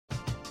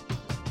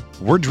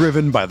We're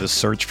driven by the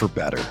search for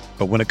better.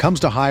 But when it comes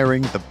to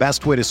hiring, the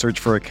best way to search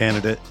for a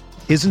candidate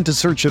isn't to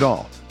search at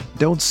all.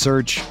 Don't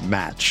search,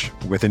 match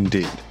with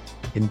Indeed.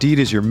 Indeed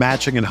is your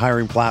matching and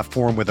hiring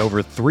platform with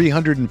over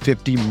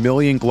 350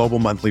 million global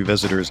monthly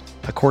visitors,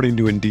 according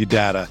to Indeed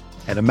data,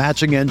 and a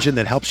matching engine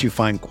that helps you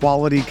find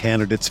quality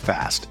candidates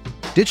fast.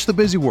 Ditch the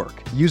busy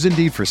work. Use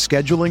Indeed for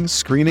scheduling,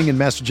 screening, and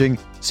messaging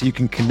so you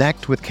can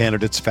connect with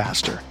candidates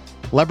faster.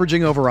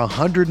 Leveraging over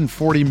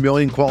 140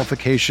 million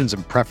qualifications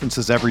and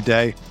preferences every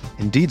day,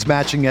 Indeed's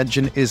matching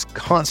engine is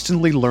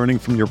constantly learning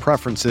from your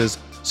preferences,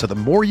 so the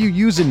more you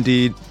use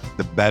Indeed,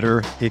 the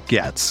better it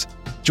gets.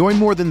 Join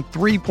more than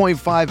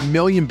 3.5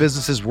 million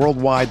businesses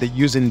worldwide that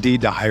use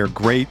Indeed to hire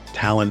great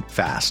talent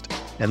fast.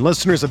 And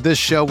listeners of this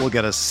show will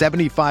get a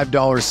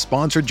 $75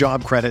 sponsored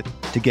job credit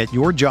to get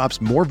your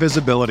jobs more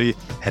visibility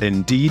at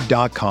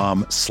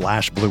Indeed.com/Blue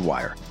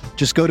Wire.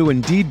 Just go to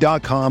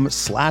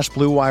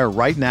Indeed.com/Blue Wire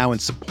right now and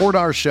support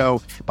our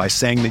show by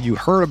saying that you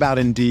heard about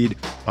Indeed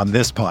on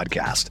this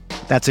podcast.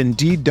 That's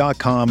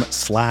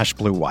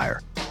Indeed.com/Blue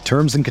Wire.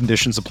 Terms and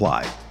conditions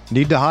apply.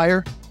 Need to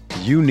hire?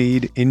 You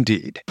need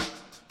Indeed.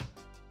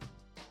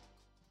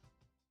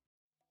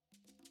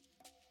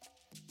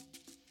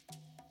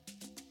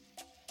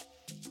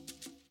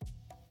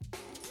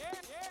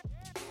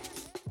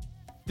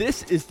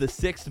 This is the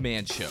Sixth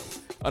Man Show,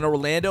 an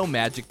Orlando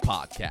Magic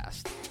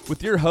podcast,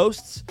 with your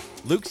hosts,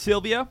 Luke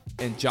Sylvia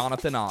and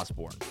Jonathan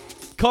Osborne,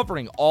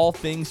 covering all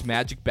things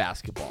Magic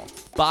basketball.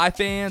 By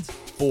fans,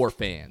 for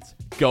fans.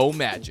 Go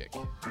Magic.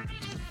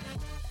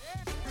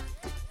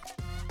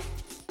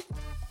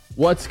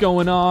 What's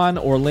going on,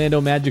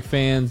 Orlando Magic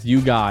fans? You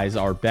guys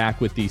are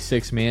back with the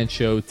Sixth Man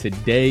Show.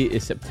 Today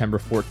is September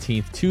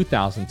 14th,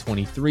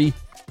 2023.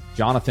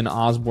 Jonathan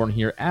Osborne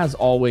here, as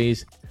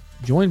always,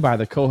 joined by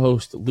the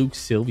co-host Luke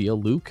Sylvia.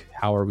 Luke,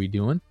 how are we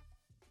doing?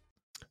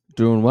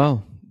 Doing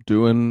well.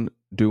 Doing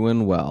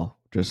well.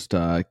 Just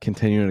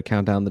continuing to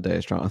count down the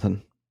days,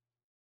 Jonathan.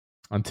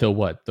 Until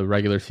what? The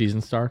regular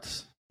season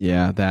starts?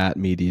 Yeah, that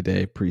media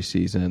day,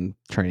 preseason,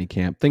 training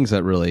camp, things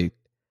that really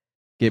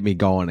get me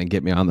going and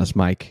get me on this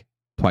mic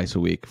twice a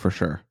week for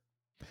sure.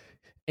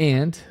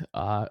 And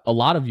a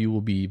lot of you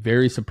will be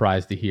very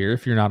surprised to hear,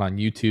 if you're not on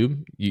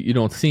YouTube, you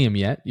don't see him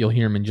yet. You'll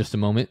hear him in just a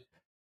moment.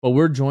 But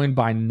we're joined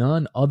by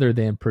none other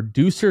than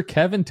producer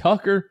Kevin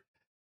Tucker.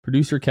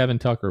 Producer Kevin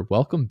Tucker,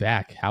 welcome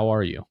back. How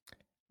are you?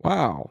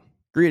 Wow.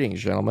 Greetings,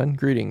 gentlemen.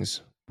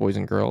 Greetings, boys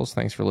and girls.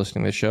 Thanks for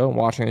listening to the show and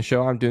watching the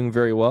show. I'm doing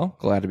very well.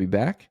 Glad to be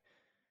back.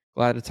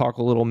 Glad to talk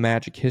a little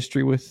Magic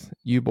history with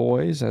you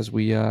boys as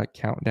we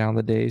count down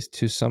the days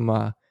to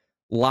some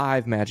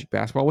live Magic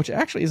basketball, which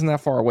actually isn't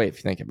that far away if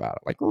you think about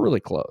it. Like, we're really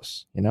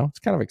close. You know, it's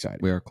kind of exciting.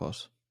 We are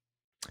close.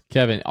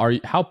 Kevin,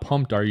 how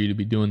pumped are you to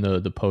be doing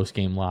the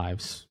post-game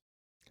lives?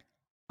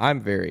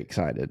 I'm very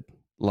excited.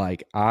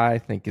 Like, I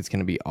think it's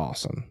going to be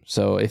awesome.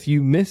 So if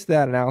you missed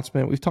that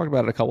announcement, we've talked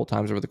about it a couple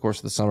times over the course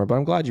of the summer, but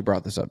I'm glad you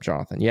brought this up,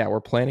 Jonathan. Yeah,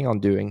 we're planning on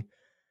doing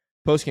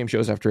post-game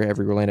shows after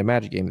every Orlando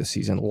Magic game this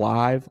season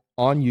live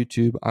on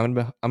YouTube. I'm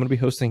going to be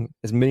hosting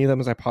as many of them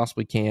as I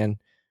possibly can.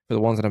 For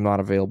the ones that I'm not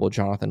available,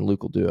 Jonathan and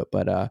Luke will do it.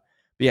 But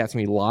yeah, it's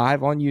going to be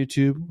live on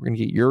YouTube. We're going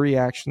to get your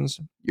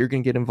reactions. You're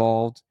going to get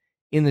involved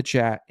in the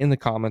chat, in the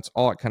comments,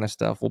 all that kind of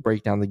stuff. We'll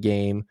break down the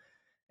game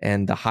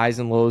and the highs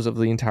and lows of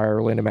the entire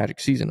Orlando Magic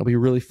season. It'll be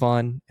really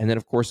fun. And then,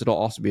 of course, it'll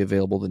also be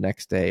available the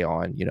next day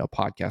on,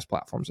 podcast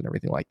platforms and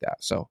everything like that.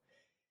 So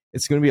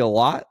it's going to be a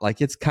lot. Like,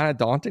 it's kind of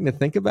daunting to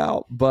think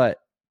about. But,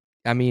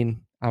 I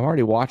mean, I'm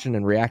already watching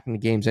and reacting to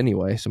games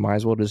anyway, so might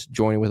as well just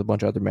join in with a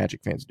bunch of other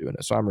Magic fans doing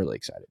it. So I'm really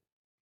excited.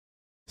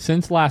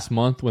 Since last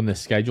month when the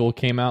schedule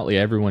came out, like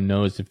everyone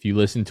knows, if you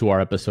listen to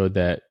our episode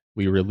that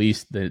we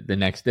released the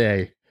next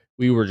day,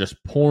 we were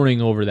just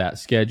pouring over that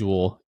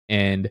schedule.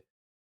 And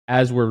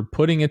as we're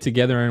putting it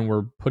together and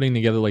we're putting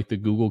together like the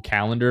Google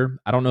Calendar,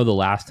 I don't know the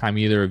last time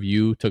either of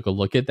you took a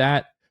look at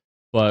that,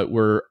 but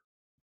we're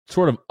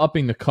sort of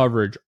upping the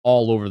coverage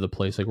all over the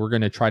place. Like, we're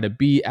going to try to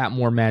be at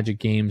more Magic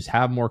games,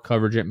 have more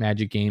coverage at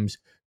Magic games.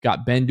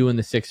 Got Ben doing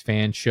the Sixth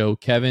Fan Show,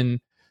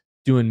 Kevin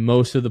doing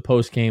most of the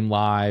post-game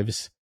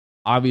lives,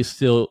 obviously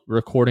still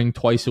recording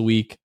twice a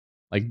week.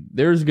 Like,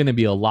 there's going to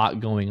be a lot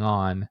going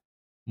on,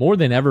 more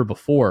than ever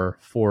before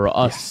for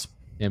us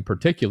in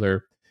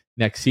particular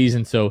next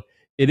season. So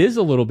it is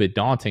a little bit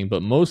daunting,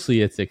 but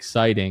mostly it's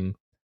exciting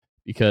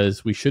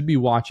because we should be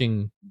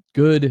watching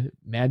good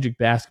Magic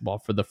basketball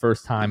for the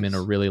first time in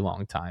a really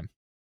long time.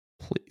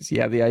 Please.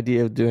 Yeah, the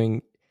idea of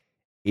doing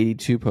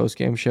 82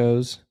 post-game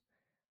shows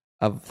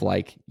of,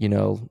 like,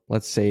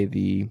 let's say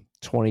the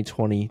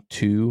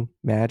 2022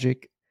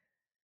 Magic,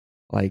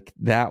 like,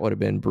 that would have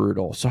been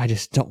brutal. So I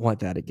just don't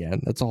want that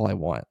again. That's all I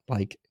want.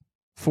 Like,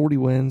 40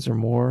 wins or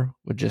more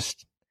would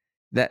just,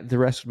 that the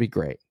rest would be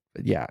great.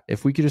 But yeah,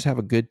 if we could just have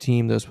a good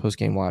team, those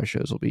post-game live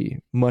shows will be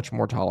much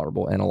more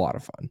tolerable and a lot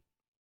of fun.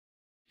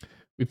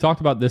 We've talked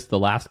about this the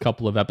last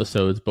couple of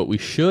episodes, but we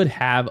should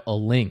have a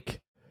link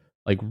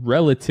like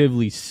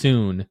relatively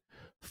soon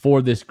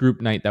for this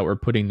group night that we're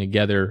putting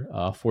together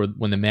for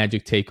when the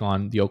Magic take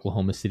on the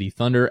Oklahoma City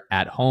Thunder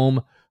at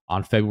home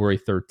on February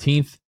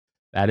 13th.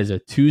 That is a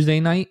Tuesday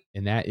night,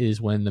 and that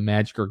is when the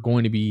Magic are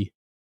going to be,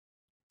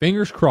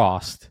 fingers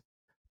crossed,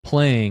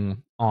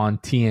 playing on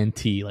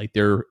TNT. Like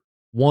their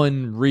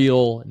one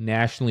real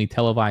nationally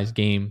televised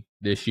game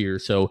this year.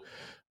 So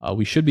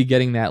we should be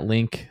getting that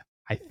link,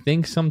 I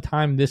think,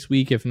 sometime this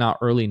week, if not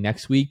early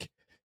next week.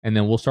 And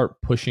then we'll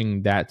start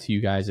pushing that to you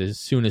guys as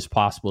soon as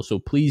possible. So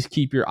please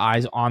keep your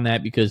eyes on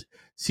that because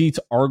seats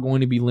are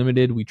going to be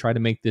limited. We try to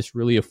make this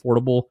really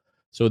affordable.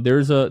 So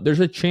there's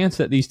a chance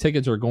that these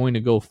tickets are going to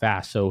go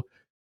fast. So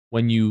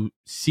when you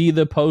see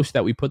the post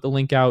that we put the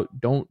link out,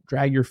 don't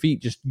drag your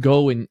feet. Just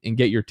go and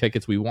get your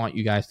tickets. We want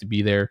you guys to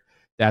be there.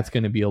 That's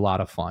going to be a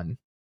lot of fun.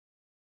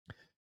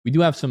 We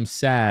do have some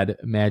sad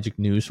Magic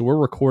news. So we're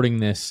recording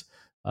this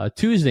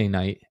Tuesday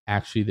night,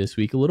 actually, this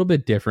week. A little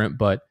bit different,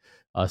 but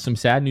some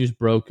sad news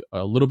broke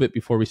a little bit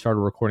before we started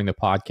recording the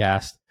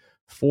podcast.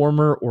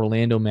 Former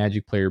Orlando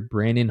Magic player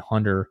Brandon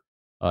Hunter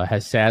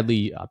has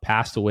sadly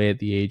passed away at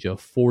the age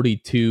of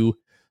 42.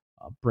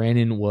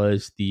 Brandon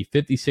was the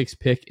 56th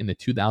pick in the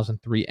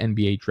 2003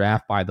 NBA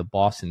draft by the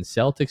Boston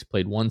Celtics,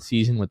 played one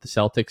season with the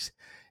Celtics,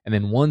 and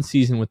then one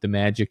season with the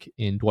Magic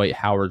in Dwight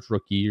Howard's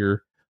rookie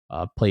year.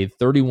 Played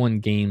 31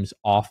 games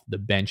off the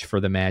bench for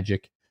the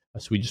Magic.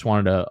 So we just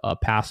wanted to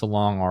pass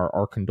along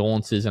our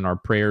condolences and our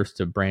prayers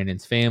to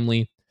Brandon's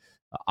family.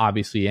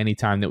 Obviously,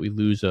 anytime that we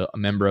lose a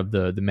member of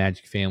the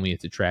Magic family,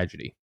 it's a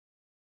tragedy.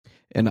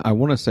 And I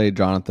want to say,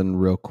 Jonathan,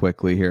 real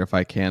quickly here, if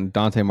I can,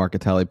 Dante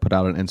Marchitelli put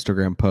out an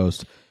Instagram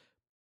post,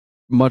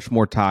 much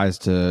more ties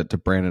to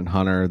Brandon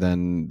Hunter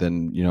than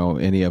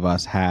any of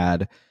us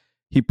had.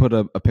 He put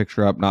a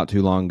picture up not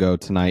too long ago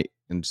tonight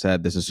and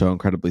said, "This is so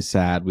incredibly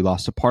sad. We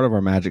lost a part of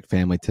our Magic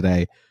family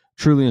today.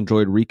 Truly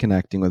enjoyed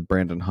reconnecting with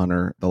Brandon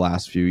Hunter the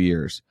last few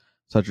years.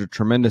 Such a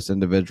tremendous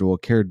individual,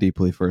 cared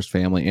deeply for his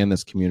family and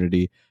this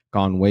community.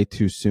 Gone way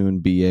too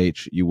soon,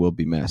 BH. You will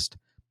be missed."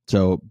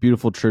 So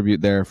beautiful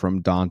tribute there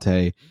from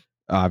Dante,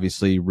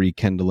 obviously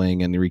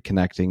rekindling and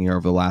reconnecting here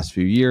over the last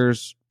few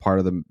years, part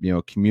of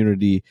the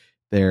community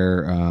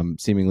there,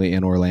 seemingly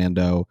in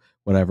Orlando,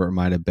 whatever it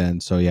might have been.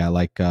 So yeah,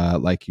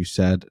 like you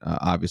said,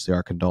 obviously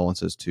our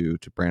condolences to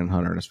Brandon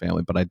Hunter and his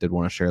family, but I did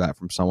want to share that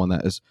from someone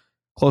that is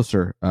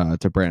closer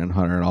to Brandon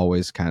Hunter and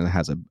always kind of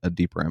has a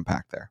deeper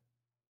impact there.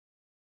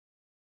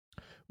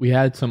 We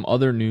had some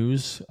other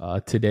news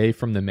today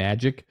from the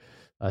Magic.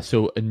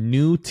 So a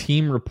new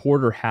team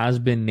reporter has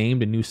been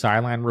named, a new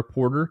sideline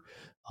reporter.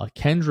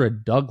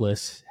 Kendra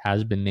Douglas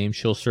has been named.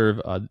 She'll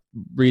serve,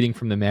 reading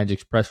from the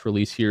Magic's press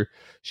release here,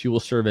 she will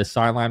serve as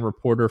sideline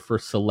reporter for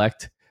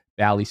select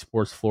Bally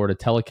Sports Florida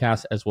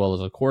telecasts, as well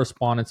as a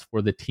correspondent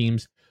for the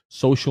team's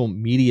social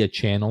media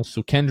channels.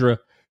 So Kendra,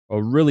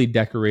 a really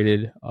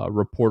decorated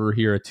reporter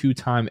here, a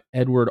two-time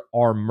Edward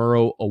R.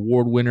 Murrow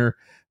Award winner,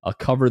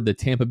 covered the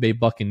Tampa Bay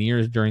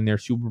Buccaneers during their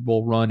Super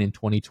Bowl run in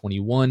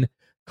 2021,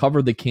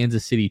 covered the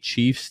Kansas City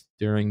Chiefs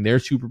during their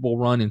Super Bowl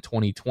run in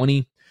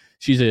 2020.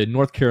 She's a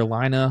North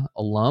Carolina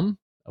alum,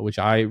 which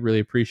I really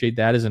appreciate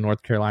that as a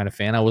North Carolina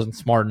fan. I wasn't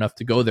smart enough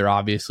to go there,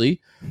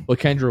 obviously, but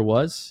Kendra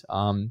was.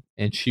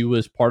 And she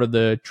was part of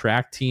the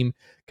track team,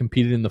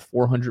 competed in the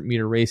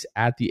 400-meter race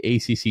at the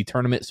ACC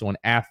tournament, so an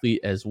athlete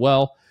as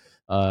well.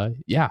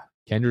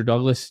 Kendra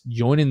Douglas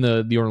joining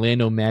the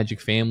Orlando Magic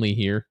family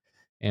here,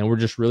 and we're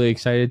just really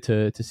excited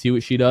to see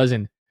what she does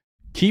and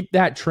keep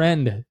that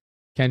trend,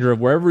 Kendra, of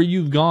wherever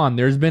you've gone,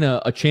 there's been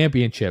a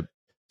championship.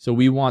 So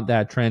we want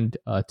that trend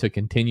to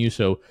continue.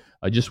 So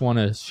I just want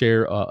to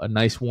share a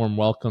nice warm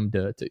welcome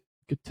to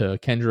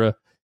Kendra.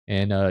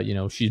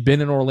 And, she's been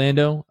in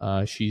Orlando.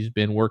 She's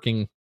been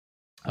working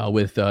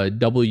with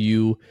WESH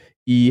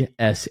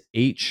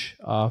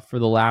for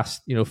the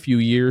last few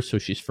years. So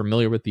she's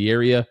familiar with the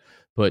area,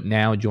 but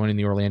now joining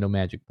the Orlando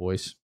Magic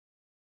boys.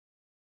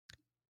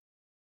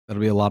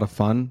 That'll be a lot of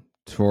fun.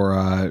 For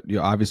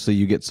obviously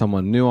you get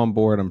someone new on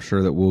board. I'm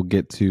sure that we'll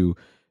get to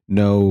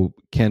know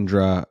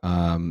Kendra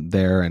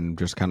there and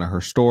just kind of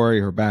her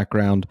story, her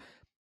background,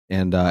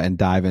 and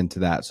dive into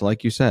that. So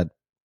like you said,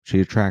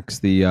 she attracts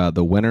the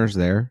winners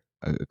there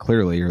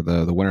clearly, or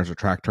the winners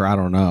attract her. I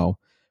don't know,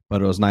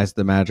 but it was nice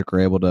the Magic were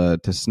able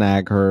to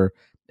snag her,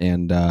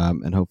 and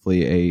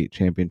hopefully a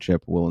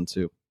championship will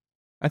ensue.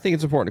 I think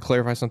it's important to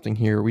clarify something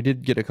here. We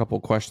did get a couple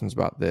questions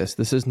about this.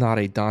 This is not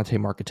a Dante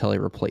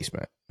Marchitelli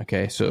replacement.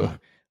 Okay, so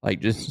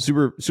just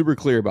super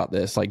clear about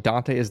this. Like,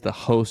 Dante is the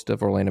host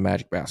of Orlando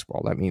Magic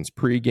basketball. That means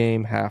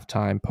pregame,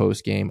 halftime,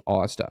 postgame,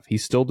 all that stuff.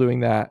 He's still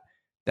doing that.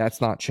 That's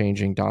not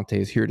changing. Dante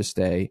is here to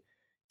stay.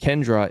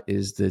 Kendra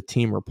is the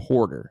team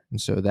reporter. And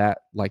so that,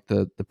 like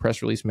the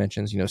press release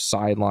mentions,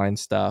 sideline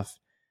stuff,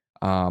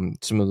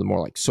 some of the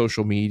more like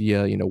social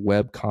media,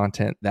 web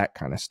content, that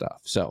kind of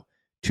stuff. So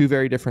two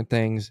very different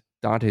things.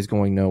 Dante's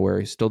going nowhere.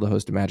 He's still the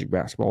host of Magic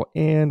basketball,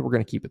 and we're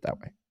going to keep it that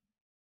way.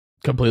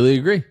 Completely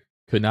agree.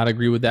 Could not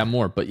agree with that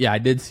more. But yeah, I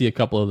did see a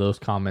couple of those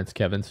comments,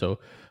 Kevin, so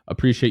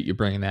appreciate you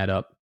bringing that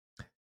up.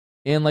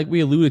 And like we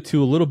alluded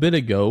to a little bit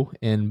ago,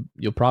 and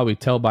you'll probably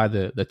tell by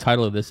the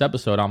title of this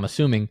episode, I'm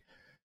assuming,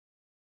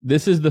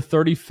 this is the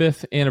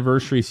 35th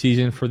anniversary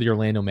season for the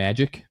Orlando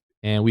Magic,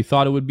 and we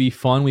thought it would be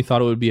fun. We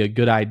thought it would be a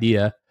good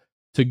idea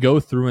to go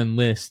through and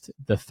list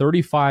the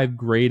 35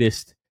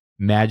 greatest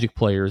Magic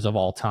players of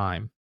all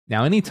time.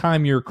 Now,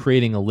 anytime you're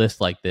creating a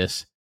list like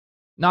this,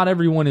 not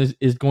everyone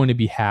is going to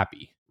be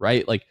happy,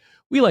 right? Like,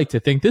 we like to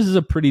think this is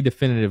a pretty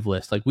definitive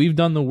list. Like, we've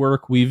done the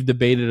work, we've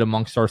debated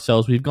amongst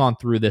ourselves, we've gone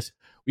through this.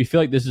 We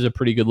feel like this is a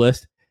pretty good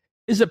list.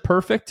 Is it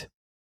perfect?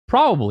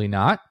 Probably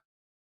not.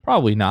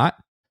 Probably not.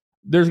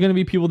 There's going to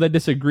be people that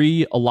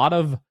disagree. A lot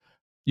of,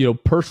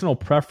 personal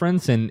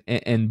preference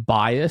and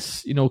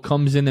bias,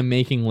 comes into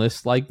making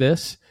lists like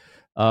this.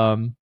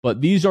 But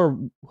these are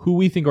who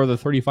we think are the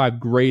 35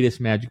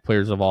 greatest Magic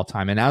players of all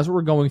time. And as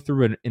we're going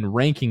through and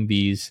ranking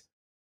these,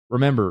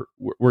 remember,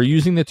 we're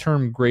using the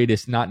term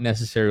greatest, not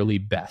necessarily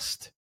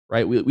best,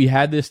 right? We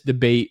had this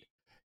debate,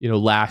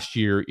 last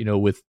year,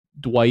 with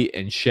Dwight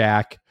and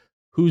Shaq.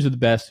 Who's the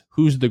best?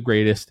 Who's the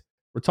greatest?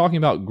 We're talking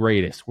about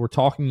greatest. We're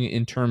talking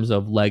in terms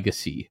of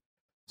legacy.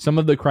 Some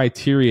of the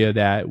criteria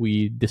that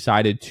we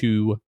decided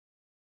to,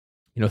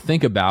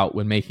 think about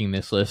when making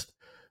this list,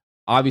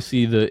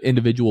 obviously the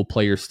individual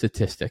player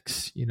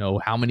statistics,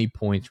 how many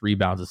points,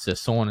 rebounds,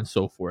 assists, so on and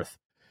so forth.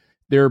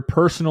 Their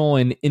personal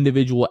and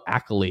individual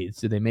accolades.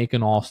 Did they make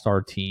an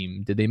all-star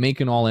team? Did they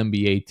make an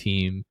all-NBA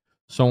team?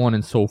 So on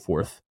and so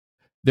forth.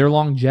 Their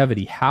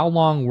longevity. How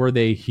long were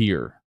they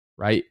here,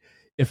 right?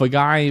 If a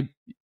guy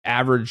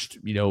averaged,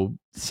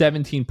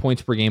 17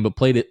 points per game, but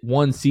played it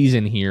one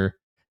season here,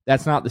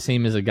 that's not the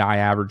same as a guy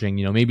averaging,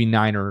 maybe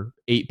 9 or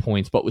 8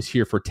 points, but was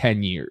here for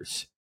 10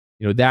 years.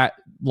 That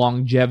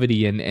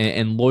longevity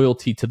and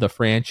loyalty to the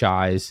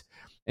franchise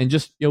and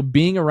just,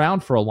 being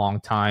around for a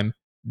long time,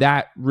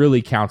 that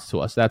really counts to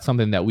us. That's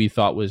something that we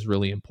thought was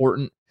really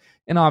important.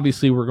 And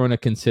obviously we're going to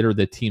consider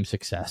the team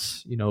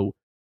success.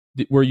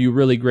 Were you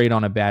really great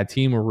on a bad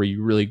team, or were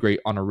you really great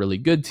on a really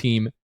good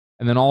team?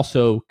 And then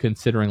also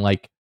considering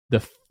like the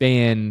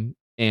fan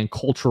and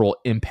cultural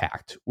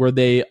impact. Were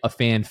they a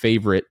fan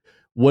favorite?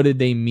 What did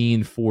they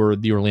mean for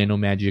the Orlando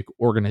Magic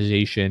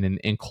organization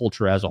and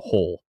culture as a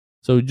whole?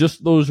 So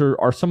just those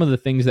are some of the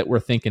things that we're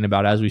thinking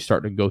about as we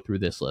start to go through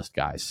this list,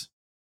 guys.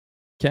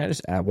 Can I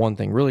just add one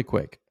thing really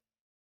quick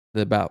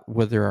about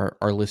whether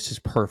our list is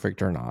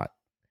perfect or not?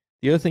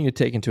 The other thing to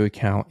take into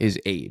account is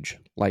age.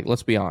 Like,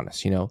 let's be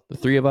honest, the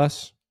three of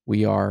us,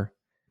 we are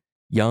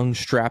young,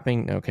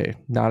 strapping. Okay,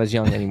 not as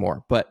young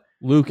anymore, but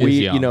Luke is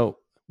young.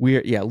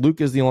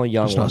 Luke is the only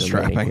young one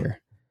remaining here.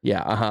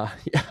 Yeah,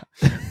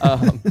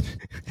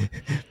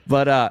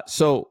 but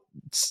so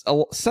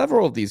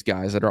several of these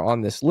guys that are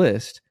on this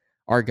list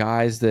are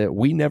guys that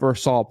we never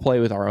saw play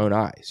with our own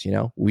eyes.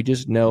 We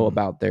just know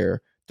about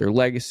their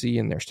legacy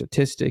and their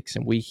statistics,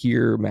 and we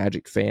hear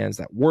Magic fans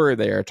that were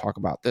there talk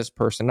about this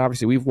person.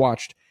 Obviously, we've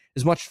watched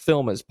as much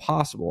film as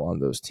possible on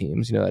those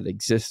teams, that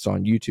exists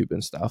on YouTube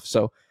and stuff.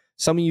 So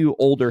some of you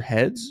older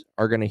heads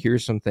are going to hear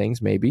some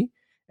things maybe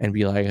and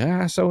be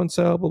like,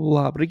 so-and-so, blah, blah,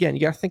 blah. But again,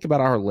 you got to think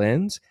about our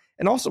lens.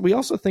 And also, we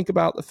also think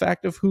about the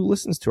fact of who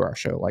listens to our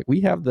show. Like,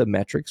 we have the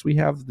metrics, we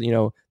have,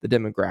 the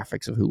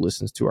demographics of who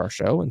listens to our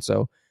show. And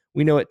so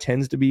we know it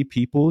tends to be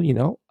people,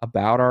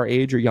 about our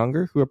age or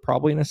younger who are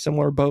probably in a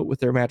similar boat with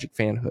their Magic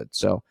fanhood.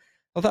 So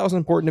I thought that was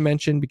important to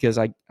mention because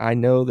I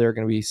know there are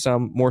going to be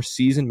some more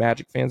seasoned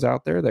Magic fans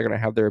out there. They're going to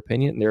have their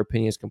opinion, and their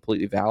opinion is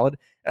completely valid.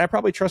 And I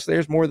probably trust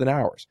theirs more than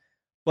ours.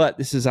 But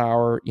this is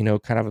our,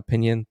 kind of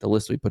opinion, the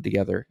list we put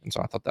together. And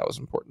so I thought that was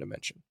important to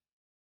mention.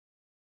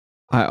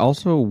 I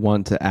also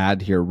want to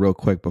add here real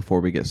quick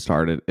before we get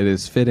started. It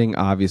is fitting,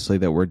 obviously,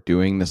 that we're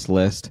doing this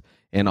list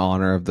in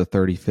honor of the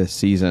 35th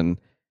season.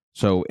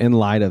 So in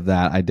light of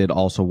that, I did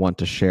also want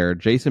to share,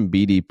 Jason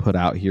Beatty put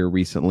out here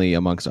recently,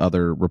 amongst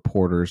other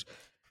reporters,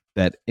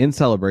 that in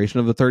celebration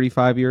of the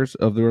 35 years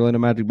of the Orlando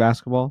Magic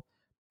basketball,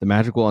 the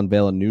Magic will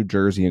unveil a new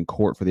jersey and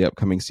court for the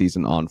upcoming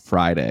season on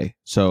Friday.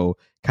 So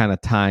kind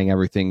of tying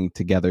everything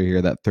together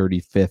here, that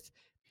 35th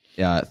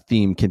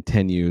theme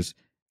continues.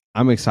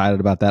 I'm excited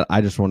about that.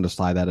 I just wanted to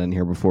slide that in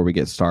here before we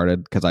get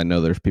started because I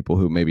know there's people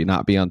who maybe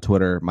not be on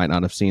Twitter, might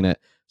not have seen it.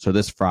 So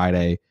this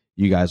Friday,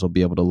 you guys will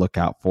be able to look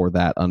out for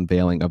that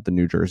unveiling of the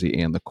new jersey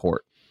and the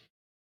court.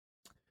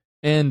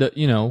 And,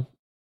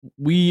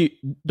 we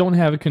don't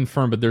have it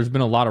confirmed, but there's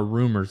been a lot of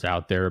rumors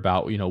out there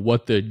about,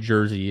 what the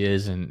jersey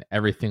is and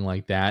everything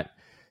like that.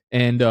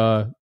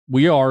 And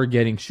we are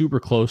getting super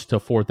close to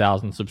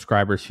 4,000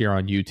 subscribers here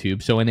on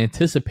YouTube. So in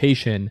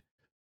anticipation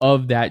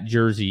of that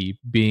jersey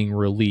being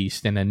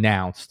released and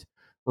announced,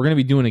 we're going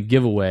to be doing a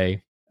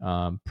giveaway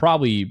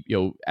probably,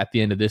 at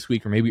the end of this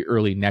week or maybe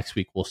early next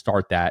week. We'll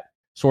start that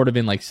sort of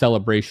in like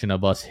celebration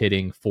of us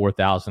hitting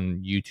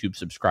 4,000 YouTube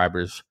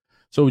subscribers.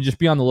 So just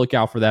be on the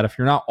lookout for that. If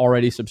you're not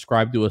already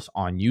subscribed to us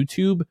on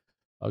YouTube,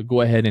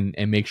 go ahead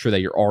and make sure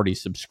that you're already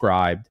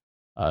subscribed.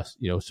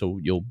 So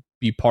you'll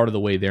be part of the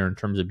way there in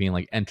terms of being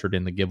like entered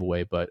in the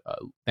giveaway. But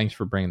thanks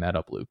for bringing that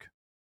up, Luke.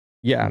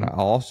 Yeah, and I'll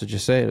also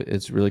just say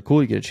it's really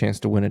cool. You get a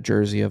chance to win a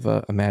jersey of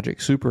a Magic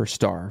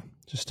superstar,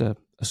 just a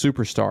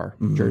superstar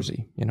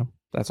jersey.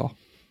 That's all.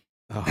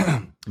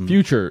 Oh.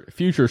 Future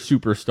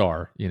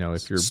superstar.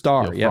 If you're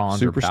star,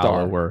 Franz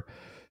superstar,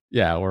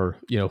 or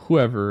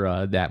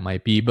whoever that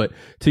might be. But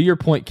to your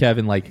point,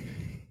 Kevin, like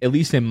at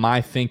least in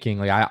my thinking,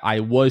 like I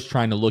was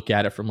trying to look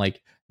at it from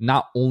like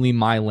not only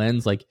my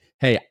lens, like,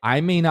 hey,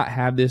 I may not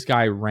have this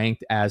guy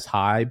ranked as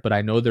high, but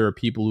I know there are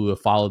people who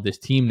have followed this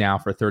team now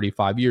for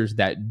 35 years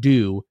that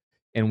do.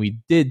 And we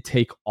did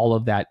take all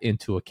of that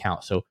into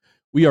account. So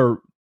we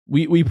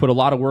put a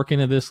lot of work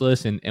into this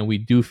list, and we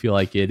do feel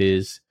like it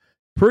is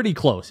pretty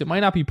close. It might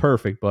not be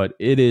perfect, but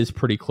it is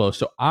pretty close.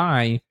 So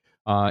I'm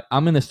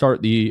going to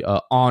start the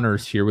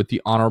honors here with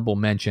the honorable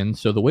mention.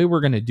 So the way we're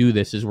going to do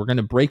this is we're going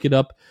to break it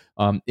up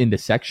into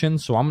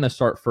sections. So I'm going to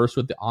start first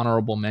with the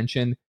honorable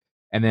mention,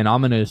 and then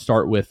I'm going to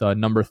start with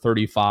number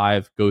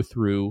 35, go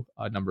through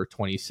number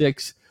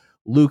 26.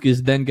 Luke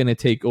is then going to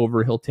take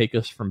over. He'll take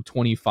us from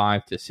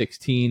 25 to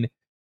 16.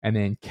 And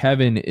then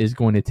Kevin is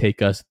going to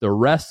take us the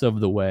rest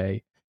of the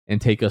way and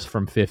take us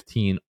from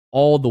 15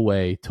 all the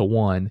way to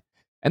 1.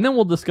 And then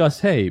we'll discuss,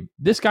 hey,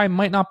 this guy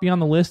might not be on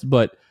the list,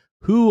 but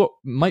who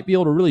might be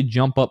able to really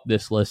jump up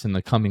this list in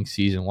the coming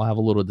season. We'll have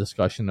a little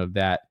discussion of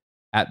that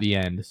at the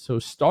end. So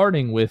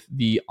starting with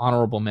the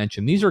honorable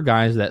mention, these are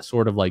guys that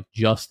sort of like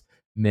just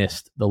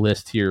missed the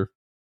list here.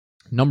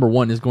 Number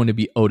 1 is going to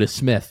be Otis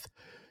Smith.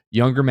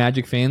 Younger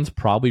Magic fans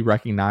probably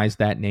recognize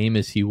that name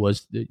as he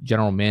was the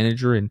general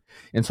manager and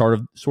sort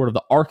of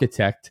the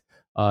architect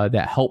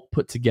that helped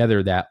put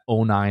together that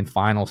 2009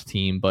 finals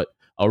team. But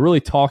really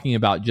talking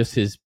about just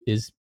his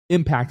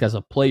impact as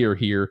a player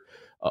here,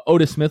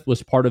 Otis Smith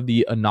was part of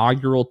the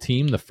inaugural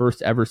team, the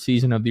first ever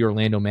season of the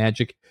Orlando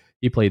Magic.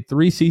 He played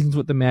 3 seasons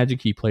with the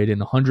Magic. He played in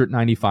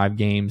 195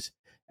 games,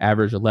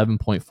 averaged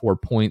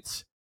 11.4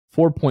 points,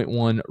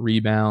 4.1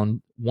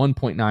 rebound,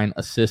 1.9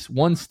 assists,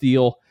 1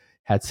 steal,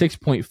 had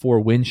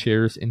 6.4 win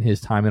shares in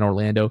his time in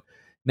Orlando.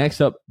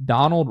 Next up,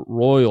 Donald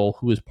Royal,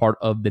 who was part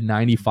of the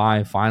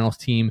 95 finals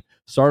team,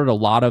 started a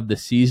lot of the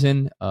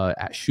season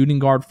at shooting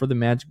guard for the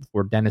Magic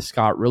before Dennis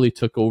Scott really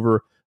took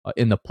over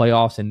in the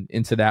playoffs and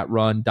into that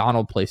run.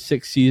 Donald played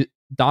 6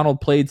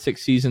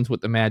 seasons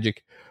with the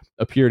Magic,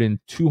 appeared in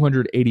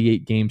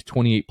 288 games,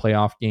 28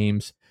 playoff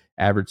games,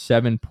 averaged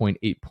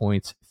 7.8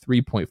 points,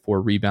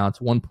 3.4 rebounds,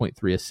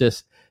 1.3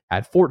 assists,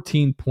 had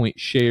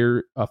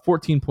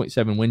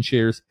 14.7 win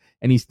shares,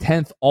 and he's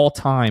 10th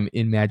all-time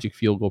in Magic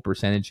field goal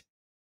percentage.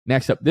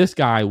 Next up, this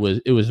guy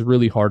was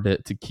really hard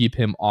to keep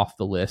him off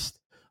the list.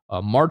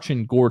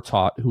 Marcin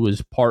Gortat, who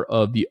was part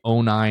of the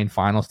 2009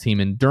 finals team,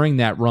 and during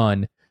that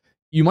run,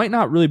 you might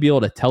not really be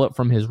able to tell it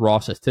from his raw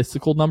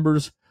statistical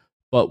numbers,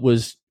 but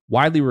was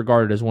widely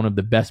regarded as one of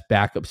the best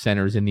backup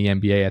centers in the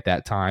NBA at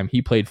that time.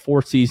 He played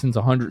 4 seasons,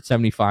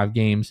 175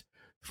 games,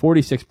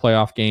 46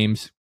 playoff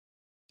games,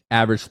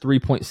 averaged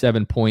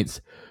 3.7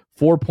 points,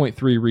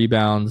 4.3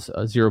 rebounds,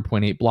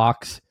 0.8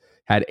 blocks,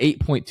 had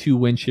 8.2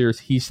 win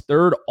shares. He's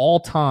 3rd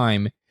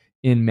all-time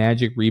in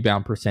Magic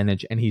rebound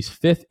percentage, and he's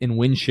 5th in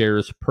win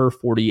shares per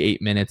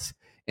 48 minutes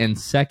and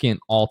 2nd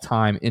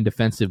all-time in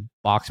defensive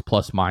box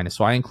plus minus.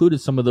 So I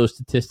included some of those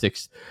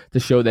statistics to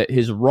show that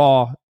his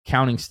raw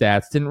counting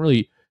stats didn't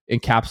really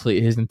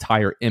encapsulate his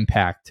entire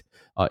impact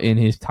in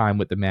his time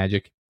with the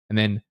Magic. And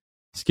then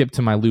skip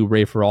to my Lou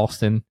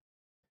Rafer-Alston.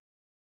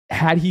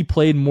 Had he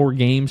played more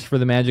games for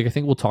the Magic, I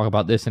think we'll talk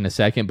about this in a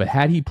second, but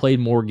had he played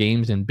more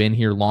games and been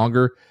here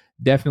longer,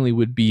 definitely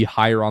would be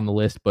higher on the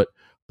list. But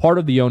part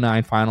of the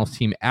 2009 finals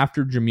team,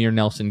 after Jameer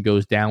Nelson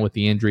goes down with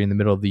the injury in the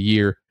middle of the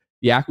year,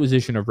 the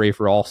acquisition of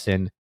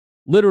Rafer-Alston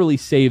literally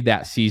saved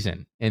that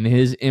season. And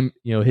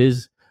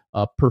his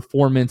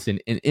performance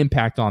and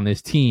impact on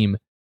this team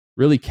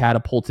really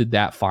catapulted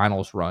that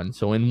finals run.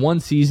 So in one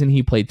season,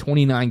 he played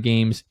 29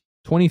 games,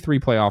 23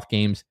 playoff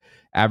games,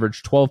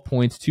 averaged 12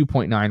 points,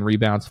 2.9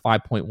 rebounds,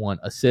 5.1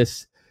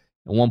 assists,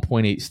 and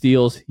 1.8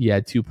 steals. He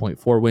had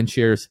 2.4 win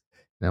shares.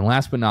 And then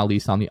last but not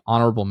least, on the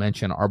honorable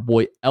mention, our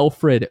boy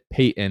Elfrid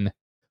Payton,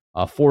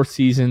 4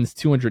 seasons,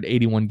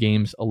 281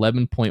 games,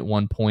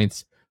 11.1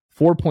 points,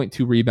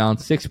 4.2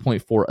 rebounds,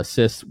 6.4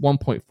 assists,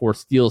 1.4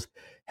 steals,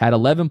 had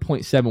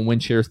 11.7 win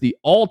shares, the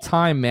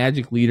all-time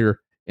Magic leader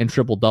in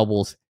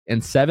triple-doubles,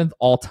 and 7th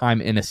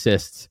all-time in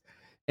assists.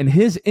 And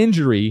his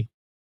injury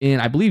in,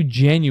 I believe,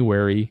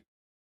 January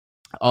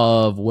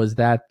of, was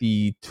that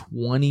the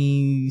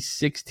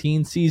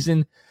 2016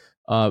 season,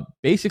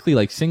 basically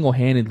like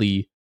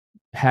single-handedly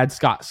had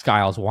Scott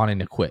Skiles wanting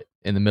to quit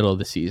in the middle of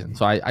the season.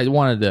 So I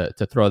wanted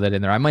to throw that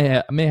in there. I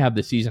may have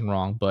the season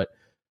wrong, but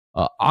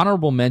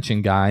honorable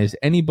mention, guys.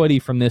 Anybody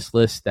from this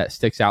list that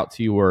sticks out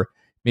to you, or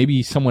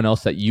maybe someone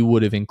else that you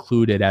would have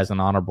included as an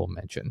honorable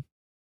mention?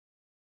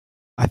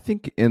 I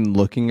think in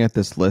looking at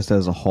this list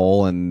as a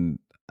whole, and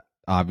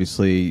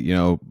obviously,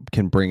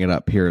 can bring it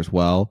up here as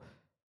well,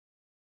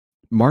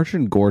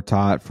 Marcin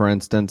Gortat, for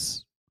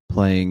instance,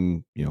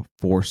 playing,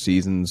 4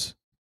 seasons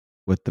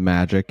with the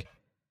Magic,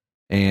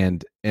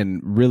 and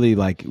really,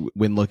 like,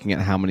 when looking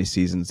at how many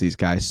seasons these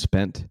guys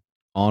spent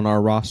on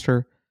our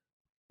roster,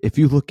 if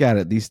you look at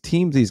it,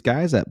 these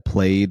guys that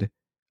played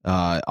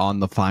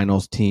on the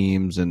finals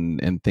teams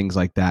and things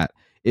like that,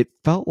 it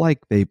felt like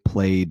they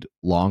played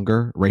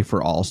longer.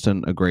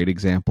 Rafer-Alston, a great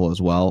example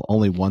as well,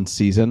 only 1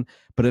 season,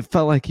 but it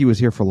felt like he was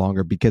here for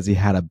longer because he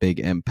had a big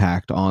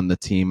impact on the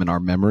team and our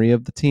memory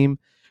of the team.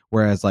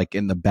 Whereas like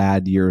in the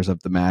bad years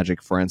of the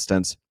Magic, for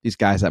instance, these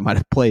guys that might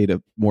have played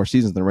more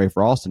seasons than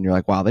Rafer Alston, you're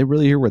like, wow, they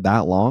really here were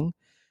that long.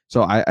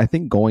 So I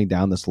think going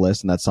down this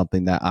list, and that's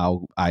something that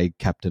I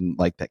kept in,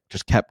 like, that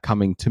just kept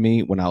coming to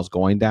me when I was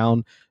going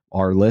down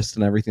our list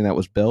and everything that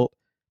was built,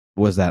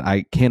 was that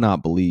I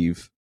cannot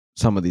believe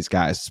some of these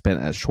guys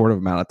spent as short of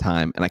amount of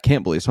time, and I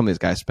can't believe some of these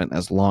guys spent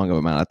as long of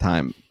amount of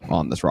time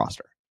on this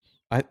roster.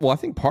 I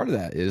think part of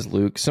that is,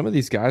 Luke, some of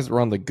these guys that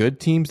were on the good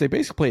teams, they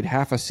basically played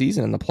half a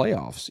season in the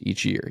playoffs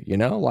each year, you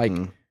know? Like,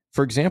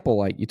 for example,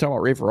 like you talk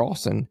about Rafer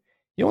Alston,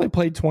 he only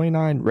played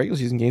 29 regular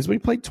season games, but he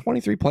played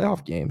 23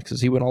 playoff games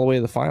because he went all the way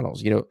to the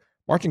finals. You know,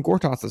 Marcin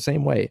Gortat's the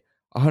same way.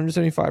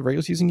 175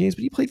 regular season games,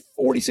 but he played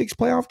 46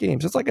 playoff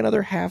games. That's like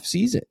another half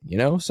season, you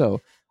know?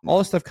 So all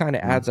this stuff kind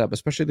of adds up,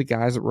 especially the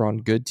guys that were on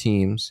good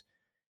teams.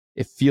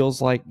 It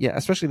feels like, yeah,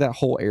 especially that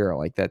whole era,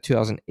 like that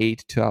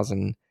 2008,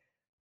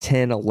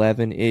 2010,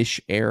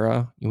 11-ish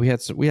era. We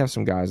have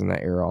some guys in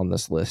that era on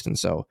this list. And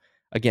so,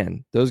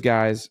 again, those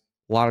guys,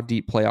 a lot of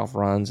deep playoff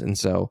runs. And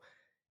so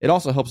it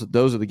also helps that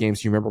those are the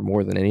games you remember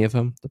more than any of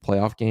them, the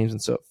playoff games.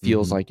 And so it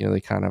feels like, you know, they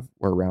kind of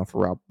were around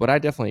for a while. But I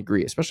definitely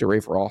agree, especially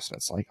Rafer Alston.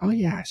 It's like, oh,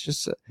 yeah, it's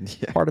just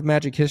part of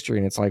Magic history.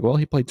 And it's like, well,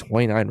 he played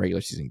 29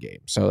 regular season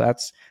games. So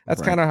that's right.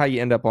 Kind of how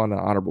you end up on an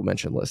honorable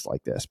mention list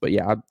like this. But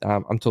yeah,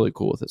 I'm totally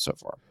cool with it so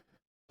far.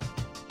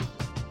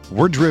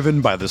 We're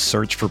driven by the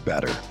search for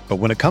better. But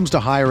when it comes to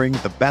hiring,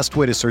 the best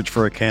way to search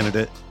for a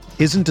candidate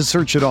isn't to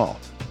search at all.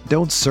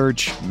 Don't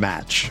search,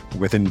 match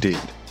with Indeed.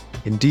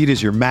 Indeed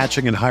is your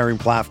matching and hiring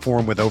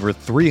platform with over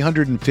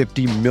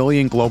 350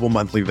 million global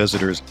monthly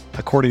visitors,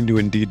 according to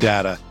Indeed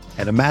data,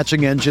 and a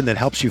matching engine that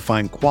helps you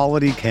find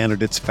quality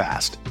candidates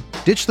fast.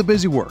 Ditch the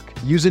busy work.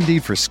 Use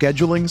Indeed for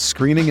scheduling,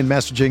 screening, and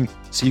messaging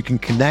so you can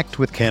connect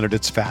with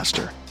candidates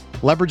faster.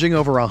 Leveraging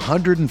over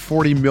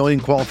 140 million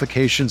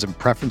qualifications and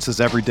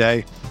preferences every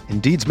day,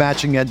 Indeed's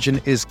matching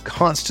engine is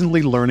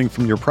constantly learning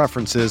from your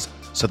preferences,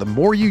 so the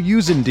more you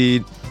use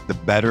Indeed, the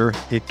better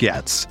it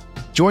gets.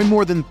 Join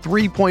more than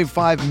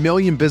 3.5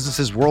 million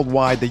businesses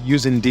worldwide that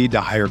use Indeed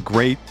to hire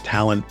great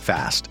talent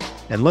fast.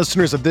 And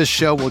listeners of this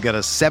show will get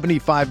a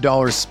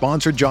 $75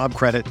 sponsored job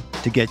credit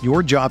to get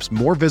your jobs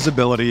more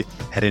visibility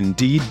at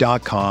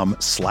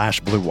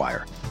Indeed.com/Blue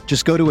Wire.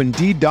 Just go to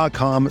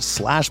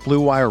Indeed.com/Blue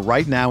Wire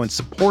right now and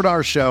support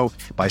our show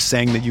by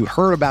saying that you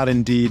heard about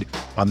Indeed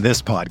on this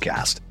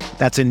podcast.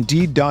 That's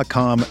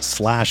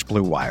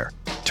Indeed.com/Blue Wire.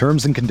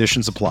 Terms and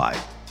conditions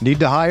apply. Need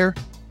to hire?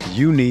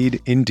 You need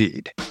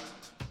Indeed.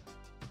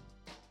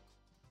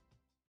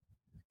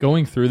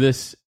 Going through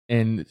this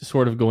and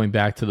sort of going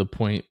back to the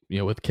point, you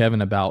know, with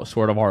Kevin about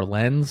sort of our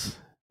lens,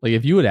 like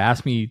if you had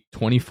asked me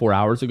 24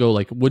 hours ago,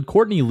 like, would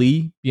Courtney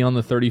Lee be on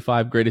the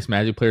 35 greatest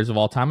Magic players of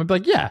all time? I'd be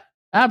like, yeah,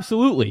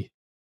 absolutely.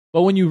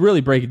 But when you really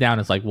break it down,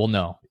 it's like, well,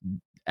 no,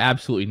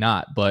 absolutely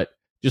not. But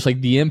just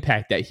like the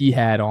impact that he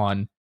had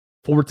on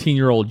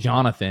 14-year-old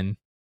Jonathan,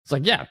 it's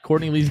like, yeah,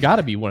 Courtney Lee's got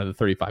to be one of the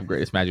 35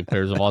 greatest Magic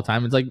players of all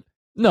time. It's like,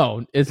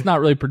 no, it's not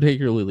really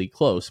particularly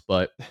close,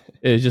 but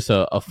it's just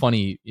a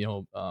funny, you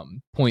know,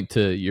 point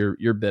to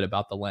your bit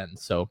about the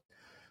lens. So,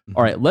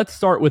 all right, let's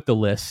start with the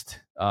list.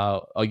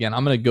 Again,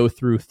 I'm going to go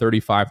through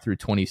 35 through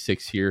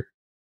 26 here,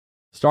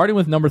 starting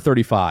with number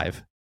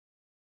 35.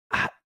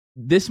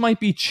 This might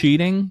be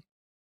cheating,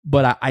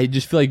 but I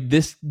just feel like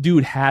this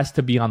dude has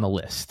to be on the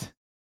list.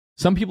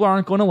 Some people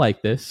aren't going to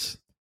like this,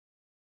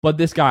 but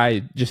this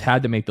guy just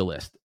had to make the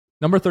list.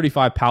 Number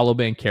 35, Paolo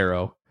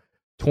Banchero.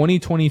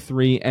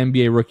 2023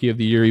 NBA Rookie of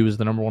the Year. He was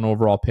the number 1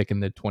 overall pick in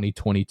the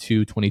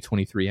 2022-2023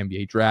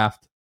 NBA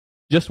draft.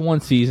 Just one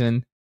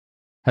season.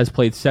 Has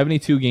played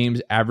 72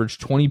 games, averaged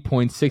 20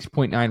 points,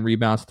 6.9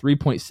 rebounds,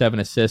 3.7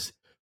 assists,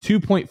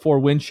 2.4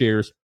 win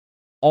shares.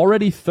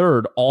 Already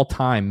third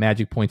all-time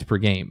Magic points per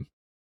game.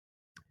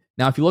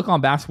 Now, if you look on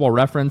Basketball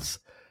Reference,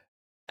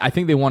 I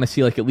think they want to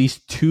see like at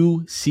least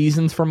 2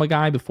 seasons from a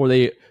guy before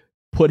they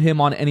put him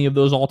on any of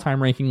those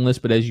all-time ranking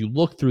lists. But as you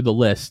look through the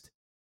list,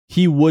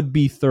 he would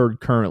be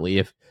third currently.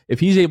 If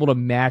he's able to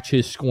match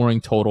his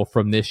scoring total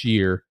from this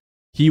year,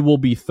 he will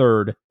be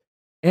third.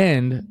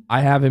 And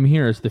I have him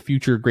here as the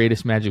future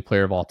greatest Magic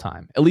player of all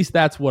time. At least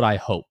that's what I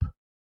hope.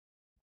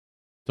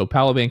 So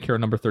Paolo Banchero,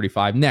 number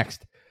 35.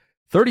 Next,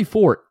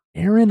 34,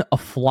 Aaron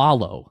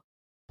Aflalo.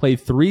 Played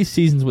 3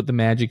 seasons with the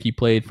Magic. He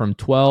played from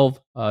 12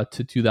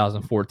 to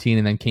 2014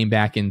 and then came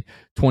back in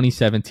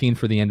 2017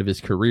 for the end of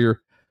his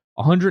career.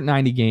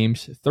 190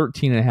 games,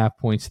 13.5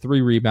 points, 3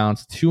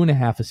 rebounds,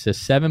 2.5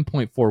 assists,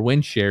 7.4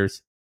 win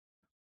shares.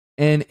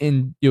 And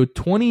in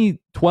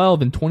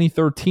 2012 and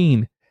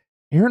 2013,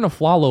 Aaron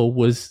Aflalo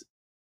was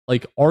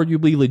like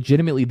arguably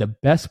legitimately the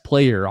best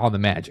player on the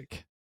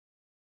Magic.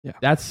 Yeah.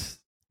 That's,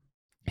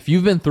 if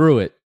you've been through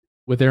it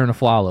with Aaron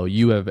Aflalo,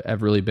 you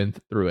have really been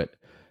through it.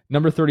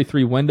 Number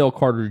 33, Wendell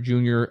Carter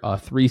Jr.,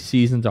 3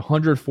 seasons,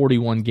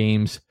 141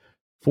 games,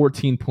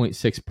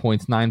 14.6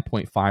 points,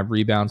 9.5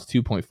 rebounds,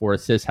 2.4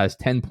 assists, has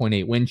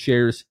 10.8 win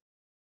shares.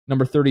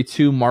 Number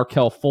 32,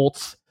 Markelle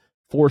Fultz,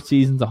 4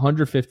 seasons,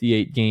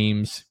 158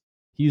 games.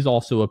 He's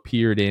also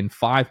appeared in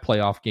 5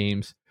 playoff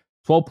games,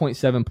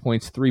 12.7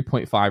 points,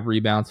 3.5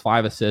 rebounds,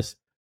 5 assists,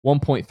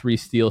 1.3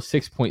 steals,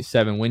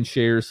 6.7 win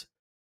shares.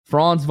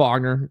 Franz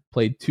Wagner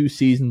played 2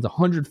 seasons,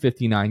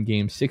 159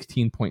 games,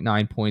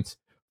 16.9 points,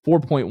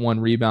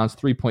 4.1 rebounds,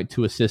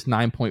 3.2 assists,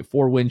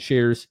 9.4 win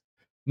shares.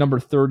 Number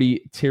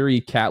 30, Terry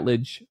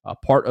Catledge, a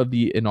part of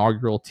the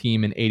inaugural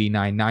team in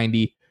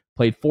 89-90,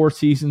 played 4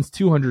 seasons,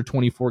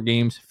 224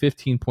 games,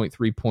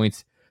 15.3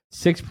 points,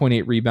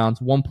 6.8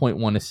 rebounds,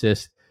 1.1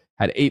 assists,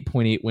 had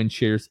 8.8 win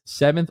shares,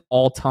 7th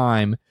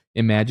all-time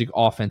in Magic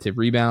offensive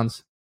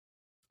rebounds.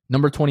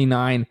 Number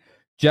 29,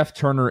 Jeff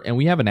Turner, and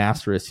we have an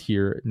asterisk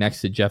here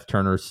next to Jeff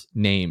Turner's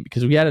name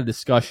because we had a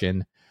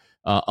discussion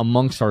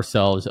amongst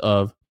ourselves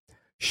of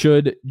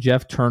should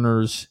Jeff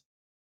Turner's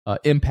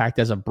impact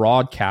as a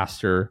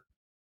broadcaster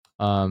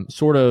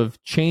sort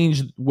of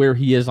change where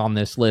he is on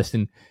this list.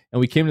 And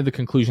we came to the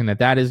conclusion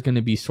that is going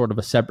to be sort of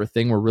a separate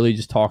thing. We're really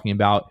just talking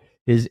about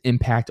his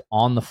impact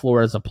on the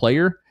floor as a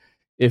player.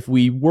 If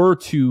we were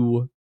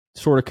to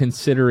sort of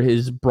consider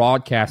his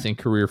broadcasting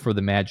career for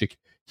the Magic,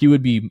 he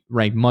would be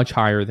ranked much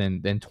higher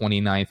than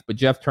 29th. But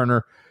Jeff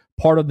Turner,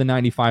 part of the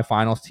 95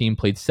 finals team,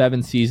 played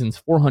 7 seasons,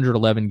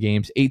 411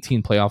 games,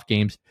 18 playoff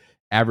games,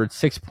 averaged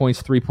 6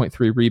 points,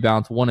 3.3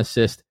 rebounds, 1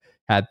 assist,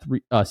 had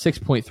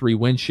 6.3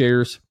 win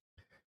shares.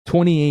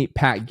 28,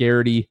 Pat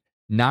Garrity,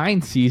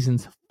 9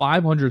 seasons,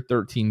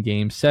 513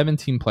 games,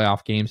 17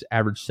 playoff games,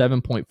 averaged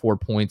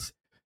 7.4 points,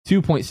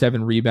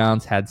 2.7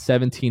 rebounds, had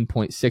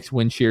 17.6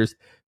 win shares.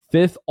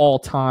 5th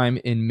all-time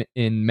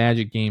in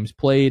Magic games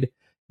played,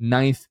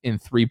 9th in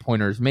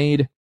three-pointers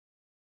made.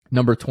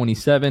 Number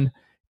 27,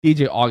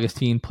 DJ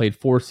Augustine, played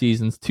 4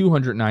 seasons,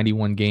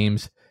 291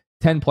 games,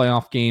 10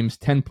 playoff games,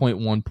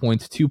 10.1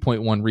 points,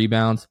 2.1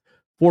 rebounds,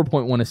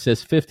 4.1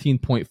 assists,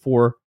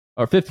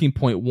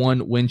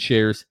 15.1 win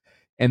shares,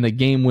 and the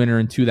game winner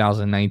in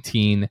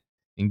 2019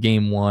 in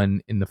Game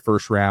 1 in the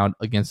first round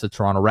against the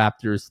Toronto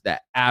Raptors.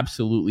 That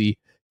absolutely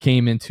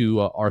came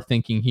into our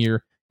thinking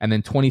here. And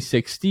then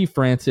 26, Steve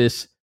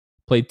Francis,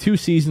 played 2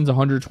 seasons,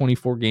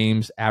 124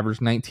 games,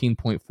 averaged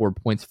 19.4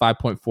 points,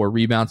 5.4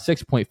 rebounds,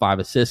 6.5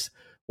 assists,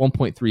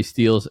 1.3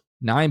 steals,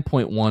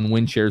 9.1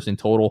 win shares in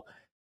total.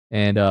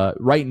 And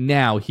right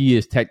now, he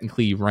is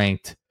technically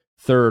ranked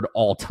 3rd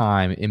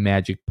all-time in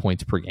Magic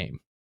points per game.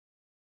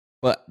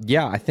 But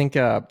yeah, I think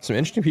some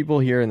interesting people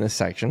here in this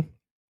section.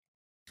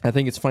 I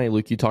think it's funny,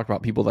 Luke, you talked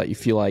about people that you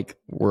feel like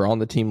were on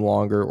the team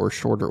longer or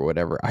shorter or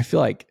whatever. I feel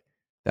like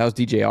that was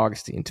DJ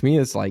Augustine. To me,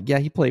 it's like, yeah,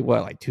 he played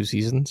like 2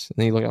 seasons? And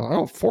then you look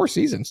at 4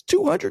 seasons,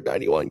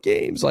 291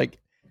 games. Like,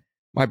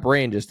 my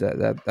brain just,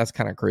 that's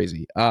kind of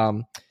crazy.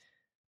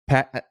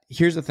 Pat,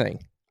 here's the thing.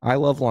 I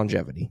love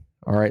longevity.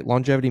 All right.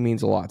 Longevity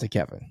means a lot to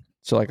Kevin.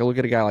 So like I look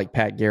at a guy like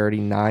Pat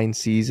Garrity, 9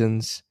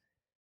 seasons.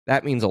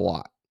 That means a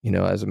lot. You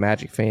know, as a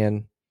Magic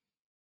fan,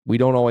 we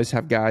don't always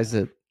have guys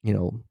that, you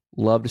know,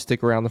 love to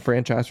stick around the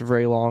franchise for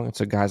very long. And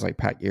so guys like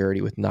Pat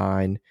Garrity with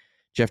 9,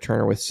 Jeff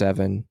Turner with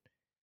 7,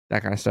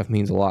 that kind of stuff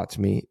means a lot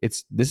to me.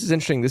 This is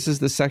interesting. This is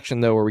the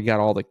section though where we got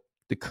all the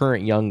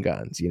current young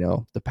guns, you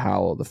know, the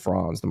Powell, the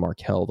Franz, the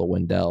Markelle, the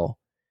Wendell.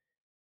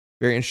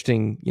 Very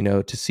interesting, you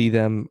know, to see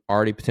them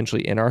already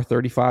potentially in our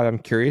 35. I'm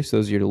curious,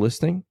 those of you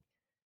listening,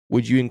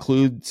 would you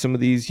include some of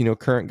these, you know,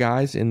 current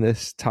guys in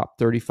this top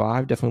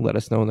 35? Definitely let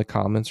us know in the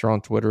comments or on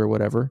Twitter or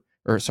whatever.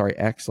 Or sorry,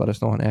 X. Let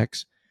us know on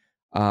X.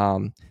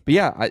 But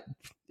yeah,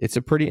 it's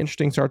a pretty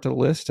interesting start to the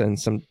list and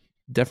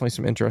definitely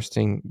some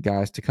interesting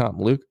guys to come.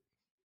 Luke?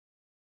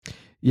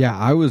 Yeah,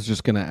 I was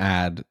just going to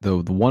add the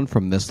one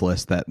from this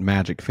list that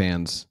Magic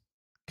fans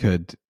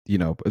could, you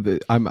know,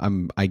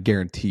 I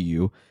guarantee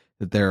you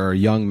that there are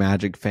young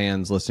Magic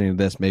fans listening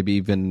to this, maybe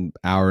even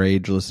our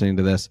age listening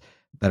to this,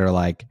 that are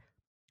like,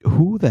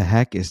 who the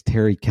heck is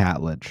Terry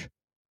Catledge?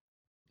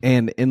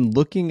 And in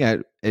looking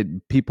at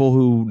people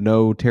who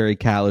know Terry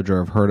Catledge or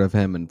have heard of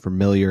him and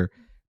familiar,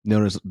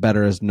 known as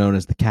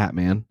the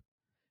Catman,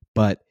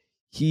 but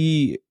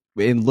in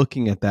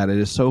looking at that, it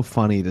is so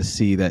funny to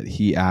see that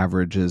he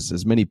averages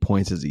as many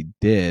points as he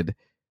did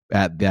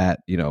at that,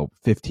 you know,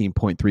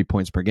 15.3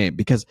 points per game,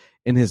 because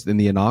in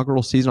the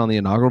inaugural season on the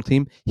inaugural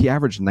team, he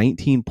averaged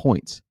 19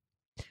 points.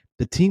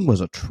 The team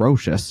was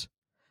atrocious,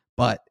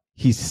 but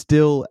he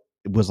still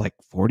was like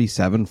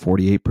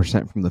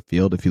 48% from the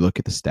field if you look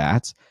at the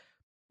stats.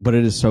 But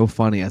it is so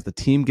funny, as the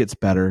team gets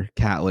better,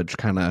 Catledge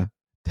kind of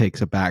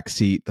takes a back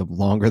seat the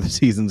longer the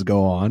seasons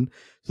go on.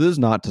 So this is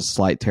not to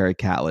slight Terry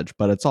Catledge,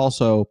 but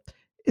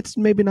it's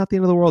maybe not the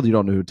end of the world. You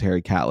don't know who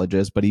Terry Catledge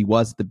is, but he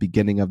was at the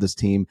beginning of this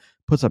team,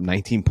 puts up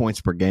 19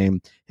 points per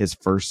game his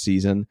first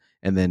season,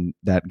 and then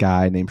that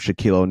guy named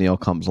Shaquille O'Neal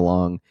comes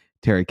along.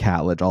 Terry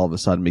Catledge all of a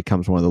sudden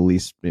becomes one of the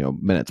least, you know,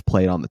 minutes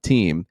played on the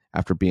team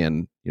after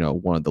being, you know,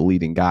 one of the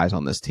leading guys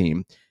on this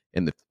team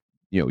in the,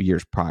 you know,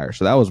 years prior.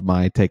 So that was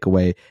my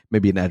takeaway,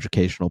 maybe an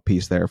educational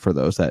piece there for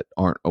those that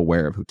aren't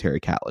aware of who Terry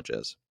Catledge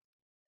is.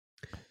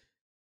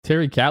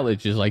 Terry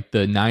Catledge is like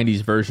the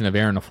 90s version of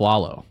Aaron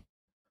Aflalo.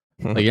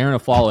 Like Aaron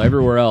Aflalo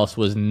everywhere else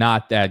was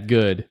not that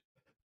good,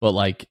 but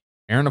like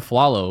Aaron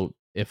Aflalo,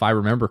 if I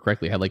remember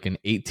correctly, had like an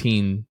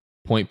 18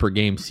 point per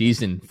game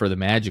season for the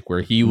Magic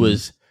where he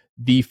was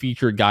the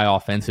featured guy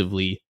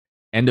offensively.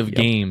 End of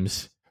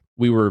games,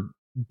 we were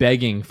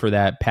begging for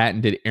that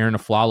patented Aaron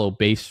Aflalo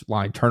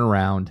baseline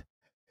turnaround.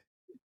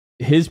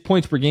 His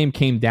points per game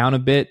came down a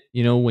bit,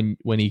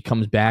 when he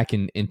comes back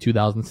in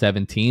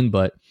 2017,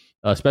 but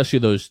especially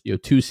those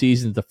 2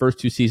 seasons, the first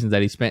 2 seasons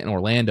that he spent in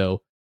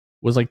Orlando,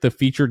 was like the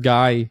featured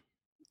guy,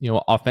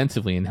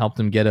 offensively, and helped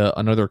him get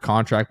another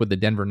contract with the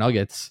Denver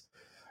Nuggets.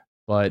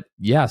 But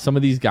yeah, some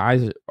of these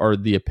guys are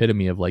the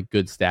epitome of like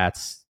good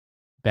stats,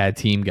 bad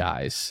team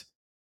guys.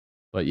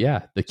 But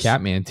yeah, the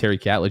Catman, Terry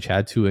Catledge,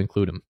 had to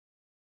include him.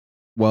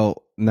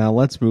 Well, now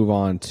let's move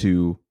on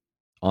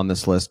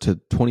this list to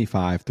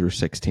 25 through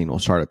 16. We'll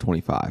start at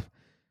 25.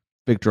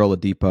 Victor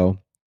Oladipo,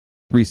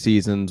 3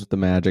 seasons with the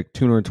Magic,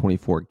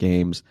 224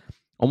 games,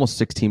 almost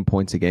 16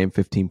 points a game,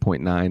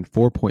 15.9,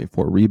 4.4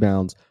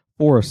 rebounds,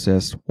 4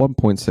 assists,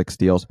 1.6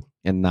 steals,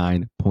 and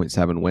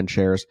 9.7 win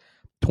shares.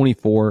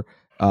 24,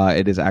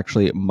 it is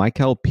actually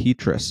Michael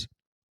Petrus,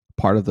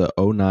 part of the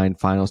 09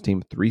 finals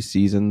team, 3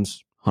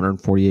 seasons,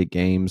 148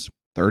 games,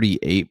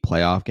 38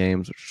 playoff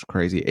games, which is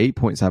crazy,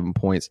 8.7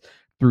 points,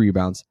 3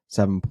 rebounds,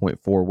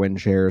 7.4 win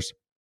shares.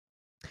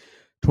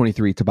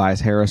 23,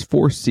 Tobias Harris,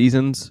 4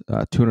 seasons,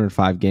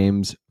 205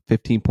 games,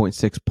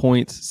 15.6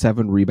 points,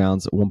 7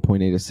 rebounds,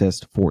 1.8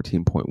 assists,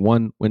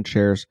 14.1 win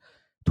shares.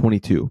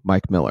 22,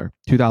 Mike Miller,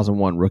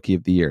 2001 Rookie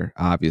of the Year,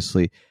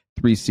 obviously,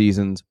 3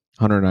 seasons,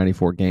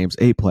 194 games,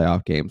 8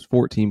 playoff games,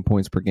 14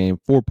 points per game,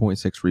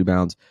 4.6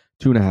 rebounds,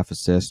 2.5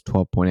 assists,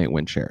 12.8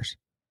 win shares.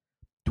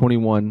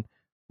 21,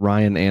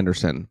 Ryan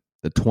Anderson,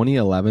 the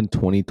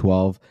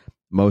 2011-2012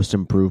 Most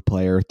Improved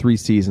Player, 3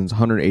 seasons,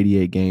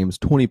 188 games,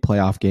 20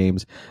 playoff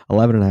games,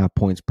 11.5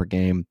 points per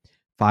game,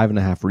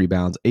 5.5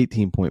 rebounds,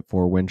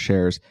 18.4 win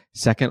shares,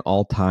 second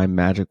all-time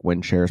Magic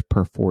win shares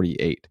per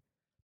 48.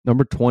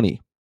 Number 20,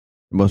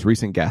 the most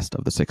recent guest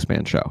of the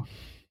Six-Man Show,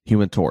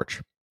 Human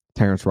Torch,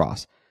 Terrence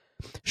Ross,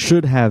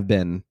 should have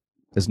been,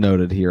 as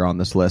noted here on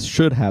this list,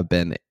 should have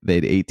been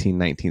the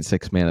 18-19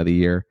 Six-Man of the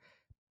Year.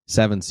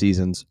 7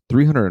 seasons,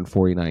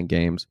 349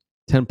 games,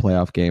 10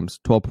 playoff games,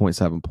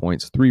 12.7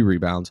 points, 3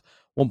 rebounds,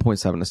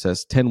 1.7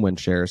 assists, 10 win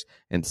shares,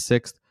 and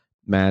 6th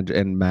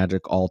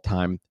Magic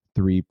all-time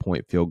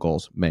 3-point field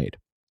goals made.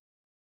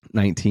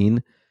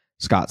 19,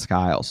 Scott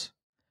Skiles,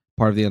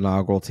 part of the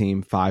inaugural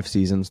team, 5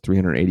 seasons,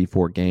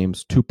 384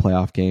 games, 2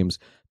 playoff games,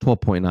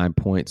 12.9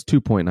 points,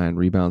 2.9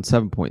 rebounds,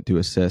 7.2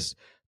 assists,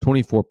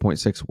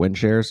 24.6 win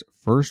shares,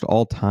 first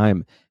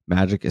all-time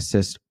Magic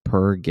assists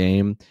per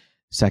game,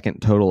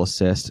 2nd total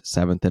assist,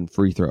 7th in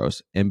free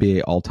throws.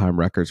 NBA all-time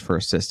records for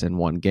assists in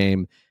one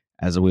game.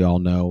 As we all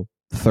know,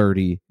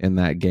 30 in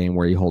that game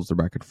where he holds the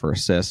record for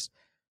assists.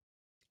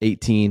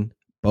 18,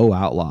 Bo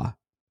Outlaw,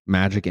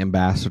 Magic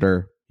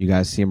ambassador. You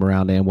guys see him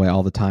around Amway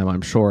all the time,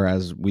 I'm sure,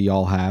 as we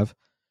all have.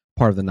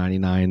 Part of the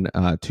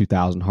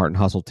 99-2000 Heart and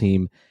Hustle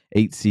team.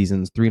 8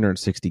 seasons,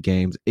 360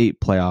 games,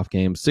 8 playoff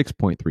games,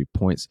 6.3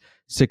 points,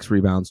 6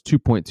 rebounds,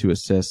 2.2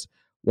 assists,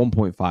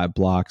 1.5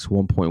 blocks,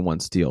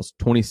 1.1 steals,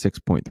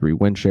 26.3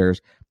 win shares,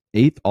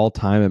 8th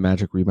all-time in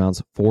Magic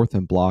rebounds, 4th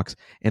in blocks,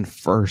 and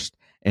 1st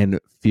in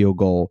field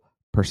goal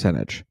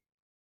percentage.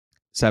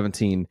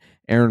 17,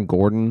 Aaron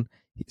Gordon,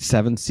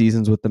 7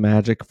 seasons with the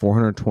Magic,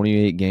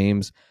 428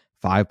 games,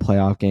 5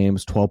 playoff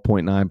games,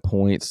 12.9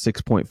 points,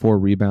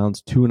 6.4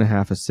 rebounds,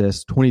 2.5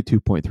 assists,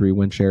 22.3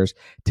 win shares,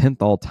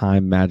 10th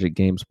all-time Magic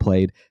games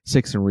played,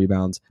 6 in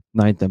rebounds,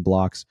 9th in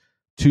blocks,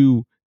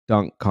 2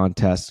 dunk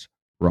contests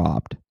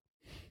robbed.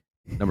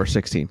 Number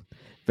 16,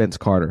 Vince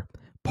Carter,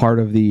 part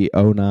of the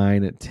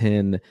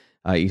 09-10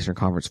 Eastern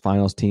Conference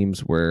Finals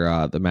teams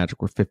where the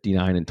Magic were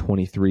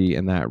 59-23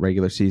 in that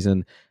regular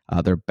season,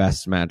 their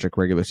best Magic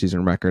regular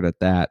season record at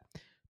that.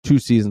 2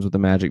 seasons with the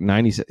Magic,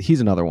 96. He's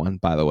another one,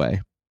 by the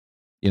way.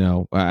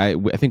 I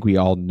think we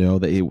all know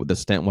that the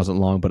stint wasn't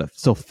long, but it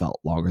still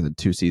felt longer than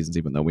 2 seasons,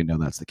 even though we know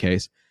that's the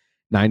case.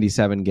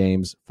 97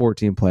 games,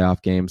 14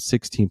 playoff games,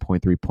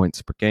 16.3 points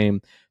per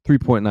game,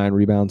 3.9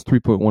 rebounds,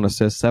 3.1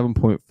 assists,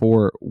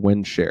 7.4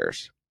 win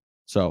shares.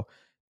 So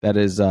that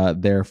is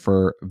there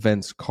for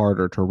Vince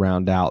Carter to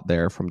round out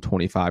there from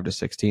 25 to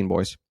 16,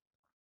 boys.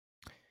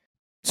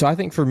 So I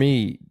think for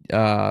me,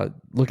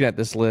 looking at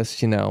this list,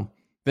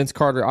 Vince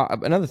Carter,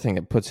 another thing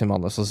that puts him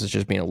on this list is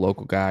just being a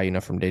local guy,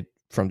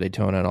 from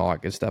Daytona and all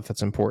that good stuff.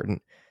 That's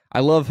important.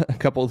 I love a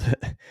couple of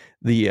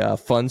the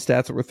fun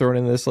stats that we're throwing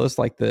in this list,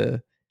 like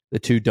the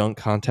 2 dunk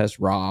contest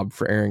robbed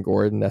for Aaron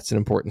Gordon. That's an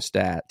important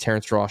stat.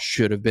 Terrence Ross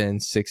should have been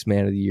 6th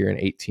man of the year in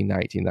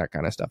 18-19. That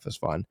kind of stuff is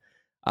fun.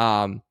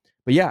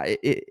 But yeah,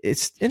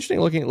 it's interesting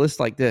looking at lists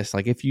like this.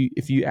 Like if you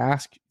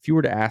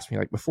were to ask me,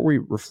 like before we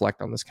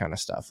reflect on this kind of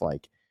stuff,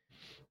 like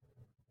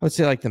I would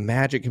say like the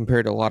Magic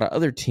compared to a lot of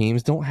other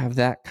teams don't have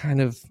that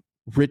kind of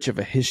rich of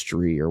a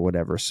history or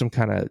whatever, some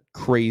kind of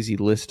crazy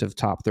list of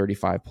top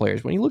 35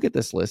 players. When you look at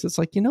this list, it's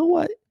like, you know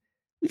what?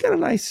 We got a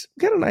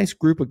nice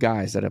group of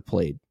guys that have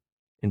played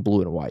in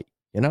blue and white,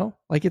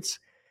 like it's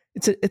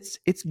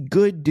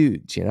good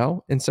dudes,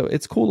 and so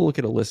it's cool to look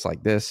at a list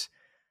like this.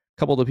 A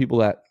couple of the people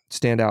that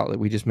stand out that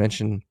we just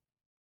mentioned,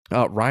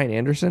 Ryan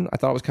Anderson, I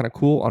thought it was kind of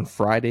cool on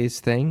Friday's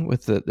thing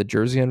with the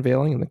jersey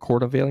unveiling and the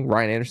court unveiling.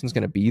 Ryan Anderson's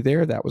going to be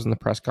there. That was in the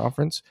press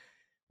conference.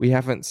 we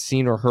haven't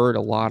seen or heard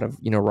a lot of,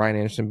 Ryan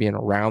Anderson being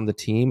around the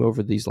team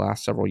over these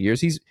last several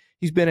years. He's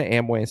been at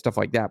Amway and stuff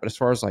like that, but as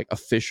far as like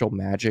official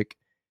Magic,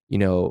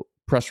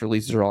 press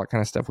releases or all that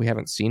kind of stuff, we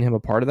haven't seen him a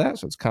part of that.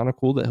 So it's kind of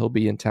cool that he'll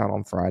be in town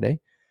on Friday.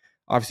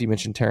 Obviously, you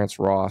mentioned Terrence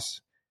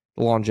Ross.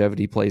 The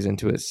longevity plays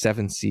into it.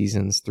 7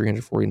 seasons,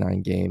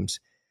 349 games.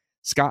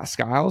 Scott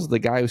Skiles, the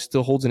guy who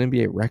still holds an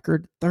NBA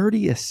record,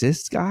 30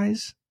 assists,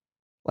 guys.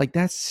 Like,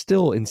 that's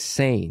still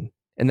insane.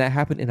 And that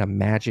happened in a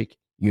Magic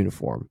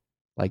uniform.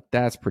 Like,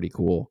 that's pretty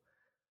cool.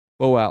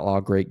 Bo Outlaw,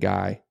 great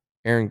guy.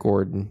 Aaron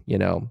Gordon,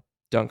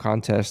 dunk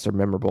contests are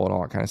memorable and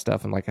all that kind of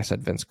stuff. And like I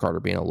said, Vince Carter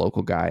being a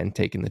local guy and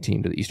taking the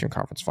team to the Eastern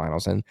Conference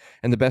Finals and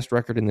the best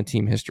record in the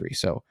team history.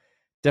 So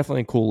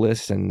definitely a cool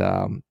list, and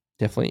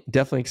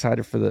definitely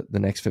excited for the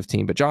next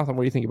 15. But Jonathan,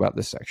 what do you think about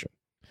this section?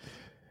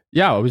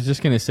 Yeah, I was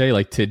just going to say,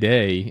 like,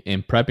 today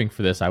in prepping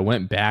for this, I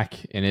went back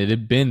and it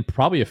had been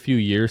probably a few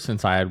years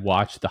since I had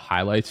watched the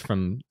highlights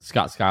from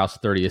Scott Skiles'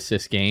 30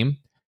 assist game.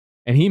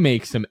 And he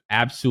makes some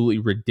absolutely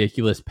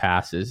ridiculous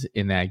passes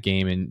in that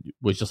game and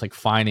was just like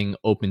finding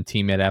open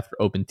teammate after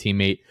open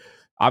teammate.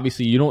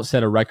 Obviously, you don't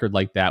set a record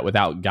like that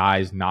without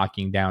guys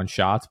knocking down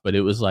shots, but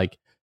it was like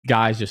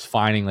guys just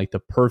finding like the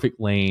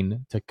perfect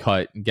lane to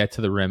cut and get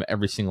to the rim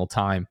every single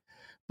time.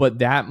 But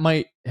that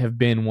might have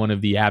been one of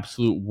the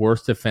absolute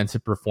worst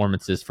defensive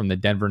performances from the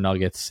Denver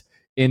Nuggets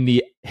in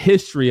the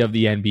history of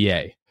the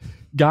NBA.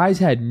 Guys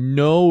had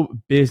no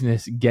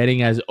business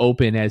getting as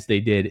open as they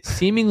did,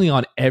 seemingly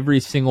on every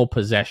single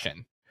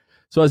possession.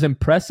 So as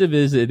impressive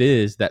as it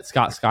is that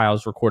Scott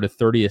Skiles recorded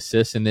 30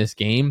 assists in this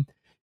game,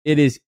 it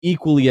is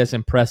equally as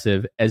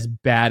impressive as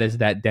bad as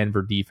that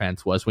Denver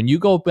defense was. When you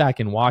go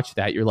back and watch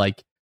that, you're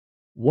like,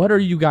 what are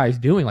you guys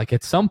doing? Like,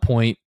 at some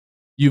point,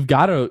 you've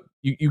got to,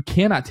 you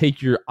cannot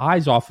take your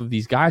eyes off of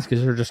these guys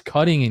because they're just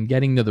cutting and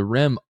getting to the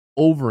rim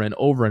over and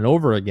over and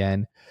over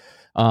again.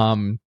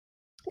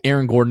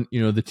 Aaron Gordon,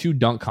 the 2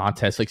 dunk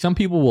contests, like, some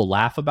people will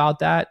laugh about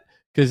that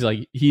because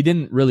like he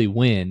didn't really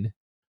win.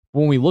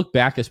 When we look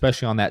back,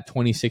 especially on that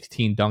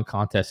 2016 dunk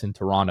contest in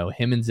Toronto,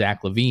 him and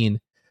Zach LaVine,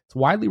 it's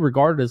widely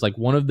regarded as like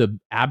one of the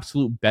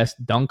absolute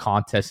best dunk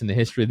contests in the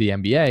history of the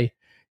NBA.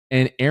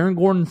 And Aaron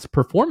Gordon's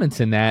performance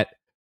in that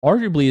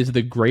arguably is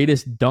the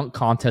greatest dunk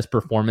contest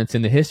performance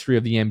in the history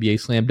of the NBA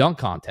slam dunk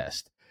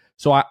contest.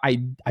 So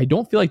I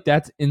don't feel like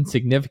that's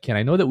insignificant.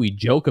 I know that we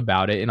joke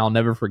about it, and I'll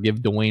never forgive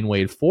Dwayne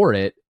Wade for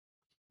it.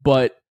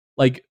 But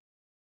like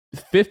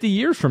 50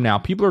 years from now,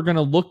 people are going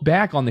to look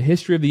back on the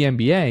history of the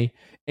NBA,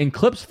 and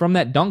clips from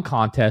that dunk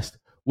contest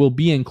will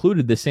be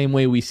included the same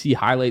way we see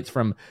highlights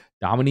from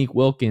Dominique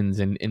Wilkins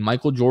and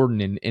Michael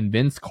Jordan and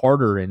Vince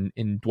Carter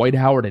and Dwight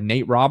Howard and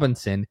Nate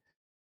Robinson.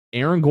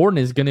 Aaron Gordon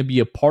is going to be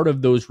a part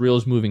of those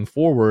reels moving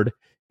forward.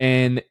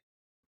 And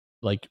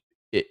like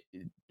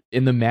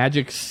in the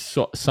Magic's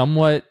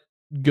somewhat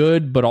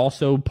good, but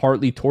also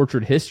partly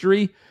tortured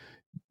history,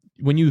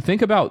 when you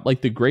think about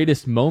like the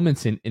greatest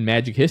moments in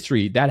Magic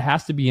history, that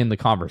has to be in the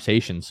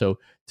conversation. So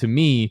to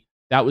me,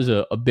 that was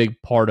a big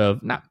part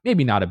of,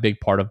 maybe not a big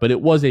part of, but it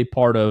was a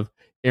part of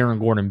Aaron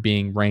Gordon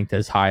being ranked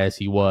as high as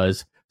he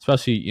was,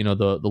 especially,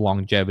 the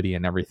longevity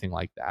and everything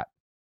like that.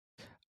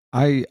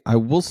 I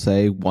will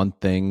say one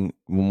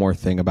more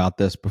thing about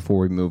this before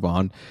we move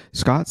on.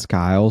 Scott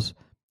Skiles,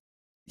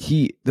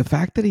 the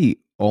fact that he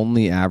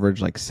only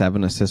averaged like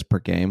 7 assists per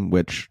game,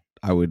 which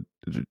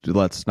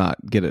let's not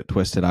get it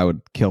twisted, I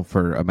would kill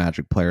for a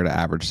Magic player to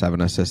average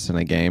 7 assists in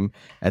a game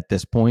at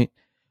this point.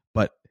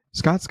 But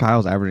Scott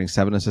Skiles averaging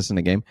 7 assists in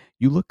a game,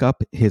 you look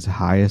up his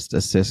highest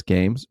assist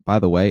games. By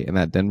the way, in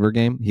that Denver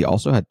game, he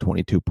also had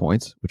 22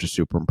 points, which is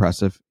super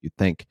impressive. You'd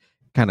think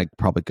kind of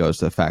probably goes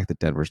to the fact that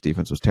Denver's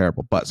defense was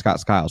terrible, but Scott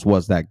Skiles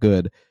was that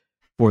good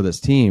for this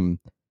team.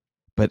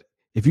 But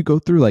if you go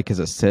through like his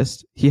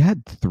assists, he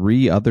had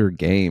 3 other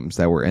games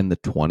that were in the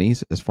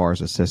 20s as far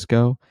as assists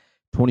go.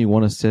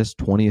 21 assists,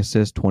 20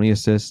 assists, 20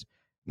 assists,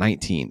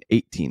 19,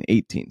 18,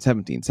 18,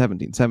 17,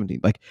 17, 17.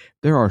 Like,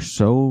 there are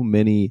so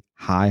many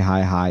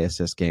high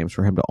assist games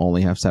for him to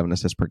only have 7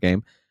 assists per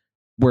game.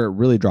 Where it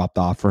really dropped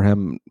off for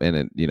him, and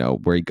it,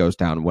 where he goes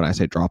down, when I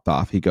say dropped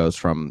off, he goes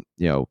from,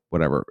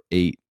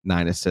 8,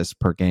 9 assists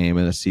per game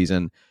in a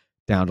season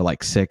down to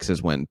like 6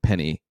 is when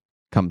Penny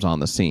comes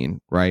on the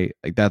scene, right?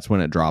 Like, that's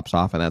when it drops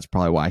off, and that's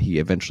probably why he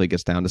eventually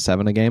gets down to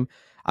 7 a game.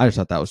 I just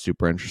thought that was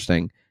super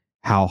interesting,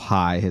 how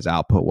high his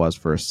output was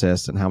for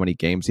assists and how many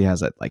games he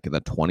has at like in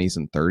the 20s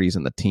and 30s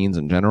and the teens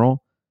in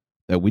general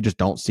that we just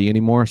don't see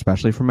anymore,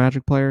 especially for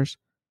Magic players.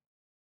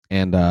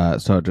 And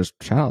so just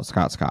shout out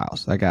Scott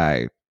Skiles. That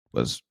guy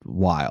was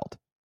wild.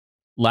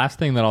 Last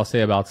thing that I'll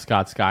say about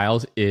Scott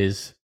Skiles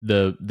is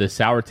the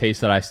sour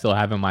taste that I still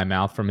have in my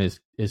mouth from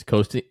his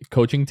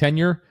coaching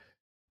tenure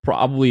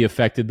probably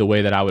affected the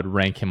way that I would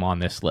rank him on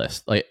this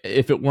list. Like,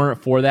 if it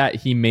weren't for that,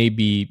 he may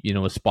be,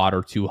 a spot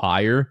or 2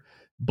 higher,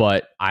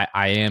 but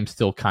I am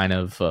still kind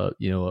of,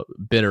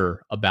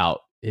 bitter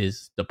about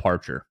his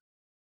departure.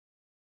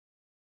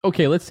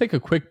 Okay, let's take a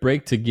quick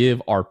break to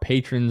give our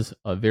patrons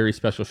a very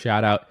special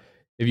shout out.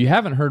 If you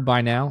haven't heard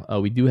by now,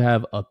 we do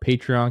have a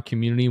Patreon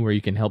community where you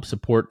can help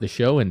support the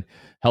show and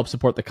help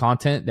support the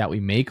content that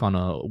we make on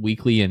a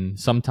weekly and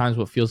sometimes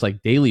what feels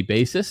like daily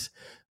basis.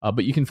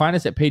 But you can find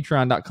us at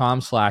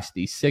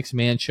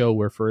patreon.com/the6man show,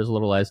 where for as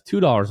little as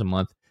 $2 a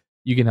month,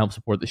 you can help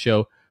support the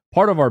show.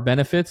 Part of our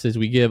benefits is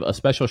we give a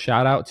special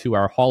shout out to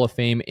our Hall of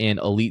Fame and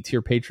Elite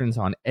Tier patrons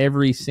on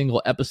every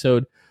single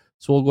episode.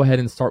 So we'll go ahead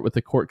and start with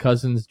the Court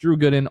Cousins, Drew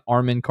Gooden,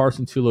 Armin,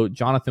 Carson Tulo,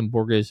 Jonathan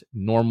Borges,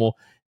 Normal,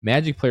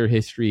 Magic Player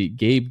History,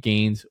 Gabe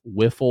Gaines,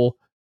 Wiffle,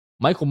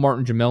 Michael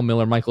Martin, Jamel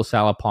Miller, Michael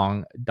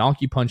Salapong,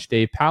 Donkey Punch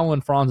Dave, Powell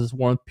and Franz's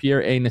Warmth,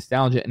 Pierre A,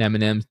 Nostalgia and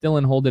M&M's,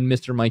 Dylan Holden,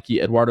 Mr. Mikey,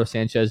 Eduardo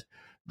Sanchez,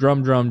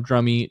 Drum,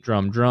 Drummy,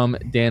 Drum,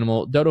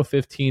 Danimal, Dodo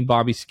 15,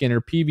 Bobby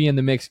Skinner, PV in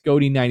the Mix,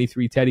 Goody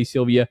 93, Teddy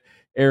Sylvia,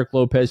 Eric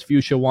Lopez,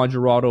 Fuchsia, Juan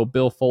Gerardo,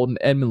 Bill Fulton,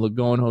 Edmund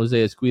Lagone, Jose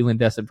Esquilin,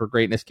 Destined for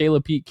Greatness,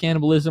 Caleb Pete,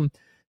 Cannibalism,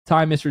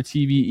 Ty, Mr.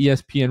 TV,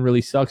 ESPN Really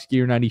Sucks,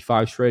 Gear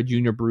 95, Shred,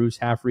 Junior Bruce,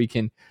 Half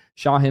Rican,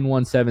 Shahin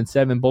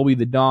 177, Bobby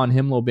the Don,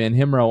 Himlo Band,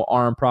 Himro,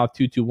 RM Prov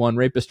 221,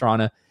 Ray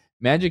Pastrana,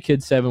 Magic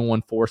Kid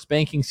 714,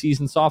 Spanking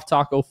Season, Soft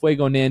Taco,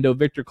 Fuego Nando,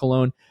 Victor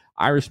Colon,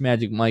 Irish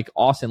Magic Mike,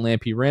 Austin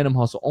Lampy, Random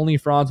Hustle, Only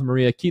Franz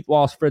Maria, Keith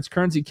Wallace, Fritz,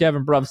 Currency,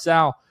 Kevin, Bruv,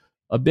 Sal.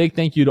 A big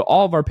thank you to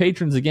all of our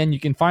patrons. Again, you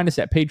can find us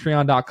at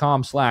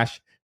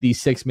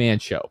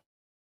patreon.com/the6man show.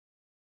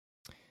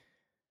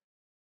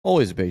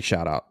 Always a big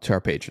shout out to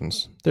our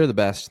patrons. They're the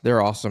best.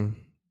 They're awesome.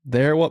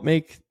 They're what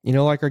make,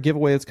 like our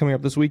giveaway that's coming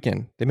up this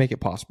weekend. They make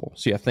it possible.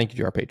 So yeah, thank you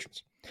to our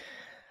patrons.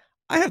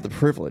 I have the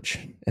privilege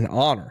and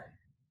honor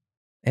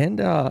and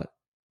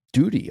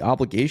duty,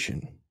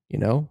 obligation,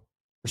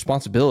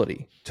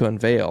 responsibility to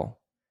unveil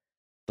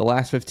the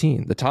last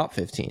 15, the top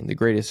 15, the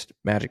greatest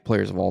Magic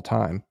players of all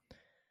time.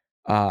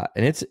 And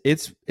it's a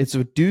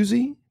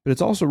doozy, but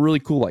it's also really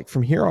cool. Like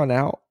from here on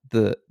out,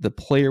 the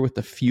player with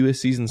the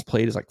fewest seasons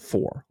played is like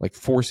four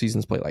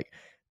seasons played. Like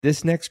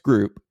this next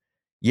group,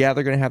 yeah,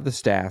 they're going to have the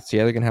stats.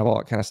 Yeah, they're going to have all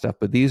that kind of stuff.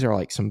 But these are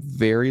like some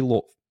very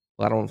loyal.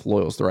 I don't know if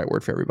loyal is the right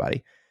word for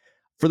everybody.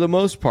 For the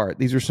most part,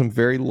 these are some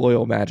very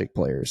loyal Magic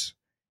players.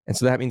 And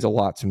so that means a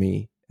lot to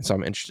me. And so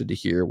I'm interested to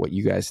hear what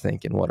you guys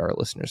think and what our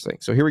listeners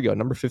think. So here we go.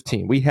 Number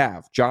 15, we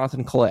have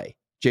Jonathan Clay,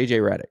 JJ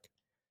Redick.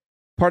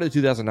 Part of the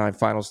 2009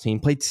 finals team,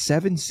 played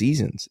 7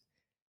 seasons.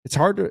 It's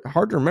hard to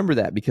remember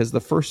that because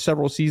the first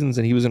several seasons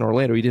that he was in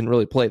Orlando, he didn't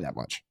really play that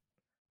much.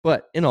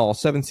 But in all,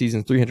 7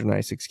 seasons,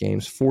 396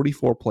 games,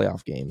 44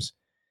 playoff games,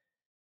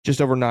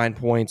 just over 9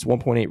 points,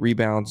 1.8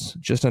 rebounds,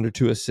 just under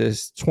 2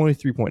 assists,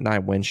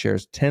 23.9 win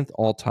shares, 10th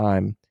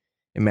all-time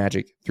in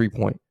Magic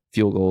 3-point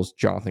field goals,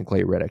 Jonathan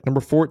Clay Redick.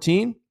 Number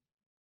 14,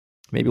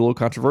 maybe a little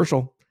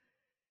controversial,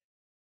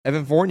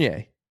 Evan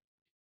Fournier.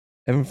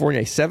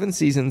 7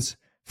 seasons,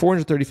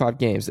 435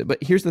 games.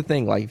 But here's the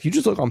thing, like if you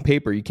just look on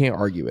paper, you can't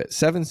argue it.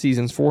 7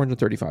 seasons,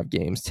 435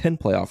 games, 10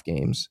 playoff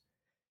games,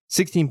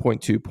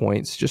 16.2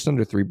 points, just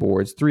under 3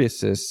 boards, 3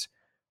 assists,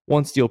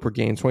 1 steal per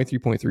game,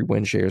 23.3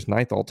 win shares,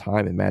 9th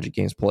all-time in Magic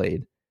games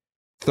played,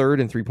 3rd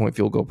in 3-point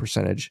field goal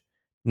percentage,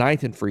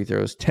 9th in free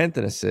throws, 10th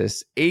in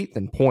assists, 8th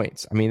in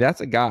points. I mean,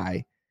 that's a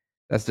guy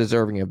that's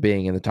deserving of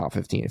being in the top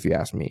 15, if you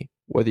ask me.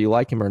 Whether you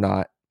like him or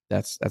not,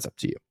 that's up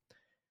to you.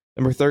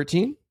 Number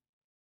 13,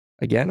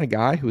 again, a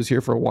guy who was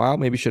here for a while,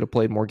 maybe should have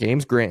played more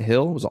games. Grant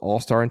Hill was an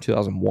all-star in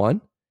 2001.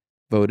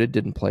 Voted,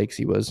 didn't play because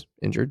he was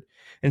injured.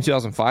 In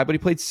 2005, but he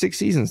played 6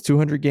 seasons,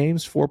 200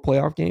 games, 4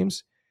 playoff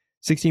games,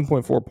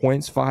 16.4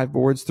 points, 5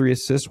 boards, 3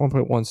 assists,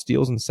 1.1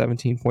 steals, and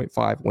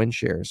 17.5 win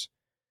shares.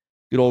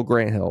 Good old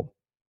Grant Hill.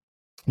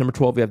 Number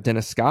 12, we have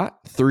Dennis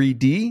Scott,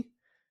 3D,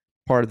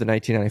 part of the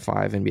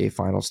 1995 NBA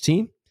Finals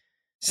team.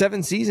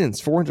 7 seasons,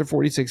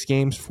 446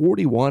 games,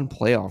 41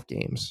 playoff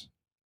games.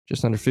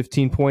 Just under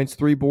 15 points,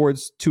 3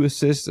 boards, 2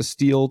 assists, a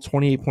steal,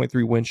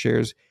 28.3 win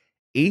shares,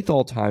 8th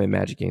all-time in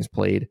Magic games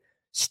played.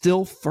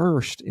 Still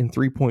first in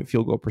 3-point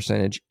field goal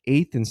percentage,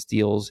 8th in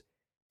steals,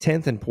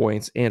 10th in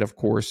points, and of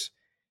course,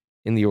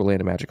 in the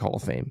Orlando Magic Hall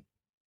of Fame.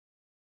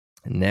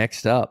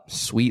 Next up,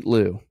 Sweet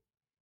Lou,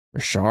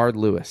 Rashard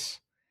Lewis.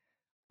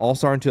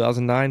 All-star in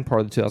 2009,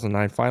 part of the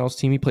 2009 finals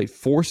team. He played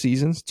 4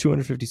 seasons,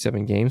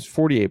 257 games,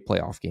 48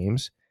 playoff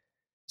games,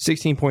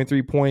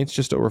 16.3 points,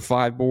 just over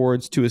 5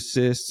 boards, 2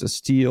 assists, a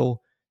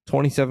steal,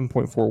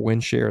 27.4 win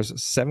shares,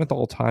 7th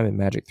all-time in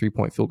Magic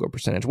 3-point field goal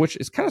percentage, which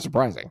is kind of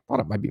surprising. I thought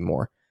it might be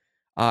more.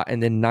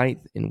 And then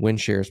 9th in win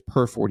shares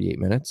per 48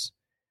 minutes.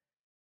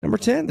 Number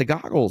 10, the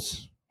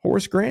Goggles,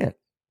 Horace Grant,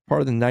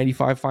 part of the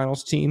 95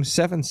 finals team,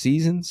 7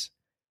 seasons,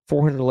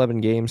 411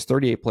 games,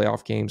 38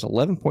 playoff games,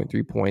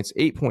 11.3 points,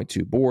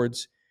 8.2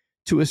 boards,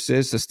 2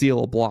 assists, a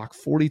steal, a block,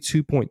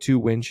 42.2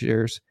 win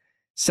shares,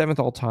 7th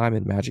all-time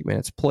in Magic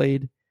minutes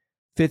played,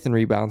 5th in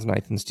rebounds,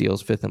 9th in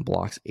steals, 5th in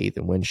blocks, 8th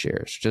in win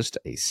shares. Just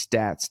a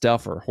stat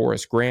stuffer,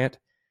 Horace Grant.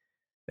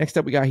 Next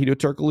up, we got Hedo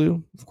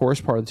Turkoglu, of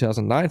course, part of the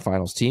 2009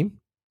 finals team.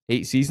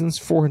 8 seasons,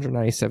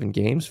 497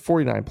 games,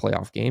 49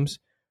 playoff games,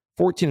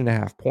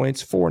 14.5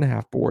 points,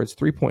 4.5 boards,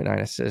 3.9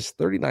 assists,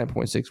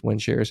 39.6 win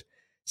shares,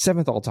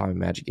 7th all-time in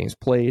Magic games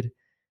played,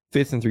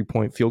 5th in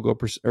 3-point field goal,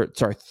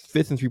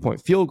 5th in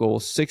 3-point field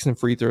goals, 6th in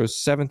free throws,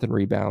 7th in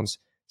rebounds,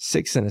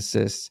 6th in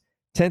assists,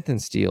 10th in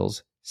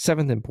steals,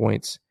 7th in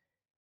points,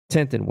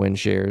 10th in win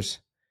shares.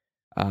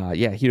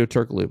 Hedo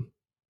Turkoglu,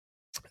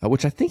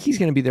 which I think he's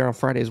going to be there on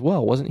Friday as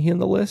well. Wasn't he on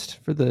the list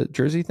for the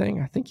jersey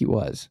thing? I think he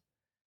was.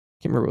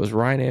 Can't remember. It was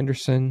Ryan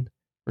Anderson,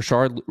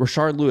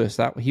 Rashard Lewis.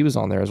 That he was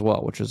on there as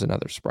well, which was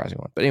another surprising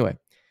one. But anyway,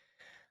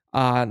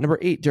 number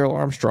 8, Darrell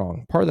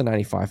Armstrong, part of the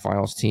 95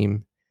 finals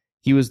team.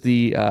 He was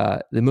the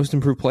most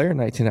improved player in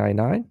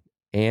 1999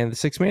 and the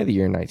 6th man of the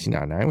year in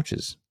 1999, which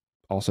has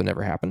also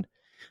never happened.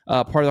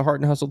 Part of the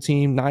Heart and Hustle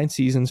team, 9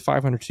 seasons,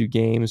 502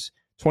 games,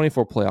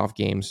 24 playoff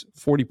games,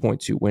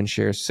 40.2 win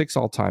shares, 6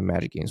 all-time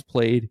Magic games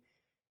played,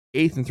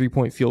 8th in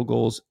 3-point field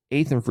goals,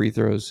 8th in free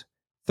throws,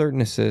 3rd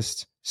in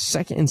assists,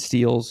 2nd in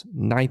steals,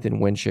 9th in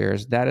win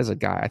shares. That is a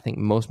guy I think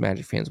most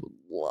Magic fans would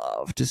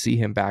love to see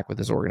him back with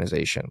this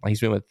organization.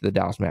 He's been with the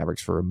Dallas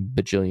Mavericks for a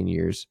bajillion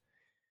years.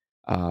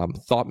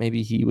 Thought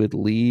maybe he would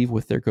leave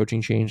with their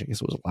coaching change. I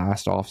guess it was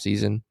last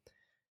offseason.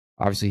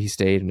 Obviously, he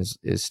stayed and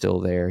is still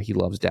there. He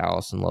loves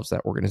Dallas and loves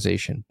that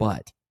organization.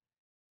 But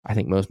I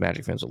think most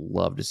Magic fans would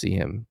love to see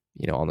him,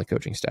 on the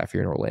coaching staff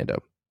here in Orlando.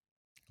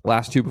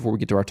 Last 2 before we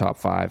get to our top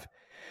 5.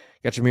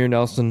 Got Jameer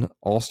Nelson,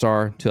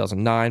 All-Star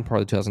 2009,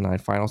 part of the 2009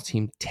 finals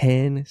team.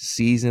 10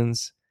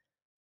 seasons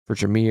for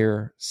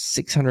Jameer,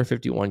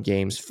 651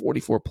 games,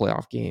 44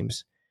 playoff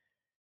games,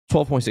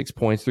 12.6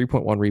 points,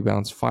 3.1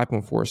 rebounds,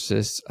 5.4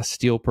 assists, a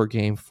steal per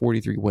game,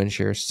 43 win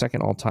shares,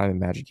 2nd all-time in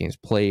Magic games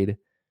played,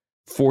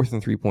 4th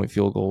in 3-point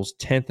field goals,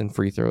 10th in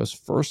free throws,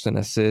 1st in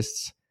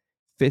assists,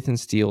 5th in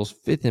steals,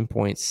 5th in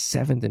points,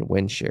 7th in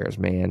win shares.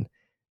 Man,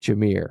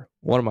 Jameer,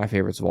 one of my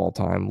favorites of all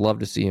time. Love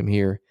to see him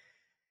here.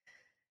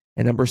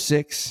 And number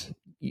 6,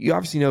 you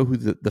obviously know who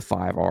the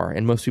 5 are,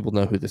 and most people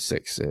know who the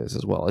 6 is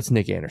as well. It's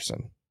Nick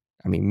Anderson.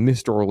 I mean,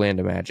 Mr.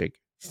 Orlando Magic,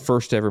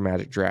 first ever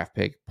Magic draft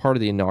pick, part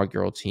of the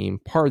inaugural team,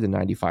 part of the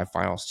 95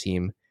 finals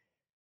team,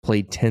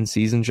 played 10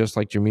 seasons just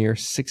like Jameer,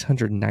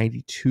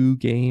 692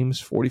 games,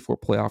 44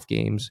 playoff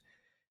games,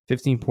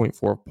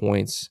 15.4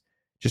 points,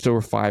 just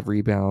over 5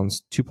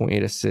 rebounds,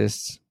 2.8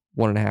 assists,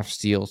 1.5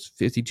 steals,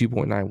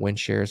 52.9 win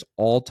shares,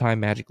 all-time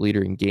Magic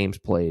leader in games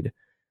played,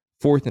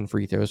 4th in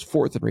free throws,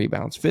 4th in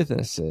rebounds, 5th in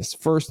assists,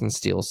 1st in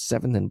steals,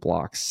 7th in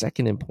blocks,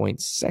 2nd in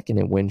points, 2nd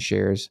in win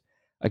shares.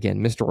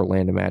 Again, Mr.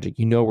 Orlando Magic,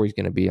 you know where he's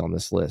going to be on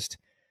this list.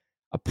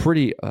 A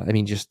pretty,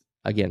 just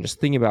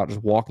thinking about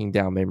just walking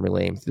down memory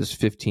lane through this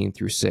 15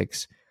 through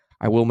 6.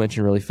 I will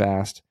mention really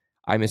fast,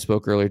 I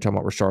misspoke earlier talking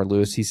about Rashard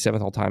Lewis. He's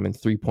 7th all-time in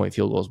 3-point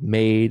field goals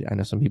made. I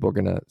know some people are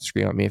going to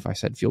scream at me if I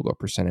said field goal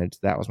percentage.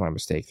 That was my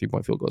mistake,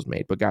 3-point field goals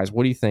made. But guys,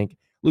 what do you think?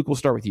 Luke, we'll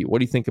start with you. What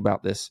do you think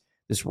about this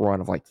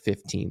run of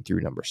 15 through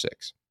number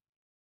 6?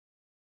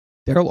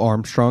 Darrell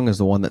Armstrong is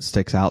the one that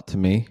sticks out to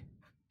me.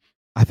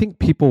 I think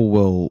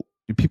people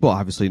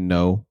obviously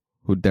know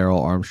who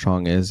Darrell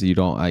Armstrong is. You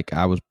don't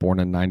I was born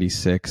in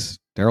 96.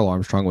 Darrell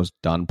Armstrong was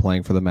done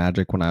playing for the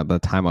Magic by the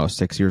time I was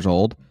 6 years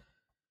old.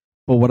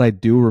 But what I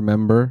do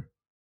remember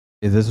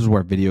is this is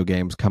where video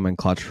games come in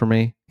clutch for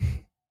me.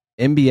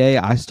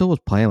 NBA, I still was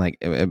playing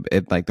in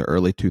the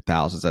early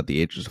 2000s at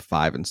the ages of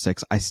 5 and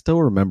 6. I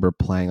still remember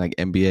playing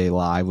NBA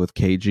Live with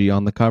KG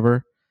on the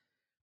cover,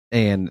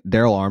 and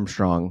Darrell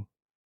Armstrong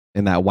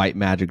in that white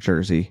Magic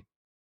jersey.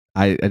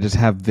 I just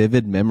have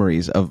vivid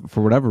memories of,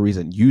 for whatever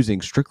reason,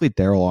 using strictly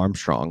Darrell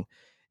Armstrong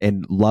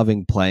and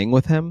loving playing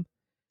with him.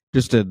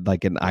 Just an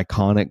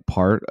iconic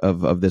part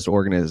of this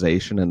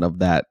organization and of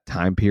that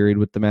time period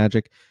with the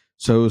Magic.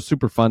 So it was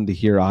super fun to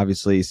hear,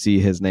 obviously, see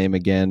his name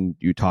again.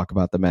 You talk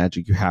about the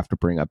Magic, you have to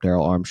bring up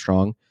Darrell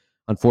Armstrong.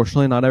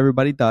 Unfortunately, not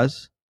everybody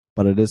does,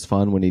 but it is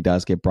fun when he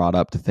does get brought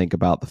up to think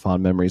about the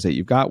fond memories that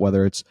you've got,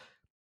 whether it's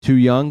too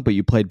young, but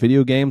you played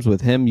video games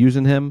with him,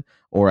 using him,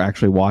 or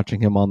actually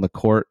watching him on the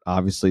court.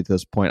 Obviously, to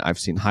this point, I've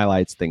seen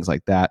highlights, things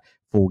like that,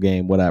 full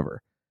game,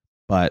 whatever.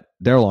 But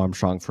Darrell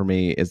Armstrong, for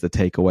me, is the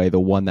takeaway,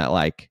 the one that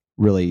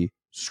really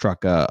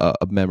struck a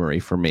memory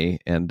for me,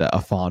 and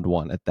a fond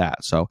one at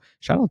that. So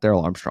shout out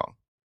Darrell Armstrong.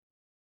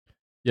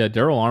 Yeah,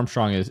 Darrell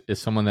Armstrong is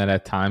someone that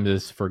at times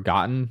is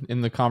forgotten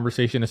in the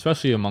conversation,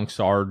 especially amongst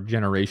our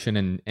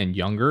generation and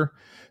younger.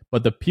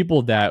 But the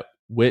people that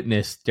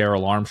witnessed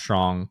Darrell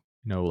Armstrong,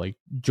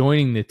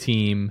 joining the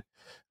team,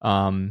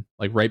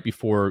 right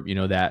before,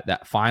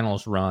 that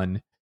finals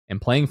run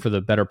and playing for the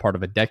better part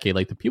of a decade,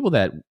 the people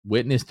that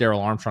witnessed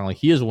Darrell Armstrong,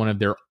 he is one of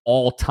their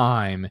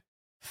all-time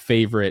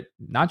favorite,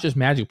 not just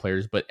Magic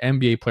players, but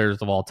NBA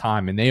players of all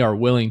time. And they are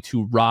willing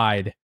to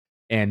ride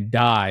and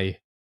die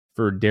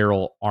for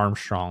Darrell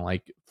Armstrong.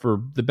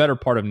 For the better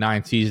part of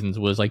 9 seasons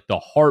was the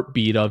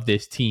heartbeat of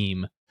this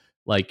team,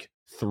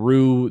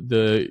 through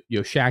the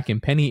Shaq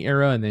and Penny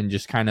era, and then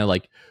just kind of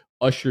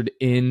ushered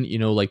in,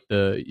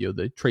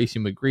 the Tracy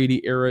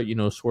McGrady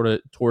era, sort of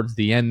towards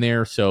the end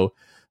there. So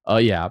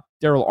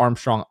Darrell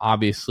Armstrong,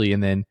 obviously,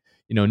 and then,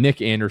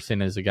 Nick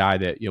Anderson is a guy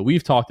that,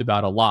 we've talked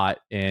about a lot,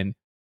 and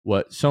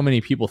what so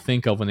many people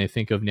think of when they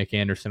think of Nick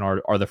Anderson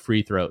are the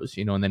free throws,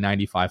 in the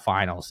 95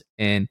 finals.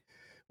 And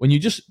when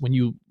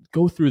you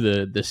go through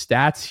the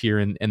stats here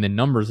and the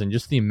numbers and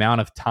just the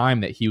amount of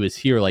time that he was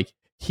here,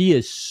 he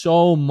is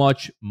so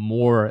much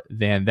more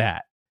than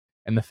that.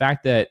 And the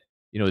fact that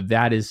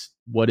that is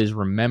what is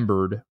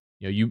remembered.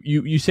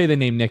 You say the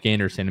name Nick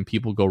Anderson and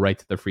people go right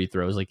to the free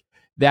throws. Like,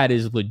 that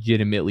is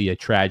legitimately a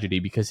tragedy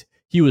because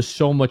he was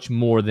so much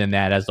more than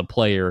that as a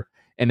player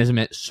and has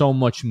meant so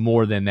much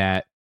more than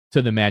that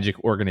to the Magic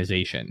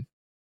organization.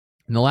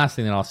 And the last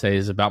thing that I'll say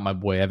is about my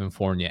boy Evan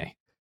Fournier.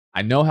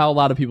 I know how a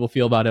lot of people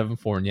feel about Evan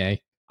Fournier.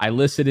 I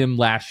listed him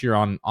last year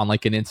on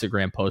like an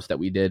Instagram post that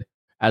we did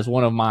as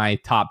one of my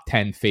top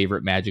 10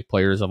 favorite Magic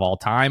players of all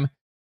time.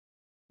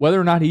 Whether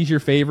or not he's your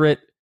favorite,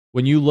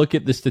 when you look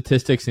at the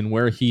statistics and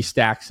where he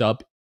stacks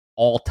up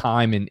all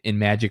time in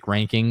Magic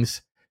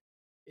rankings,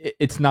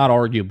 it's not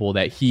arguable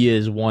that he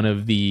is one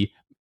of the,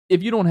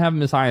 if you don't have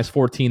him as high as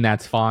 14,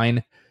 that's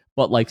fine.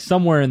 But like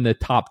somewhere in the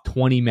top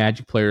 20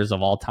 Magic players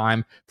of all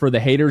time. For the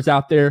haters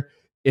out there,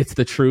 it's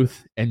the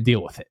truth and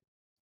deal with it.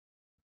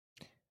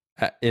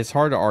 It's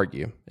hard to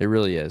argue. It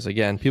really is.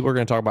 Again, people are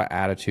going to talk about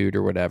attitude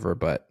or whatever,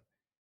 but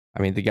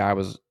I mean, the guy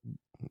was,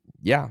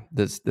 the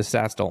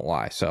stats don't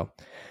lie. So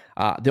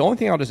the only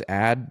thing I'll just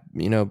add,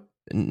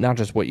 not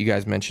just what you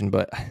guys mentioned,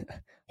 but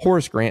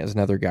Horace Grant is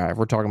another guy. If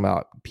we're talking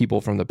about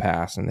people from the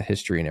past and the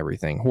history and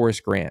everything,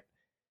 Horace Grant,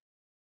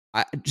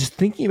 just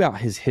thinking about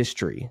his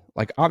history,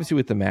 like obviously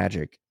with the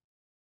Magic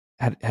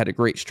had a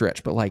great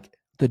stretch, but like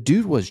the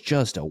dude was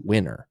just a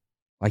winner.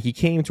 Like he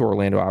came to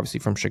Orlando, obviously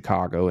from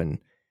Chicago, and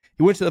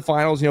he went to the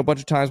finals, a bunch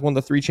of times, won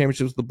the 3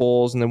 championships with the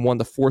Bulls, and then won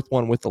the 4th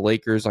one with the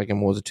Lakers, like in,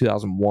 what was it,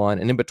 2001.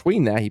 And in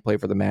between that, he played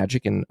for the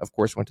Magic and, of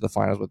course, went to the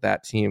finals with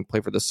that team,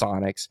 played for the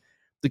Sonics.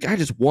 The guy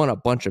just won a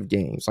bunch of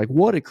games. Like,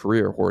 what a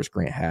career Horace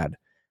Grant had.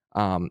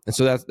 And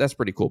so that's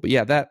pretty cool. But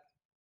yeah,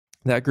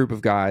 that group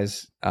of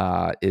guys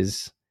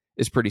is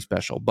pretty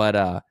special.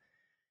 But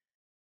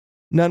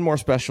none more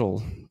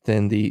special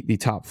than the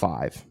top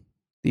 5.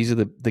 These are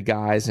the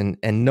guys, and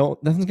no,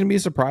 nothing's going to be a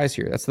surprise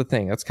here. That's the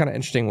thing. That's kind of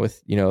interesting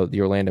with,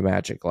 the Orlando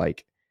Magic.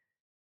 Like,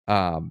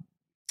 a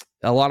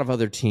lot of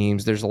other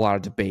teams, there's a lot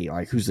of debate,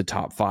 like who's the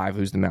top 5,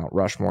 who's the Mount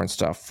Rushmore and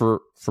stuff.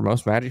 For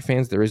most Magic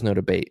fans, there is no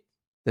debate.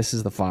 This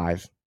is the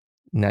 5.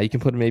 Now, you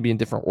can put them maybe in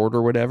different order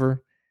or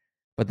whatever,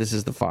 but this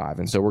is the 5,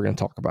 and so we're going to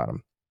talk about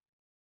them.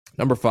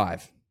 Number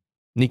 5,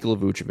 Nikola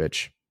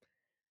Vucevic.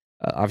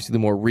 Obviously, the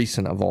more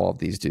recent of all of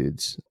these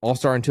dudes.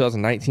 All-Star in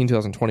 2019,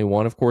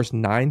 2021, of course,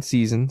 9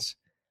 seasons.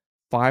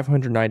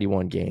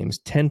 591 games,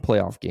 10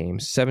 playoff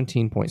games,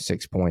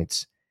 17.6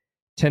 points,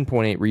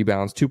 10.8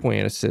 rebounds,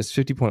 2.8 assists,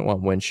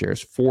 50.1 win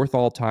shares, 4th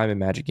all-time in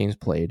Magic games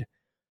played,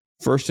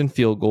 1st in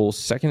field goals,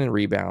 2nd in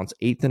rebounds,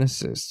 8th in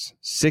assists,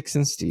 6th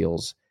in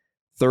steals,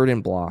 3rd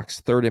in blocks,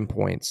 3rd in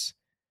points,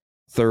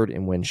 3rd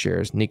in win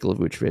shares. Nikola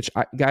Vucevic.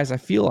 Guys, I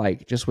feel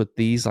like just with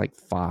these like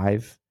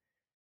 5,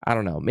 I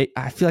don't know,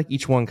 I feel like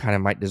each one kind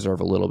of might deserve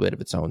a little bit of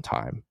its own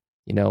time.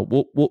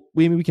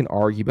 Maybe we can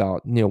argue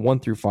about 1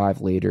 through 5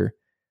 later.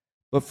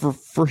 But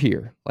for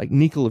here, like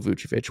Nikola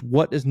Vucevic,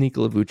 what does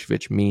Nikola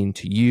Vucevic mean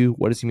to you?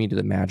 What does he mean to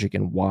the Magic,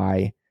 and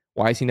why?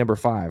 Why is he number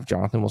 5?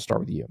 Jonathan, we'll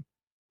start with you.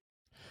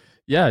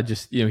 Yeah,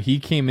 just he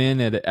came in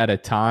at a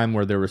time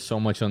where there was so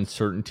much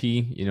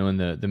uncertainty, in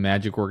the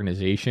Magic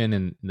organization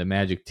and the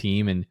Magic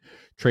team, and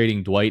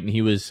trading Dwight, and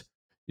he was,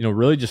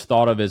 really just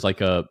thought of as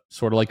like a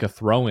sort of like a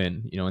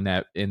throw-in,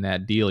 in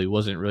that deal. He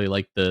wasn't really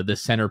like the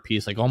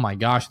centerpiece. Like, oh my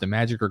gosh, the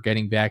Magic are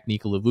getting back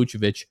Nikola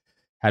Vucevic.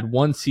 Had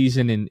 1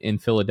 season in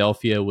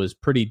Philadelphia, was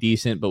pretty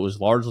decent, but was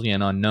largely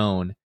an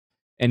unknown.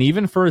 And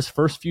even for his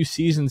first few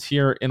seasons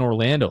here in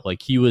Orlando,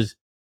 like he was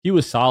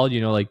solid,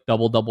 like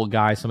double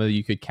guy, somebody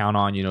you could count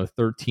on,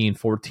 13,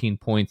 14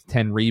 points,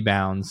 10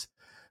 rebounds.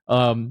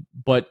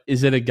 But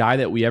is it a guy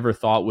that we ever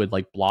thought would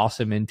like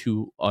blossom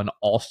into an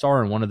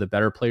all-star and one of the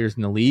better players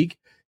in the league?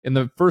 In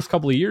the first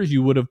couple of years,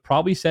 you would have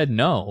probably said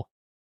no.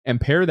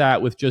 And pair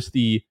that with just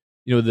the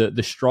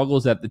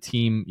struggles that the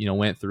team,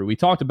 went through. We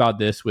talked about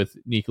this with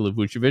Nikola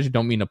Vucevic. I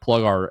don't mean to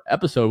plug our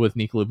episode with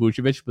Nikola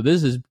Vucevic, but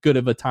this is as good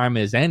of a time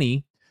as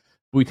any.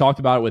 We talked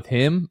about it with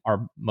him.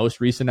 Our most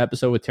recent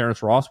episode with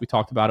Terrence Ross, we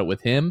talked about it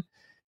with him.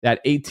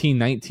 That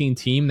 18-19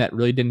 team that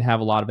really didn't have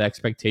a lot of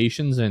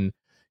expectations, and,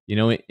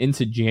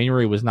 into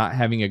January was not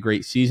having a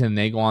great season.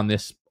 They go on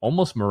this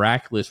almost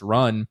miraculous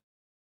run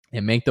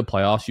and make the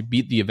playoffs. You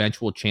beat the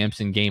eventual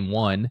champs in game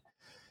 1.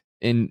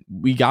 And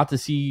we got to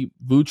see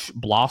Vooch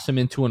blossom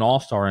into an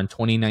all-star in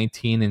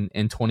 2019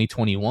 and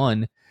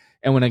 2021.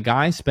 And when a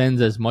guy spends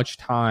as much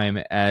time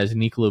as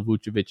Nikola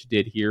Vucevic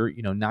did here,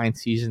 9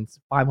 seasons,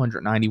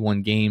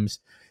 591 games,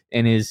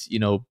 and is,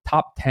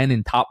 top 10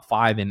 and top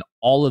 5 in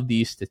all of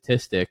these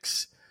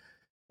statistics,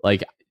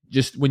 like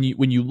just when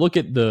you look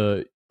at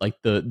the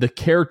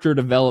character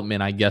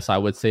development, I guess I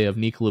would say, of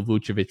Nikola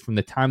Vucevic from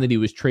the time that he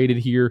was traded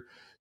here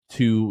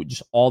to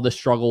just all the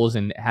struggles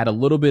and had a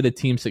little bit of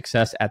team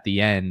success at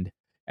the end,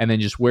 and then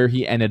just where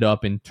he ended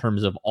up in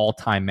terms of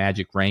all-time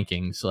Magic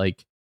rankings.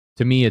 Like,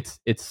 to me,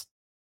 it's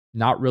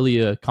not really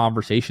a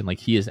conversation. Like,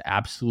 he is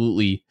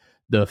absolutely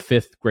the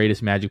 5th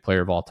greatest Magic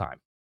player of all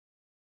time.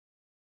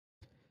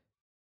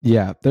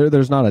 Yeah,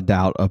 there's not a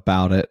doubt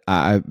about it.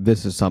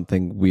 This is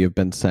something we have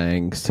been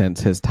saying since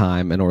his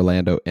time in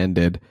Orlando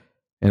ended,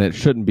 and it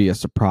shouldn't be a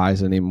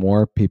surprise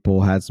anymore.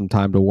 People had some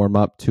time to warm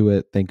up to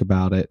it, think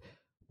about it.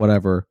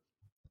 whatever.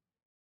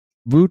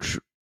 Vooch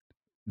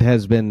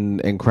has been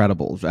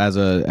incredible as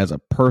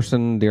a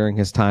person during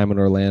his time in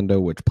Orlando,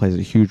 which plays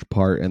a huge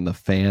part in the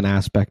fan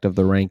aspect of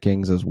the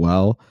rankings as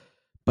well.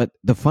 But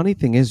the funny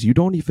thing is, you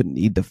don't even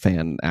need the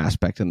fan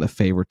aspect and the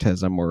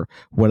favoritism or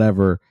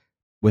whatever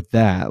with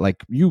that.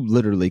 Like, you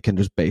literally can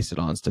just base it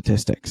on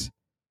statistics.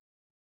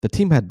 The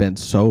team had been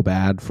so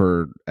bad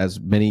for as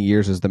many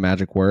years as the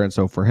Magic were, and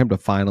so for him to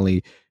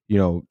finally,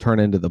 turn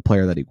into the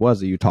player that he was,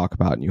 that you talk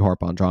about and you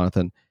harp on,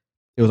 Jonathan,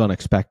 it was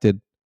unexpected.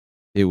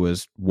 It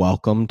was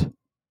welcomed.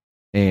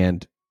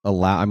 And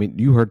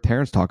you heard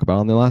Terrence talk about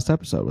on the last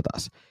episode with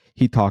us.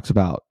 He talks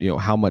about,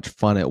 how much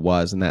fun it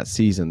was in that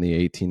season,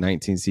 the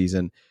 18-19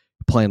 season,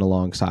 playing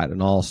alongside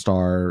an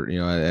all-star,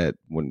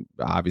 when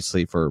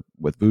obviously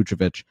with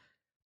Vucevic,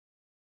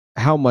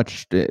 how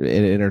much it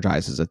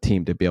energizes a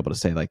team to be able to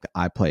say, like,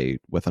 I play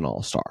with an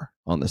all-star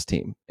on this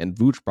team. And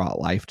Vooch brought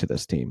life to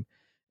this team,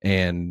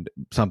 and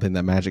something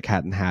that Magic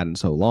hadn't had in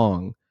so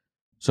long.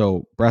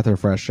 So breath of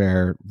fresh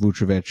air,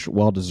 Vucevic,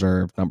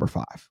 well-deserved, number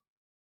 5.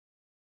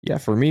 Yeah,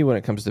 for me, when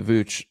it comes to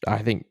Vooch, I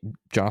think,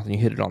 Jonathan, you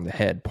hit it on the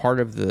head. Part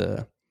of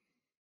the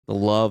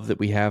love that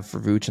we have for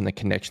Vooch and the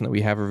connection that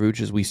we have for Vooch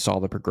is we saw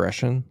the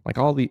progression. Like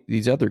all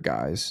these other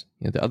guys,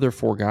 the other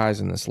 4 guys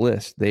in this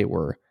list, they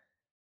were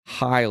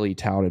highly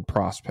touted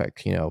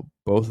prospects.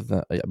 Both of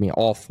them,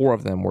 all 4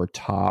 of them were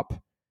top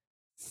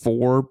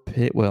 4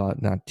 pick. Well,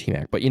 not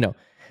T-Mac, but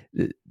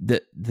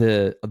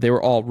they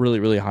were all really,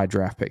 really high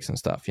draft picks and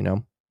stuff.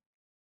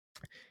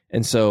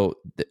 And so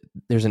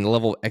there's a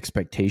level of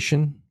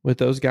expectation with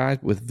those guys.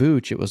 With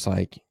Vooch, it was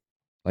like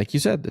you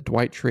said, the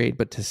Dwight trade,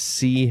 but to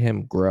see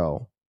him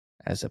grow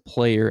as a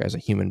player, as a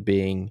human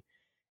being,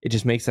 it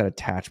just makes that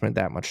attachment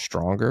that much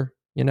stronger,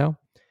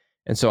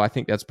 And so I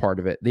think that's part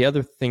of it. The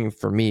other thing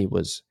for me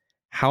was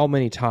how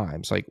many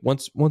times, like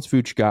once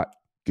Vooch got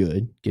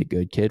good, get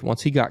good, kid.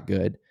 Once he got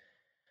good,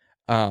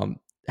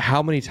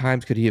 how many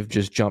times could he have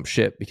just jumped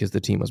ship because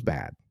the team was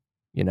bad,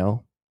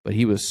 But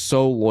he was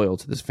so loyal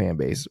to this fan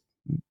base.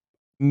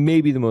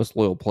 Maybe the most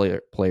loyal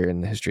player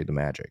in the history of the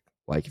Magic,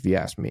 like if you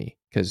ask me,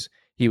 because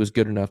he was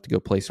good enough to go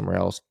play somewhere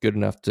else, good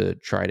enough to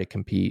try to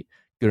compete,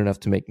 good enough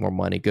to make more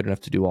money, good enough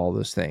to do all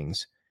those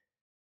things.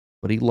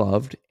 But he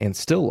loved and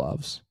still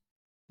loves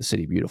the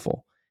City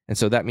Beautiful. And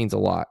so that means a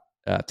lot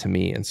to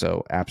me. And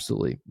so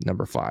absolutely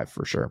number 5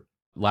 for sure.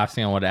 Last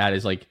thing I want to add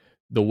is like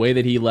the way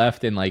that he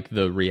left and like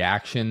the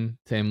reaction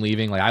to him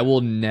leaving. Like I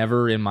will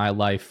never in my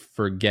life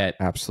forget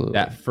absolutely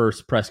that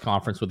first press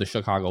conference with the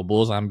Chicago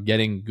Bulls. I'm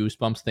getting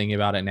goosebumps thinking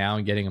about it now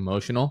and getting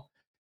emotional.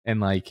 And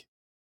like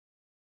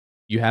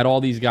you had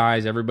all these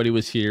guys, everybody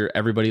was here,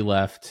 everybody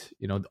left,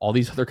 all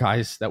these other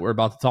guys that we're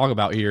about to talk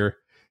about here.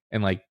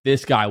 And like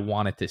this guy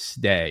wanted to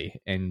stay.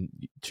 And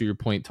to your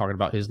point, talking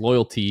about his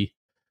loyalty,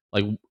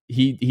 like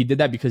he did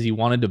that because he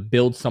wanted to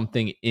build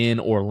something in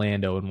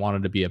Orlando and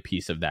wanted to be a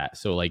piece of that.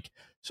 So like,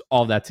 so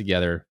all that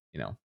together,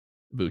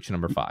 Vooch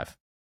number 5.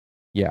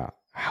 Yeah.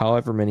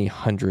 However many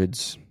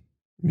hundreds,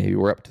 maybe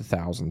we're up to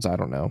thousands, I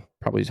don't know,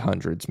 probably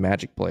hundreds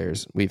Magic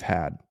players we've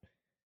had.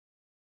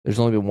 There's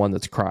only been one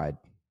that's cried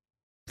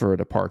for a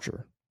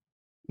departure.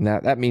 And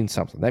that means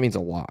something. That means a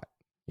lot,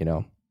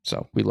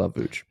 So we love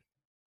Vooch.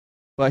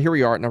 But here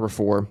we are at number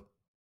 4.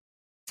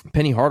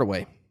 Penny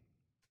Hardaway.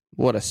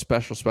 What a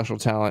special, special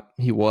talent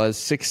he was.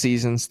 6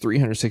 seasons,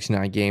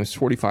 369 games,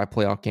 45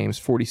 playoff games,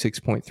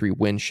 46.3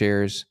 win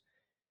shares.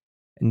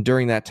 And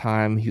during that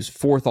time, he was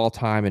 4th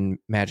all-time in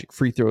Magic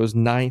free throws,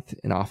 9th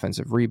in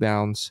offensive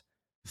rebounds,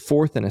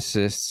 4th in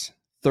assists,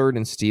 3rd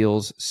in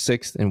steals,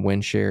 6th in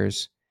win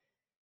shares.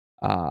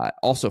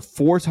 Also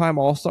 4-time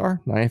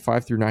All-Star,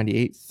 95 through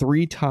 98,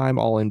 3-time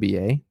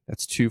All-NBA.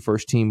 That's 2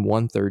 first team,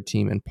 1 third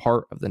team, and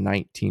part of the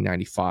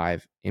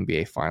 1995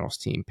 NBA Finals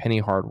team. Penny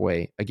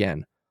Hardaway,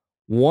 again,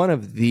 one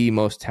of the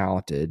most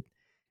talented,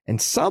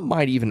 and some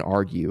might even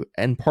argue,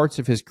 and parts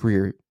of his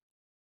career,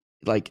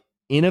 like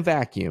in a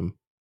vacuum,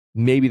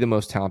 maybe the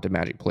most talented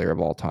Magic player of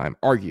all time,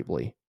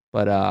 arguably.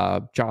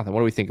 But Jonathan, what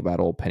do we think about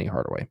old Penny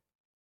Hardaway?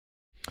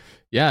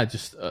 Yeah,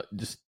 just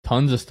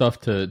tons of stuff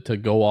to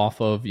go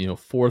off of.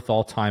 4th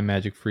all-time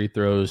Magic free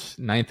throws,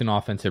 9th in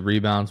offensive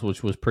rebounds,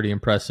 which was pretty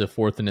impressive.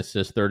 4th in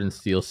assists, 3rd in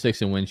steals,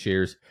 6th in win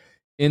shares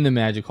in the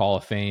Magic Hall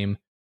of Fame.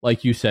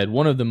 Like you said,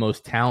 one of the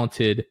most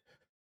talented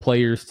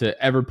players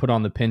to ever put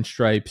on the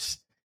pinstripes,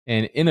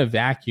 and in a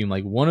vacuum,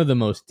 like one of the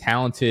most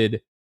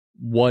talented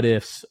what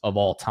ifs of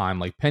all time.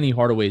 Like Penny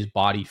Hardaway's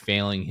body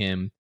failing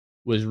him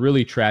was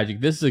really tragic.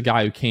 This is a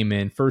guy who came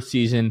in first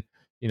season,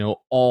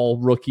 all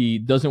rookie,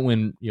 doesn't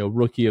win,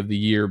 rookie of the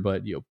year,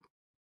 but,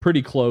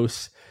 pretty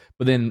close.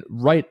 But then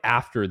right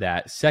after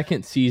that,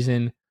 second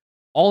season,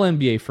 all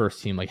NBA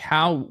first team. Like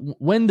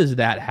when does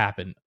that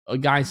happen? A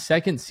guy's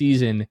second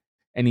season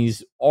and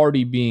he's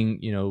already being,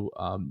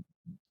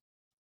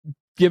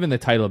 given the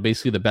title of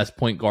basically the best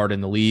point guard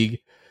in the league.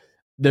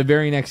 The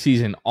very next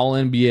season, all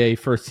NBA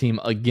first team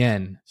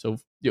again. So,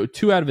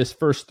 2 out of his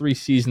first 3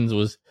 seasons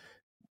was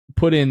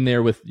put in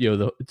there with,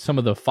 some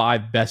of the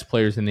 5 best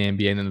players in the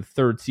NBA. And then the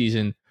third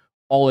season,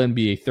 all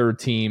NBA third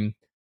team.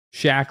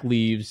 Shaq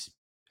leaves.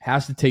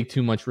 has to take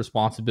too much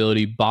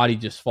responsibility, body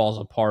just falls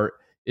apart,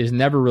 is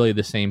never really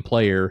the same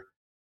player.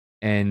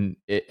 And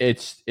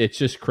it's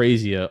just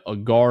crazy. A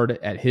guard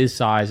at his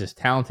size, as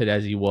talented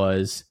as he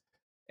was,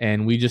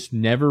 and we just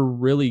never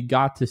really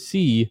got to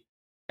see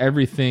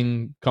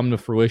everything come to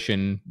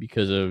fruition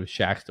because of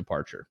Shaq's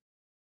departure.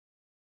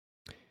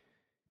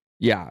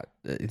 Yeah,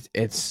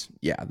 it's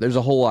there's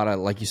a whole lot of,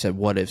 like you said,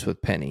 what ifs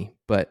with Penny,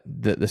 but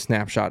the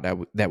snapshot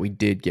that we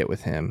did get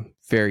with him,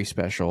 very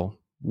special,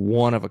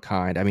 one of a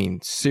kind. I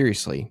mean,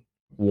 seriously,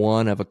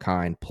 one of a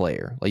kind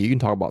player. Like, you can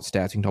talk about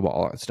stats, you can talk about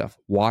all that stuff.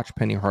 Watch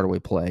Penny Hardaway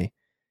play.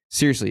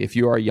 Seriously, if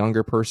you are a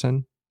younger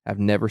person, have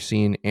never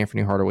seen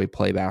Anthony Hardaway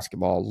play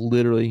basketball,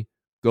 literally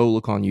go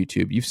look on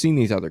YouTube. You've seen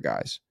these other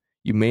guys.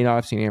 You may not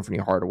have seen Anthony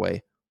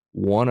Hardaway.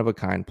 One of a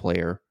kind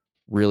player,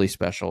 really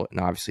special, and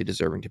obviously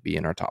deserving to be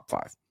in our top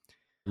 5.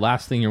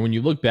 Last thing here, when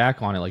you look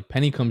back on it, like,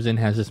 Penny comes in,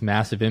 has this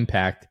massive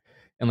impact,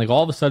 and like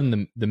all of a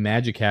sudden the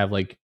Magic have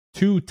like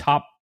 2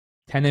 top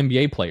 10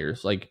 NBA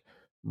players, like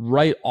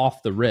right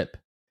off the rip.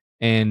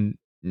 And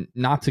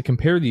not to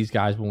compare these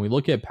guys, when we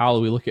look at Paolo,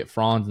 we look at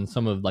Franz and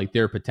some of like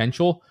their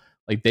potential,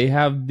 like they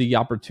have the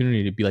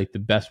opportunity to be like the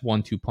best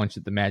 1-2 punch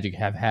that the Magic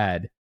have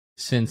had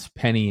since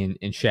Penny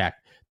and Shaq.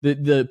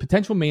 The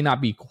potential may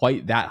not be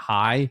quite that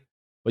high,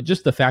 but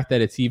just the fact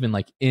that it's even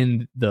like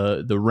in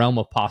the realm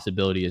of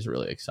possibility is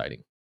really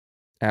exciting.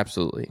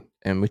 Absolutely.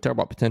 And we talk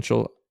about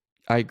potential.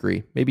 I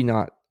agree. Maybe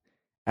not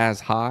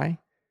as high.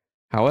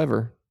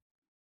 However,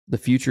 the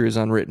future is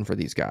unwritten for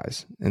these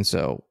guys. And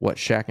so what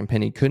Shaq and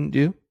Penny couldn't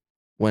do,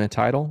 win a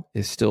title,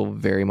 is still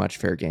very much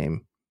fair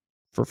game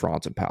for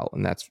Franz and Powell.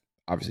 And that's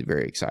obviously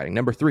very exciting.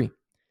 Number 3,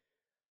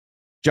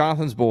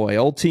 Jonathan's boy,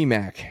 old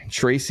T-Mac,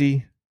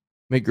 Tracy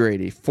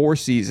McGrady. 4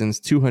 seasons,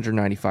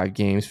 295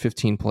 games,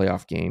 15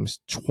 playoff games,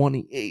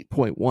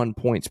 28.1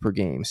 points per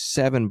game,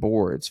 7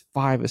 boards,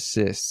 5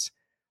 assists,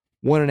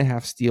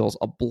 1.5 steals,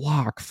 a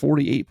block,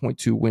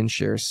 48.2 win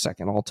shares,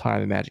 second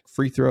all-time in Magic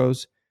free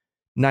throws,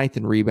 9th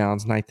in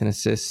rebounds, 9th in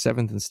assists,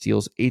 7th in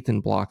steals, 8th in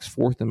blocks,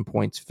 4th in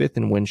points, 5th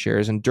in win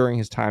shares, and during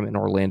his time in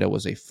Orlando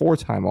was a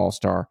 4-time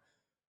All-Star,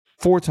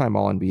 4-time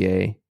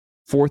All-NBA,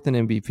 4th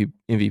in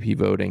MVP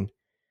voting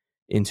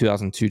in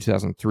 2002,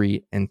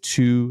 2003, and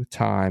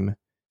 2-time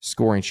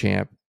scoring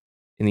champ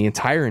in the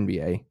entire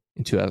NBA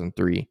in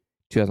 2003,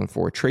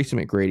 2004. Tracy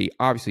McGrady,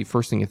 obviously,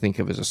 first thing you think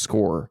of is a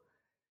scorer.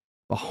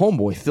 The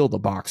homeboy filled the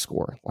box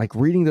score. Like,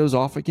 reading those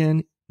off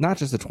again, not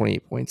just the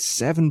 28 points,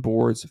 7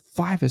 boards,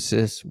 5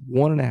 assists,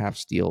 1.5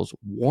 steals,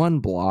 1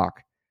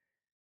 block.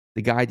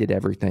 The guy did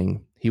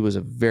everything. He was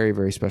a very,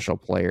 very special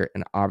player,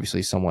 and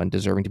obviously someone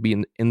deserving to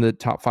be in the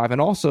top 5. And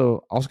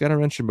also got to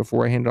mention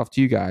before I hand it off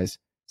to you guys,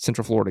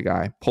 Central Florida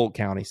guy, Polk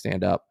County,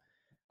 stand up.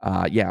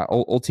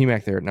 Old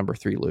T-Mac there at number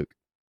 3, Luke.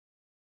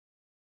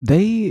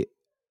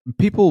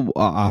 People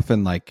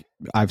often, like,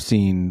 I've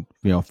seen,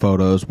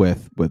 photos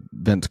with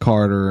Vince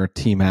Carter,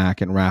 T-Mac,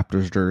 and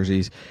Raptors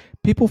jerseys.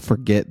 People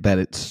forget that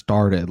it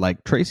started,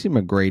 like, Tracy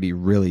McGrady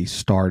really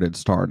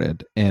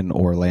started in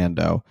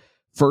Orlando.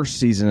 First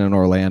season in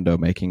Orlando,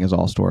 making his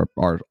all-star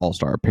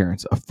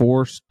appearance, a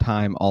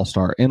 4-time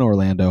All-Star in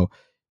Orlando.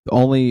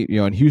 Only,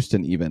 in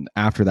Houston, even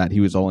after that, he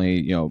was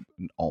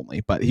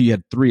but he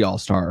had 3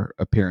 All-Star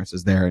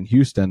appearances there in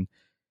Houston.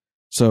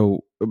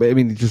 So, I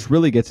mean, he just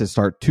really gets his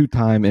start.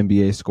 2-time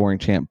NBA scoring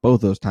champ,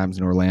 both those times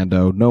in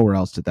Orlando. Nowhere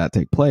else did that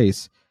take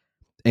place.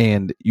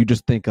 And you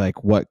just think,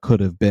 like, what could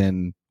have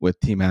been with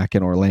T-Mac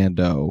in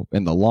Orlando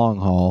in the long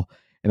haul.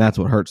 And that's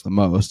what hurts the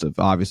most.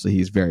 Obviously,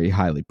 he's very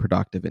highly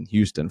productive in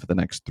Houston for the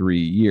next 3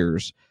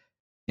 years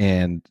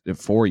and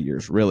 4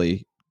 years,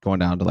 really, going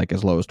down to like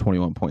as low as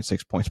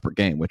 21.6 points per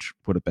game, which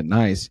would have been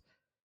nice.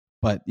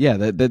 But yeah,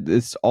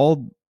 it's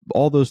all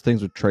those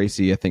things with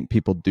Tracy. I think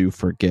people do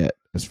forget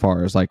as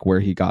far as like where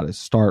he got his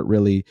start.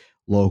 Really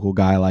local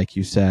guy, like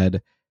you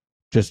said.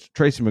 Just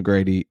Tracy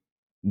McGrady,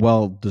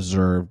 well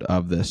deserved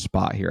of this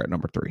spot here at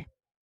number 3.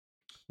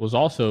 Was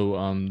also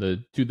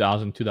the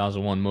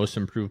 2000-2001 most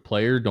improved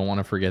player. Don't want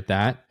to forget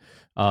that.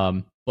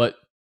 But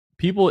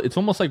people, it's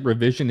almost like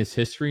revisionist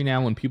history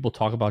now when people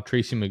talk about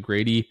Tracy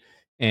McGrady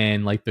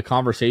and like the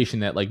conversation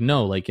that like,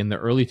 no, like in the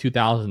early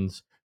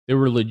 2000s, there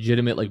were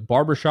legitimate like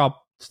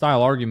barbershop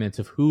style arguments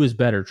of who is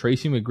better,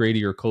 Tracy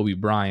McGrady or Kobe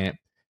Bryant.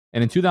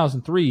 And in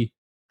 2003,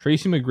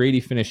 Tracy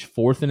McGrady finished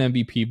 4th in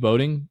MVP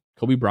voting.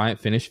 Kobe Bryant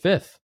finished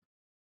 5th.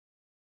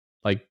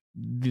 Like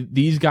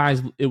these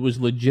guys, it was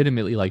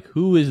legitimately like,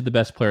 who is the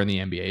best player in the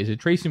NBA? Is it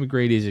Tracy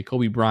McGrady? Is it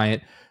Kobe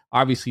Bryant?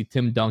 Obviously,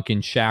 Tim Duncan,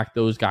 Shaq,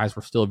 those guys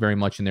were still very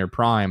much in their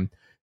prime.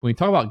 When we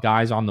talk about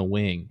guys on the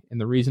wing, and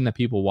the reason that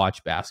people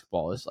watch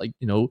basketball is like,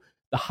 the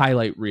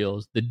highlight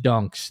reels, the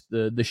dunks,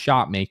 the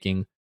shot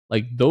making,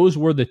 like those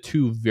were the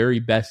 2 very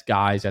best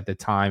guys at the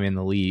time in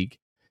the league.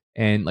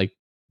 And like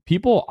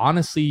people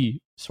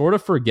honestly sort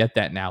of forget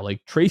that now.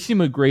 Like Tracy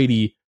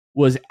McGrady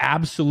was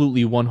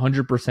absolutely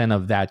 100%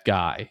 of that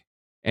guy.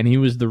 And he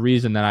was the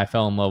reason that I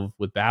fell in love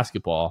with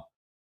basketball.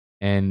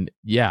 And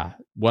yeah,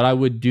 what I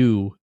would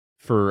do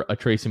for a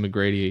Tracy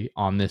McGrady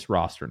on this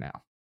roster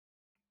now.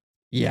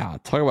 Yeah,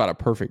 talk about a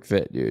perfect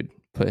fit, dude.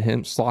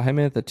 Slot him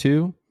in at the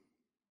 2.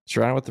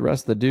 surrounded with the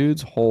rest of the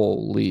dudes.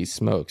 Holy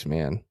smokes,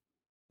 man.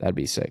 That'd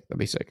be sick.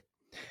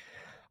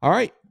 All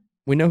right.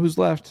 We know who's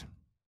left.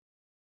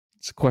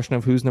 It's a question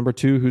of who's number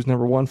 2, who's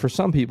number 1. For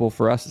some people,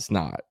 for us, it's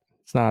not.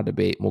 It's not a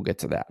debate. We'll get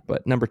to that.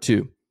 But number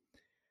 2,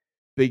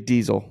 Big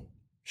Diesel,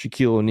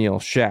 Shaquille O'Neal,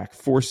 Shaq,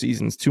 4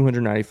 seasons,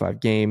 295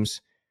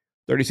 games,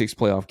 36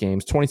 playoff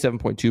games,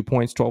 27.2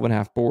 points,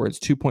 12.5 boards,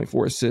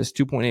 2.4 assists,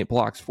 2.8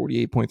 blocks,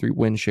 48.3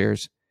 win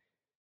shares.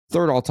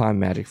 3rd all-time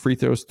Magic free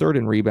throws, 3rd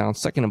in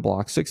rebounds, 2nd in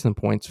blocks, 6th in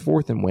points,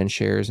 4th in win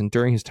shares, and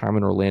during his time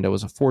in Orlando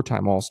was a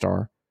 4-time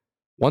All-Star,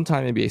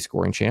 1-time NBA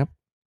scoring champ,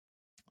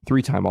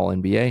 3-time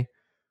All-NBA,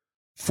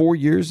 4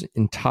 years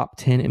in top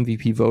 10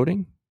 MVP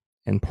voting,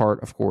 and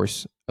part, of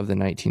course, of the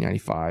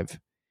 1995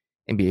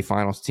 NBA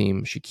Finals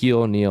team.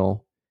 Shaquille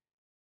O'Neal,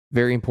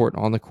 very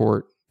important on the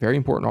court, very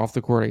important off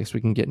the court. I guess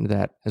we can get into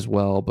that as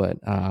well, but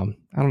I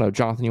don't know.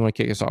 Jonathan, you want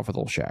to kick us off with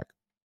old Shaq?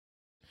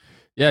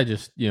 Yeah,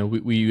 just,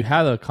 we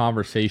had a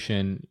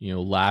conversation,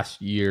 last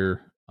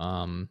year,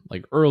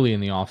 like early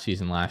in the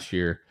offseason last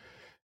year,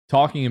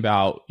 talking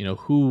about,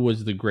 who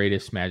was the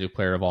greatest Magic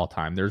player of all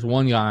time. There's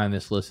one guy on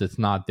this list that's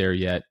not there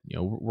yet.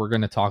 We're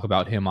going to talk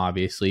about him,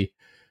 obviously.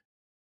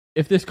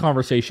 If this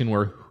conversation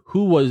were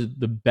who was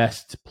the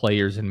best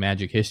players in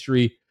Magic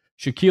history,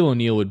 Shaquille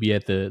O'Neal would be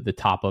at the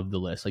top of the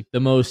list, like the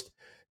most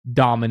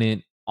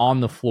dominant on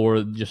the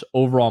floor, just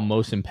overall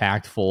most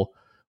impactful.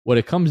 What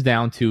it comes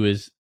down to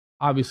is,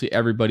 obviously,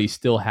 everybody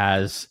still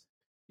has,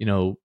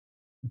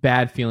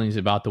 bad feelings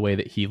about the way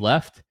that he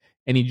left,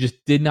 and he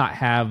just did not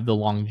have the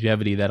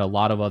longevity that a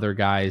lot of other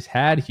guys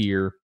had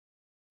here.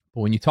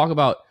 But when you talk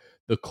about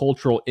the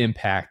cultural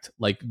impact,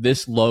 like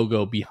this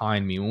logo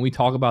behind me, when we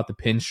talk about the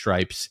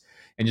pinstripes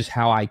and just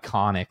how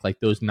iconic like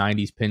those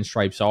 90s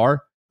pinstripes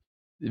are,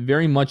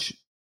 very much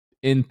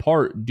in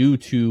part due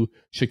to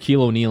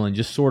Shaquille O'Neal and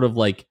just sort of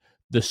like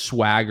the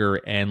swagger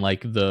and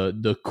like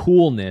the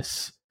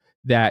coolness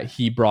that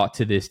he brought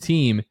to this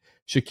team.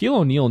 Shaquille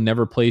O'Neal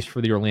never plays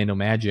for the Orlando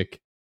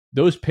Magic.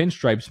 Those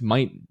pinstripes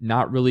might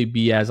not really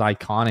be as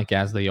iconic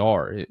as they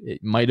are.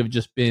 It might have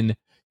just been,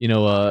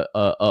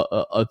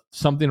 a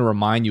something to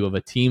remind you of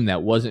a team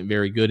that wasn't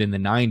very good in the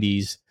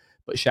 90s.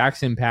 But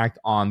Shaq's impact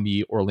on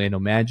the Orlando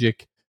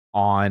Magic,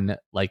 on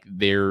like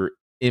their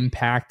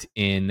impact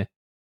in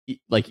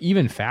like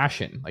even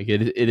fashion, like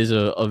it is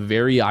a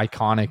very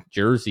iconic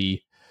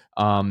jersey.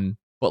 But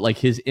like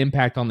his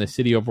impact on the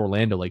city of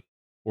Orlando, like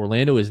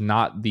Orlando is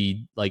not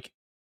the like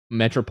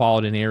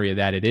metropolitan area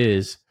that it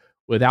is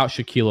without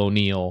Shaquille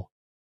O'Neal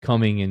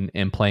coming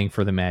and playing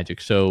for the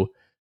Magic. So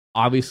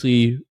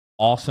obviously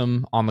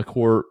awesome on the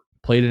court,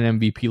 played an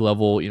MVP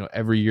level,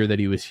 every year that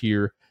he was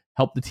here,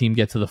 helped the team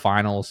get to the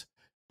finals.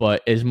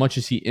 But as much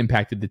as he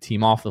impacted the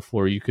team off the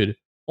floor, you could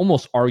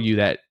almost argue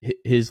that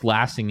his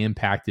lasting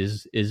impact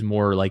is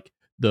more like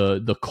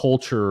the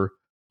culture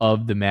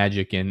of the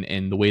Magic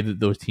and the way that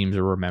those teams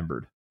are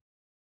remembered.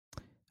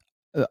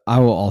 I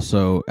will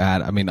also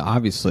add,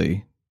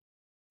 obviously,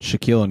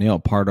 Shaquille O'Neal,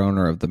 part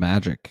owner of the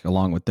Magic,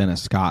 along with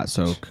Dennis Scott.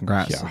 So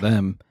congrats to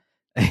them.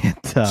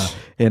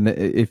 And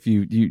if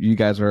you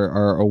guys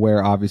are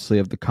aware, obviously,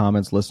 of the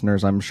comments,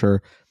 listeners, I'm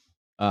sure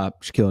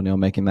Shaquille O'Neal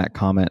making that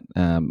comment.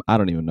 I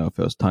don't even know if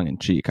it was tongue in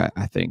cheek.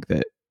 I think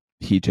that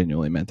he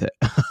genuinely meant it,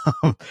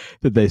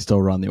 that they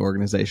still run the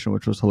organization,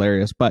 which was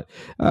hilarious. But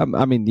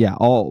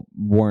all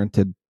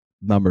warranted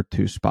number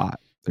 2 spot.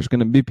 There's going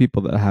to be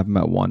people that have him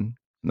at 1.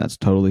 And that's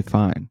totally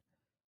fine.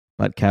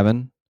 But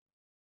Kevin,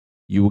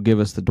 you will give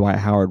us the Dwight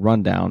Howard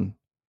rundown.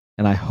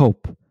 And I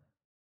hope,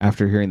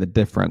 after hearing the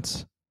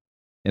difference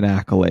in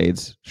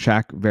accolades,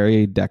 Shaq,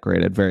 very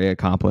decorated, very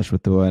accomplished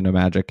with the Orlando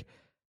Magic,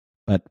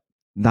 but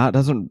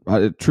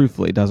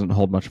truthfully doesn't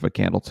hold much of a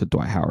candle to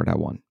Dwight Howard at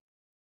 1.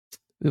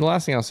 The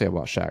last thing I'll say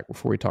about Shaq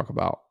before we talk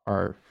about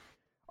our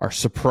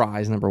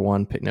surprise number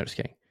 1 pick, no, just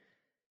kidding.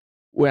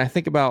 When I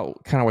think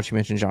about kind of what you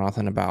mentioned,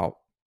 Jonathan, about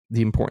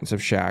the importance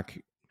of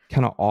Shaq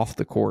kind of off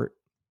the court,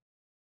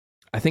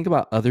 I think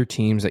about other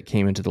teams that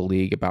came into the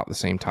league about the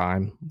same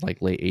time,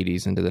 like late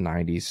 80s into the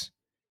 90s.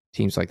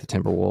 Teams like the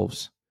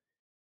Timberwolves,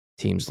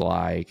 teams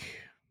like,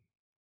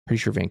 pretty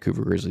sure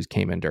Vancouver Grizzlies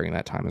came in during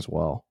that time as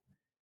well.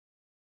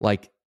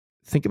 Like,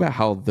 think about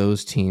how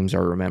those teams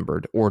are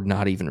remembered or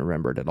not even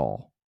remembered at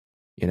all.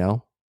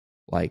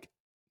 Like,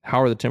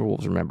 how are the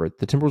Timberwolves remembered?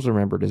 The Timberwolves are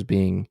remembered as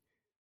being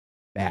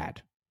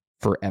bad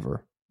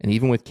forever. And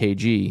even with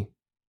KG,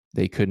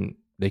 they couldn't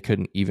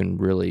even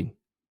really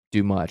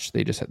do much.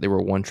 They were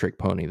a one-trick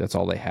pony. That's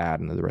all they had,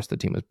 and the rest of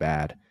the team was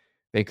bad.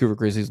 Vancouver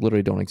Grizzlies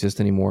literally don't exist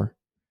anymore.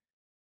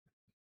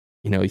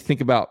 You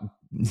think about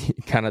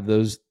kind of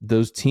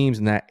those teams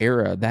in that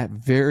era, that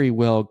very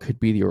well could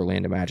be the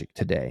Orlando Magic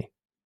today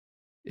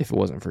if it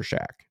wasn't for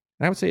Shaq.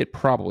 And I would say it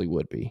probably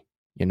would be,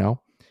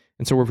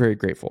 And so we're very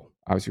grateful.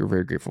 Obviously, we're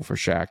very grateful for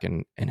Shaq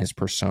and his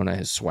persona,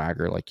 his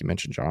swagger, like you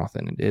mentioned,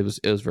 Jonathan. And it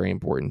was very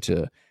important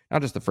to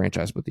not just the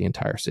franchise, but the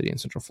entire city in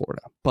Central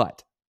Florida.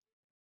 But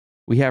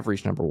we have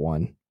reached number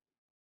 1.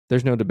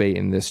 There's no debate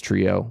in this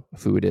trio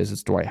of who it is.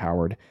 It's Dwight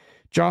Howard.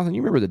 Jonathan,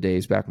 you remember the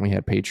days back when we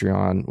had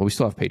Patreon? Well, we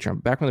still have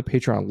Patreon. Back when the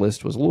Patreon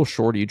list was a little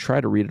shorter, you try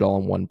to read it all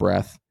in one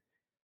breath.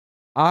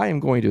 I am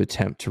going to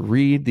attempt to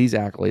read these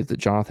accolades that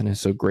Jonathan has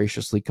so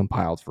graciously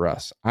compiled for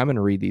us. I'm going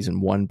to read these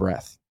in one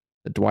breath.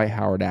 The Dwight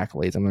Howard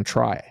accolades. I'm going to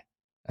try.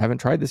 I haven't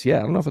tried this yet.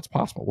 I don't know if it's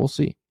possible. We'll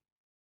see.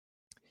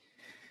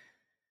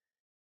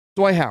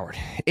 Dwight Howard,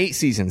 8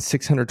 seasons,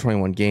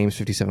 621 games,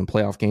 57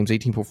 playoff games,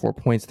 18.4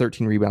 points,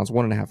 13 rebounds,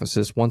 1.5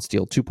 assists, 1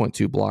 steal,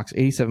 2.2 blocks,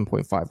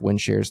 87.5 win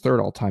shares, third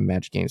all-time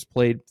Magic games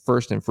played,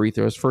 first in free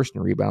throws, first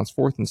in rebounds,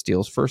 fourth in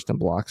steals, first in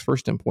blocks,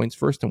 first in points,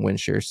 first in win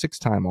shares,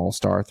 6-time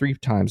All-Star, 3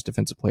 times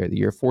Defensive Player of the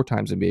Year, 4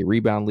 times NBA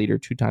rebound leader,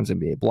 2 times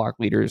NBA block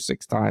leader,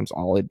 6 times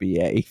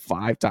All-NBA,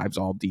 5 times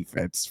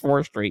All-Defense,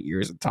 4 straight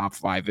years in top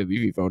 5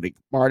 MVP voting,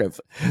 part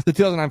of the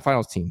 2009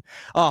 Finals team.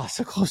 Oh,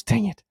 so close,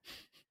 dang it.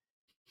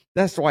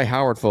 That's Dwight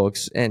Howard,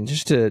 folks. And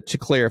just to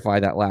clarify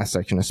that last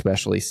section,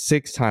 especially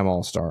 6-time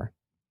All-Star,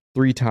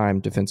 3-time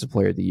Defensive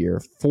Player of the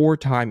Year,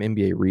 4-time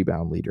NBA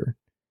rebound leader,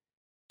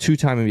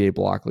 2-time NBA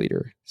block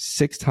leader,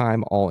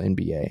 6-time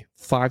All-NBA,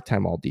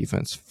 5-time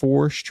All-Defense,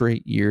 4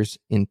 straight years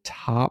in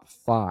top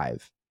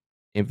 5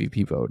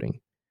 MVP voting.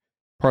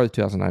 Part of the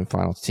 2009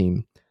 Finals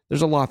team.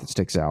 There's a lot that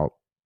sticks out.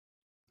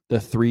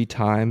 The 3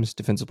 times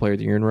Defensive Player of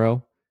the Year in a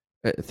row,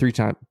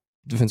 3-time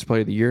Defensive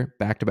Player of the Year,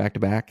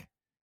 back-to-back-to-back.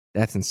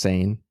 That's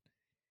insane.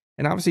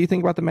 And obviously, you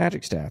think about the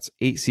Magic stats.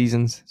 8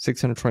 seasons,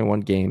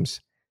 621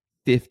 games,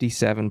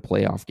 57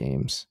 playoff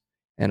games.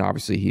 And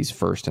obviously, he's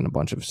first in a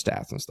bunch of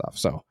stats and stuff.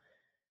 So,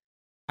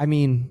 I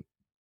mean,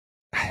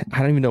 I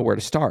don't even know where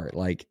to start.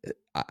 Like,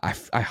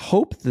 I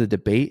hope the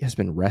debate has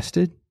been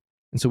rested.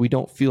 And so we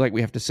don't feel like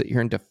we have to sit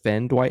here and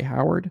defend Dwight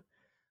Howard.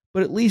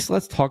 But at least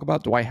let's talk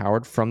about Dwight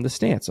Howard from the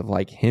stance of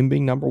like him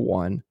being number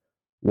one,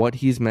 what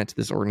he's meant to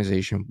this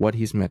organization, what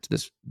he's meant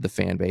to the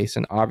fan base.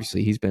 And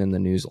obviously he's been in the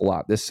news a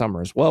lot this summer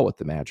as well with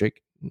the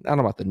Magic. I don't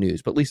know about the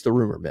news, but at least the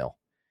rumor mill.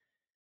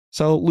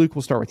 So Luke,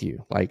 we'll start with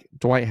you. Like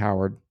Dwight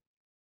Howard,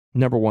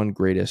 number one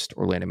greatest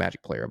Orlando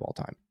Magic player of all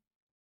time.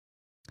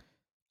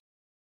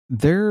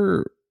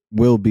 There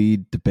will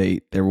be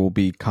debate. There will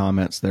be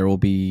comments. There will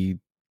be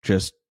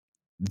just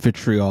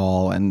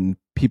vitriol and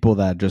people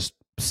that just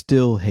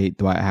still hate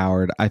Dwight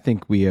Howard. I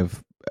think we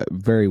have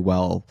very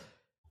well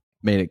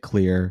made it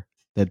clear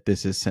that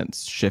this has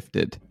since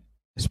shifted,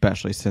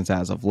 especially since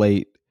as of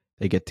late,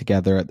 they get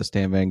together at the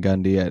Stan Van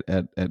Gundy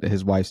at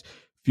his wife's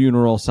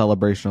funeral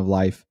celebration of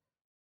life.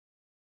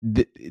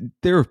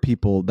 There are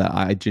people that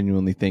I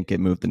genuinely think it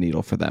moved the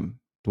needle for them.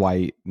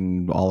 Dwight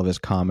and all of his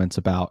comments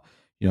about,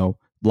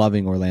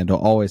 loving Orlando,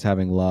 always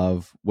having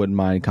love, wouldn't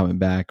mind coming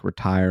back,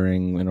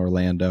 retiring in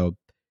Orlando.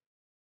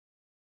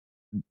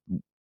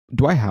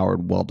 Dwight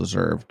Howard,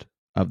 well-deserved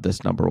of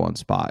this number one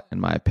spot, in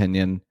my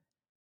opinion.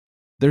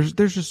 There's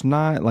just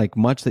not like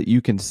much that you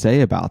can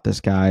say about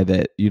this guy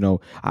that,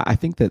 I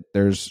think that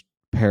there's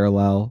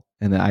parallel,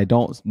 and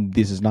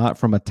this is not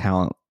from a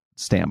talent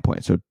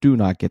standpoint, so do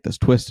not get this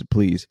twisted,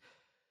 please.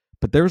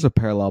 But there's a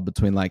parallel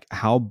between like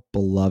how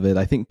beloved,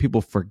 I think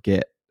people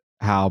forget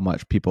how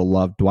much people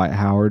loved Dwight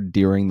Howard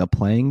during the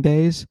playing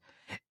days,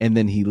 and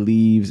then he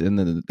leaves, and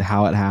then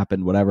how it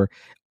happened, whatever.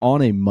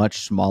 On a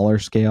much smaller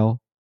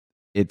scale,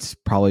 it's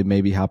probably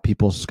maybe how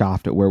people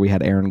scoffed at where we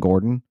had Aaron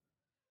Gordon.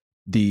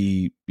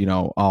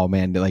 Oh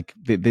man, like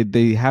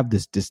they have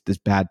this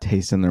bad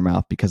taste in their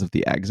mouth because of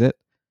the exit.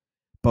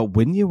 But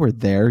when you were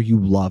there, you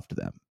loved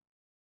them.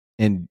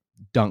 In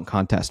dunk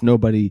contest,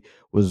 nobody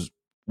was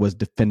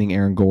defending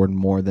Aaron Gordon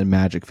more than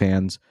Magic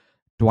fans.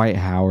 Dwight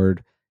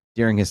Howard,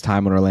 during his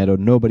time in Orlando,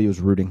 nobody was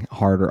rooting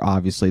harder,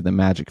 obviously, than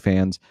Magic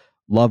fans.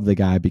 Love the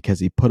guy because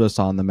he put us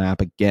on the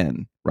map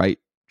again, right?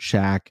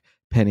 Shaq,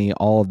 Penny,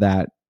 all of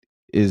that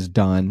is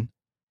done.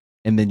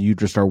 And then you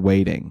just are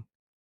waiting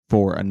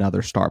for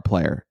another star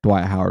player.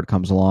 Dwight Howard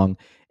comes along,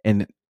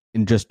 and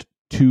in just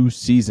 2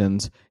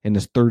 seasons, in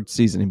his 3rd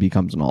season, he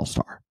becomes an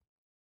all-star.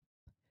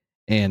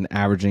 And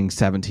averaging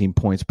 17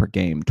 points per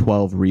game,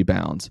 12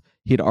 rebounds.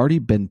 He had already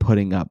been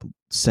putting up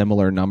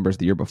similar numbers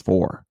the year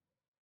before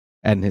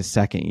and in his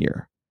 2nd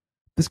year.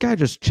 This guy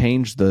just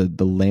changed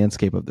the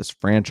landscape of this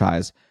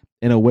franchise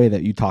in a way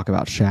that you talk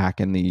about Shaq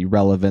and the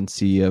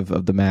relevancy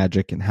of the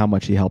Magic and how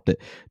much he helped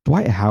it.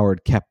 Dwight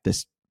Howard kept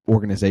this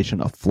organization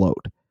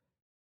afloat.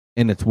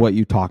 And it's what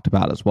you talked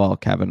about as well,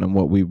 Kevin, and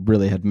what we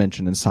really had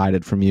mentioned and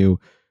cited from you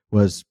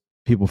was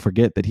people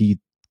forget that he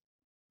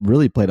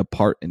really played a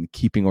part in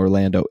keeping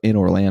Orlando in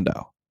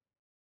Orlando.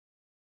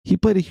 He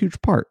played a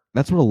huge part.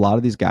 That's what a lot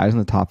of these guys in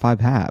the top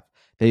 5 have.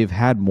 They've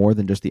had more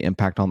than just the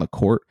impact on the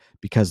court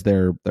because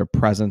their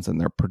presence and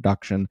their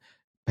production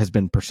has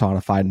been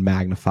personified and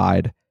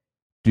magnified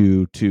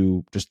due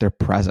to just their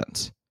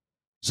presence.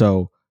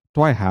 So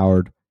Dwight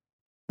Howard,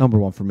 number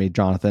one for me.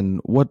 Jonathan,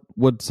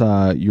 what's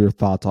your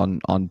thoughts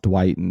on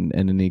Dwight and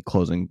any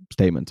closing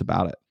statements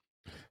about it?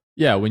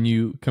 Yeah, when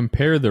you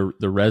compare the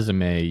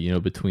resume,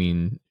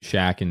 between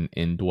Shaq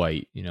and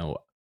Dwight,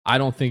 I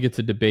don't think it's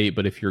a debate,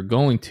 but if you're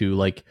going to,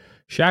 like,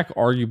 Shaq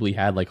arguably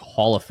had like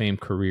Hall of Fame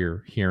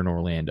career here in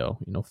Orlando,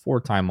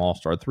 4-time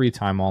All-Star,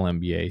 3-time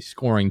All-NBA,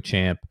 scoring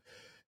champ,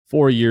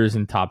 4 years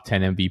in top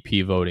 10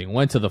 MVP voting,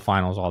 went to the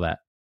finals, all that.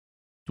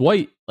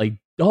 Dwight like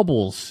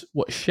doubles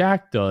what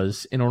Shaq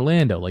does in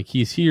Orlando. Like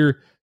he's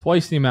here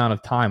twice the amount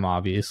of time,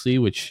 obviously,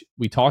 which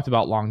we talked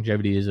about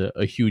longevity is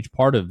a huge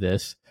part of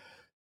this.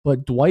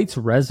 But Dwight's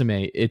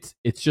resume, it's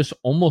just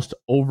almost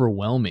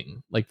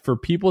overwhelming. Like, for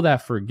people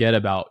that forget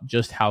about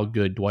just how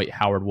good Dwight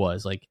Howard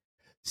was, like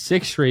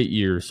 6 straight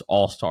years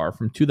All-Star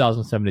from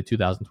 2007 to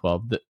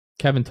 2012.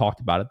 Kevin talked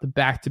about it, the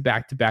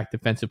back-to-back-to-back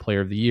Defensive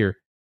Player of the Year.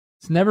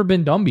 It's never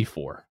been done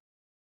before.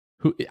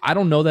 I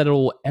don't know that it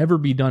will ever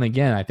be done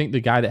again. I think the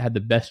guy that had the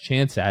best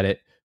chance at it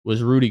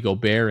was Rudy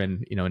Gobert,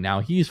 and now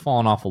he's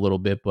fallen off a little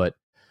bit, but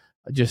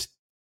just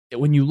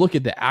when you look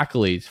at the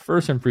accolades,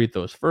 first in free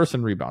throws, first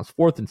in rebounds,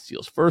 fourth in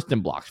steals, first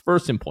in blocks,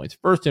 first in points,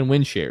 first in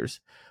win shares,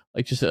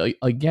 like just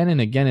again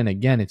and again and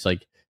again, it's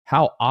like,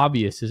 how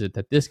obvious is it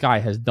that this guy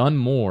has done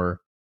more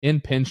in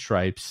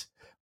pinstripes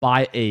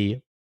by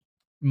a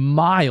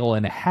mile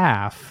and a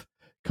half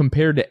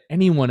compared to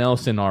anyone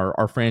else in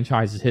our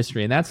franchise's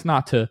history? And that's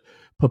not to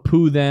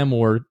poo-poo them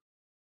or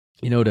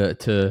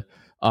to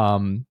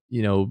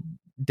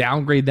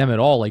downgrade them at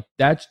all. Like,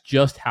 that's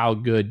just how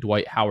good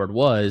Dwight Howard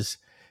was.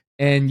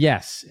 And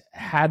yes,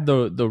 had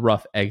the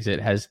rough exit,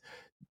 has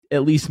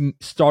at least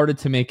started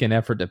to make an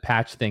effort to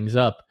patch things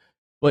up.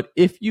 But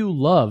if you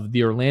love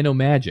the Orlando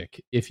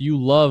Magic, if you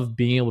love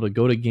being able to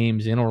go to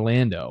games in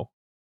Orlando,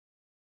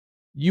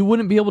 you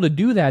wouldn't be able to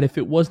do that if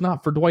it was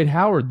not for Dwight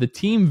Howard. The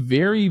team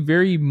very,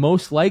 very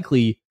most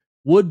likely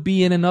would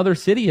be in another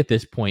city at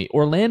this point.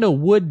 Orlando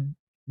would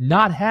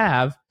not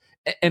have,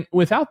 and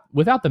without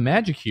the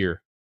Magic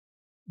here,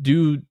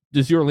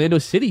 does the Orlando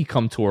City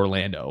come to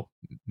Orlando?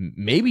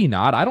 Maybe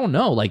not. I don't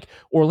know. Like,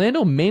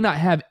 Orlando may not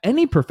have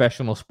any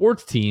professional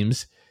sports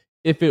teams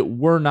if it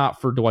were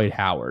not for Dwight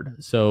Howard.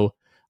 So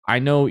I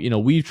know,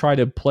 we've tried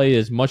to play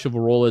as much of a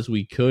role as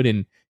we could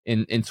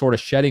in sort of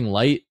shedding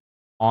light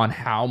on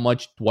how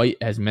much Dwight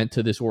has meant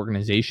to this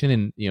organization.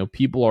 And,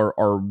 people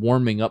are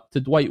warming up to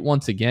Dwight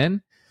once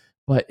again,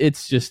 but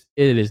it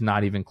is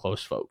not even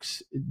close,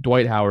 folks.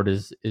 Dwight Howard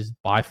is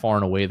by far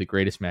and away the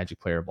greatest Magic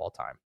player of all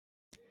time.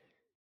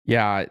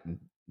 Yeah,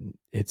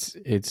 it's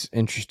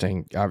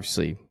interesting.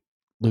 Obviously,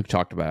 Luke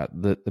talked about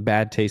it. The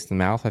bad taste in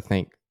the mouth, I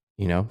think,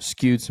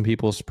 skewed some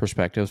people's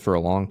perspectives for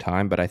a long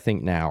time. But I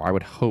think now, I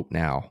would hope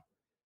now,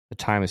 the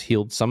time has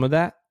healed some of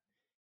that.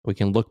 We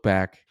can look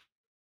back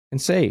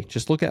and say,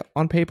 just look at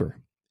on paper,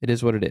 it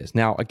is what it is.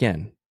 Now,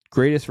 again,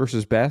 greatest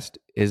versus best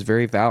is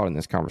very valid in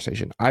this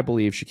conversation. I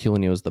believe Shaquille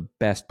O'Neal is the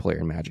best player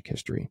in Magic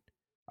history.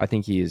 I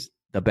think he is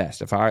the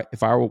best. If I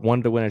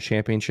wanted to win a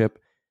championship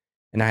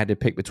and I had to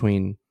pick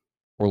between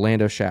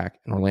Orlando Shaq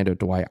and Orlando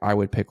Dwight, I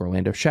would pick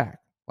Orlando Shaq.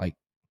 Like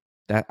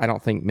that, I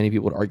don't think many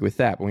people would argue with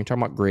that. But when you talk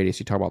about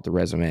greatest, you talk about the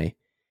resume,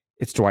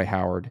 it's Dwight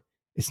Howard.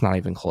 It's not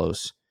even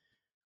close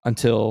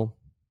until,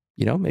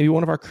 maybe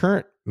one of our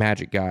current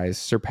Magic guys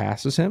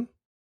surpasses him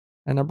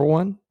at number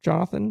one.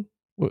 Jonathan,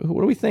 what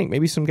do we think?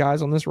 Maybe some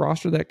guys on this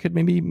roster that could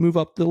maybe move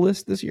up the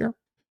list this year?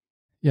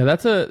 Yeah,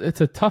 it's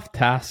a tough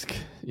task,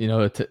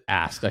 to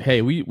ask. Like,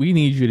 hey, we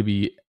need you to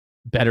be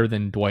better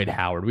than Dwight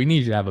Howard. We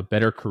need you to have a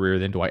better career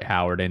than Dwight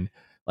Howard. And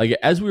like,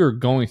 as we were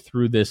going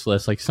through this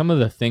list, like some of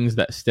the things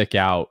that stick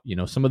out,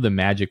 some of the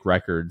Magic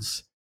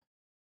records,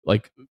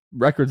 like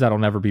records that'll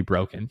never be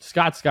broken.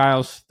 Scott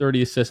Skiles,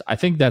 30 assists. I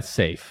think that's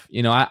safe.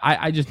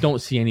 I just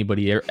don't see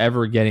anybody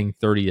ever getting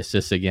 30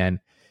 assists again.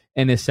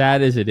 And as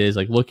sad as it is,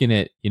 like looking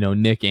at,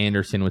 Nick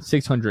Anderson with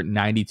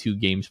 692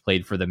 games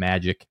played for the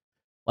Magic,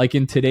 like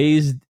in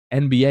today's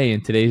NBA,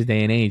 in today's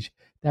day and age,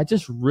 that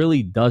just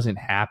really doesn't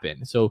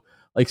happen. So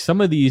like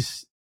some of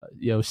these,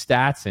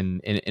 stats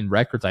and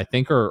records, I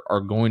think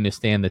are going to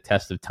stand the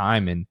test of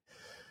time.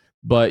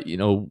 But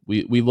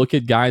we look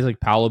at guys like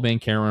Paolo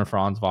Banchero and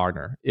Franz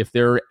Wagner. If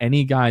there are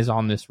any guys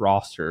on this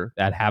roster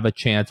that have a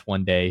chance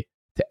one day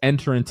to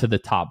enter into the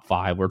top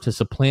 5 or to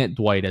supplant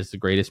Dwight as the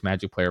greatest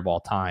Magic player of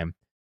all time,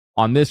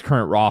 on this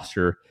current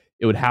roster,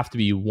 it would have to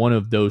be one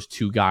of those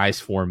two guys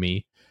for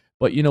me.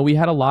 But, we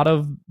had a lot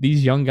of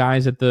these young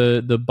guys at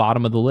the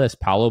bottom of the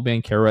list. Paolo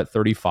Banchero at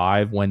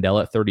 35, Wendell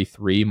at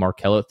 33,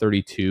 Markelle at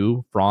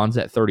 32, Franz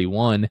at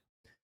 31.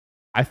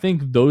 I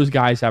think those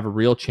guys have a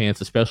real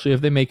chance, especially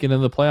if they make it into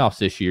the playoffs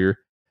this year,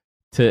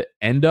 to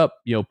end up,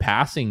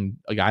 passing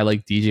a guy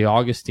like DJ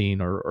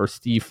Augustine or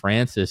Steve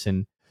Francis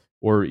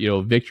or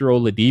Victor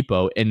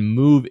Oladipo and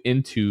move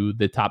into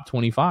the top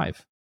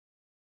 25.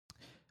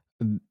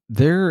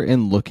 There,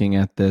 in looking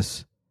at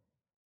this,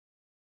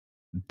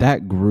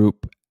 that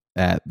group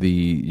at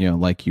the,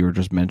 like you were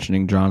just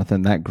mentioning,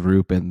 Jonathan, that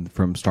group and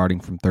from starting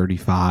from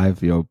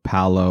 35,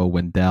 Paolo,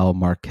 Wendell,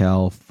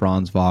 Markelle,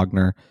 Franz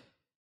Wagner,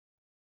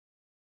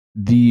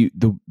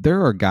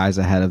 there are guys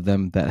ahead of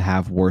them that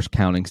have worse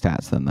counting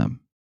stats than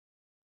them.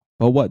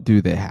 But what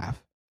do they have?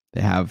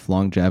 They have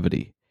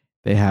longevity.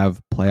 They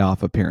have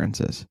playoff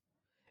appearances.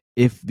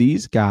 If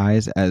these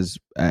guys, as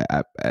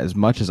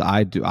much as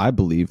I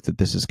believe that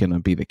this is going to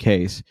be the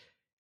case,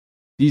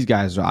 these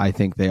guys, I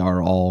think they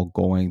are all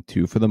going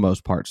to, for the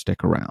most part,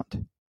 stick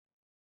around.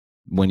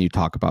 When you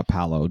talk about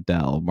Paolo,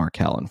 Dell,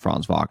 Markelle, and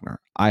Franz Wagner,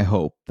 I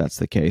hope that's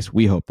the case.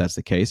 We hope that's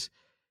the case.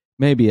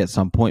 Maybe at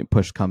some point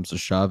push comes to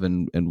shove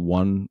and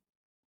one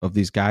of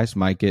these guys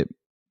might get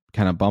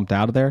kind of bumped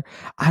out of there.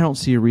 I don't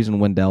see a reason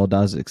Wendell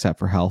does except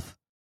for health.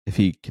 If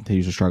he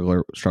continues to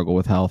struggle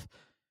with health,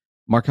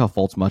 Markelle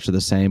Fultz much of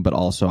the same, but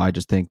also I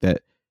just think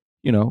that,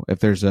 if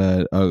there's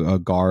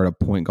a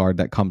point guard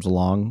that comes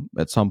along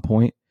at some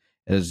point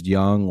as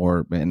young,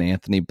 or an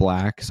Anthony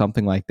Black,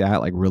 something like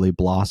that, like really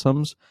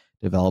blossoms,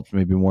 develops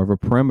maybe more of a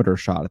perimeter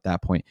shot at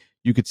that point,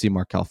 you could see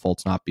Markelle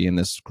Fultz not be in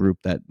this group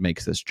that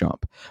makes this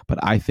jump. But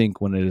I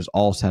think when it is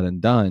all said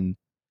and done,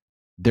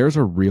 there's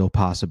a real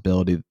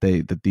possibility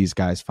that these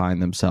guys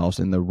find themselves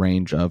in the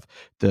range of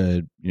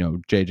the,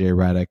 JJ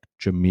Redick,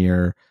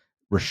 Jameer,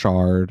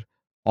 Richard,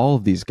 all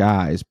of these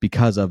guys,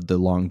 because of the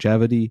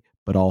longevity,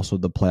 but also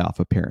the playoff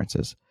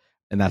appearances.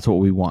 And that's what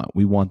we want.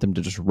 We want them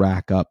to just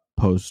rack up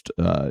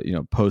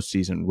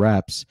postseason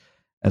reps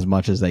as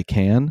much as they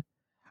can.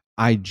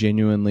 I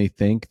genuinely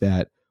think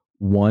that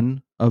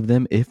one of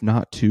them, if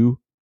not two,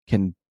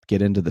 can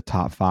get into the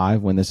top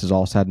 5 when this is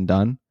all said and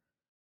done.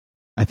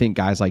 I think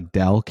guys like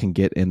Dell can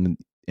get into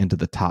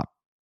the top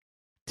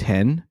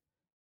 10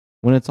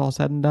 when it's all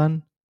said and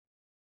done.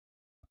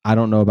 I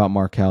don't know about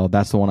Markelle.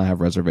 That's the one I have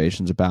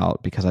reservations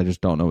about because I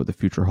just don't know what the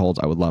future holds.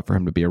 I would love for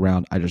him to be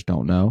around. I just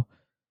don't know.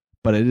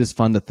 But it is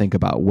fun to think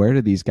about, where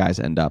do these guys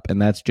end up?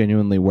 And that's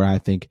genuinely where I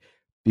think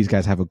these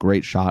guys have a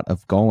great shot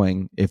of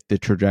going if the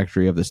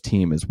trajectory of this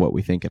team is what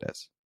we think it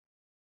is.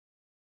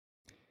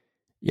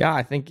 Yeah,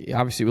 I think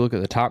obviously we look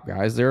at the top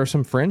guys. There are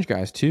some fringe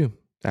guys too.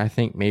 I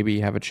think maybe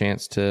have a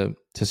chance to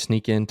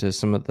sneak into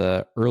some of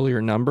the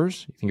earlier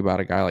numbers. You think about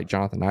a guy like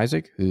Jonathan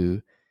Isaac,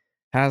 who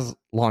has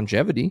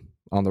longevity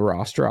on the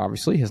roster,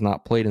 obviously, has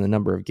not played in the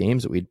number of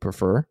games that we'd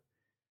prefer.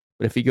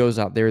 But if he goes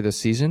out there this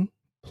season,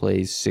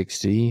 plays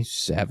 60,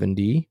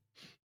 70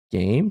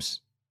 games,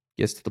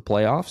 gets to the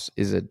playoffs,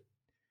 is a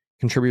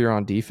contributor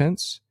on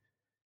defense.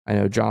 I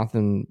know,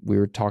 Jonathan, we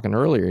were talking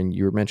earlier, and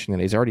you were mentioning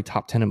that he's already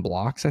top 10 in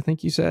blocks, I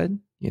think you said,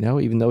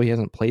 even though he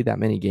hasn't played that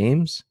many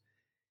games.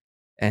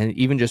 And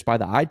even just by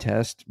the eye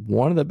test,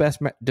 one of the best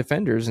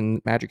defenders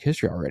in Magic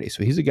history already.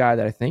 So he's a guy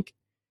that I think,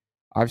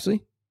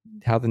 obviously,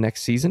 how the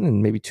next season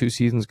and maybe 2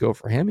 seasons go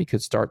for him, he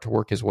could start to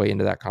work his way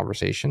into that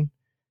conversation,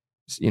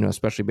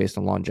 especially based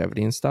on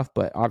longevity and stuff.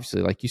 But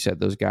obviously, like you said,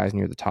 those guys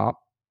near the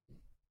top,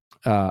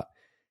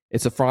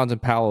 it's a Franz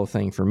and Paolo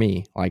thing for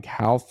me. Like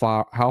how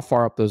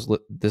far up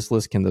this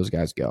list can those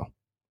guys go?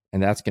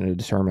 And that's going to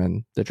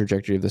determine the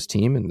trajectory of this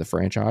team and the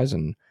franchise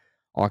and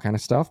all kind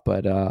of stuff.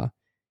 But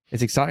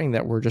it's exciting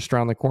that we're just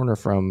around the corner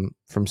from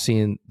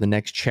seeing the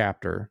next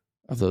chapter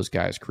of those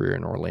guys' career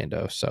in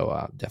Orlando.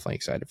 So definitely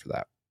excited for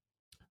that.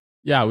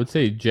 Yeah, I would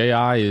say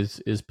J.I.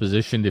 is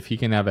positioned, if he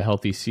can have a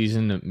healthy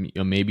season,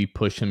 maybe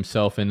push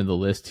himself into the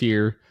list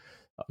here.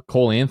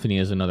 Cole Anthony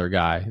is another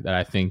guy that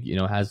I think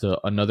has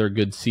another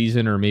good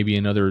season, or maybe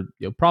another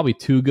probably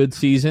 2 good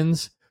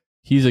seasons.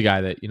 He's a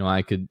guy that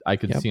I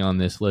could see on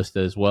this list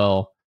as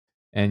well.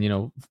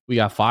 And we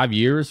got 5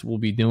 years. We'll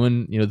be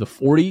doing the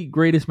 40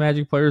 greatest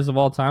Magic players of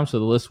all time, so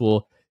the list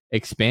will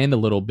expand a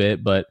little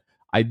bit. But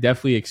I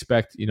definitely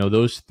expect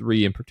those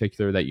 3 in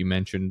particular that you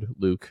mentioned,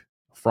 Luke,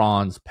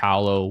 Franz,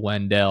 Paolo,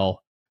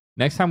 Wendell.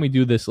 Next time we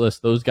do this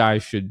list, those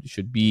guys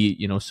should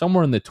be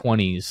somewhere in the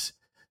 20s,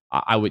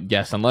 I would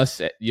guess, unless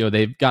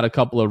they've got a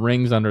couple of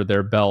rings under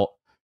their belt.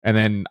 And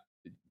then,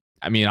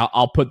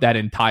 I'll put that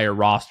entire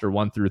roster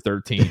 1 through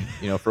 13,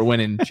 for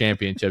winning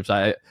championships.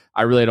 I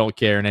really don't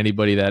care, and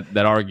anybody that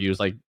argues,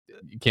 like,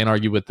 you can't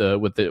argue with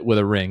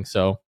a ring.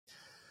 So,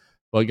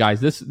 but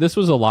guys, this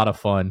was a lot of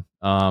fun.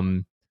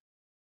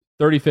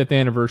 35th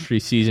anniversary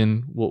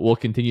season. We'll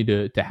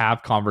continue to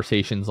have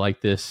conversations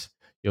like this,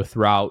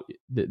 throughout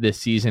this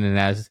season, and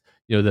as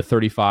the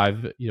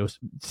 35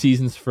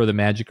 seasons for the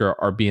Magic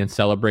are being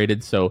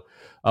celebrated. So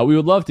we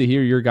would love to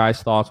hear your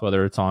guys' thoughts,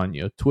 whether it's on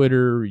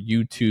Twitter,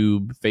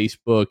 YouTube,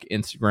 Facebook,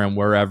 Instagram,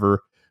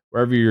 wherever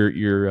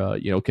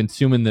you're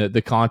consuming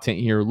the content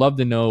here. Love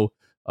to know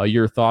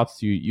your thoughts.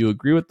 Do you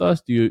agree with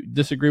us? Do you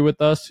disagree with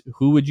us?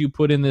 Who would you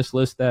put in this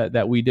list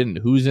that we didn't?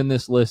 Who's in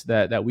this list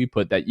that we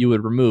put that you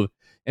would remove?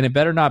 And it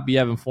better not be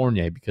Evan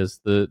Fournier, because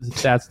the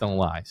stats don't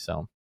lie.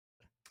 So,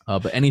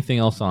 but anything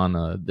else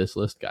on this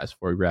list, guys,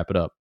 before we wrap it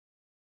up?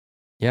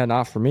 Yeah,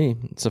 not for me.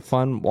 It's a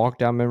fun walk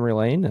down memory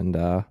lane,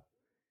 and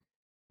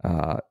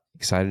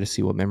excited to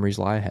see what memories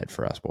lie ahead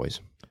for us, boys.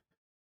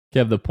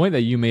 Kev, the point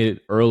that you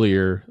made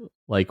earlier,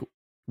 like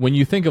when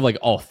you think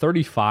of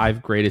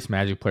 35 greatest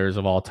Magic players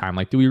of all time,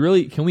 like,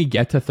 can we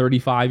get to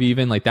 35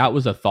 even? Like, that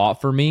was a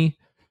thought for me.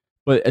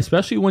 But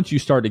especially once you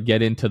start to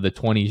get into the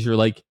 20s, you're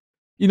like,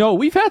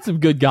 we've had some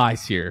good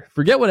guys here.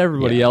 Forget what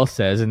everybody else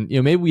says. And,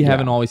 maybe we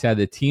haven't always had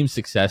the team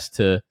success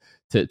to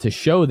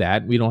show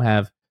that. We don't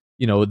have,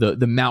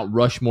 the Mount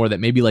Rushmore that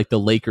maybe like the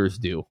Lakers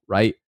do,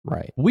 right?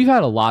 Right. We've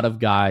had a lot of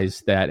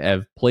guys that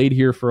have played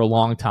here for a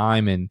long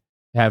time and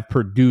have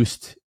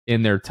produced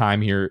in their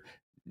time here.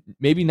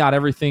 Maybe not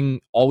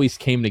everything always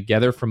came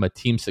together from a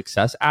team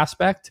success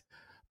aspect.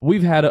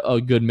 We've had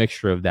a good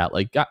mixture of that,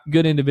 like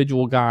good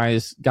individual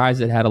guys that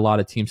had a lot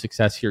of team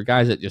success here,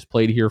 guys that just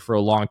played here for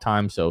a long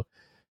time. So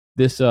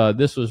this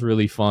was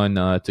really fun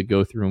to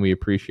go through, and we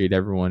appreciate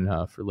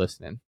everyone for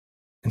listening.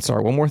 And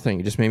sorry, one more thing.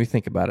 You just made me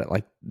think about it.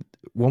 Like,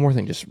 one more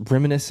thing, just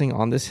reminiscing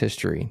on this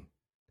history.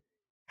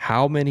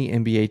 How many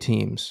NBA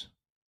teams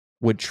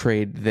would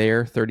trade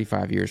their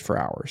 35 years for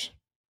ours?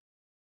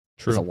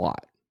 True. It's a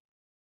lot.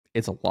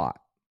 It's a lot.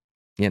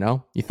 You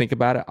know, you think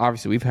about it.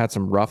 Obviously, we've had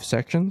some rough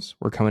sections.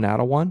 We're coming out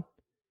of one.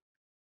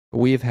 But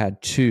we have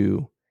had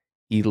 2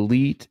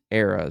 elite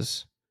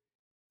eras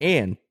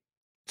and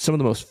some of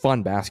the most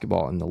fun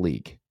basketball in the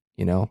league.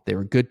 You know, they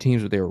were good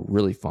teams, but they were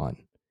really fun.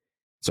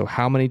 So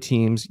how many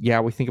teams?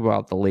 Yeah, we think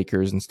about the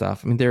Lakers and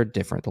stuff. I mean, they're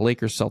different. The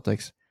Lakers,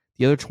 Celtics,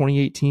 the other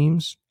 28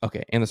 teams.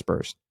 Okay, and the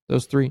Spurs.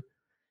 Those 3.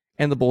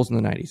 And the Bulls in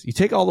the 90s. You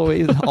take all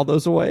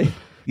those away. The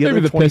Maybe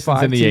other the 25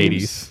 Pistons in the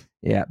teams, 80s.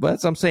 Yeah, but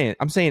that's what I'm saying.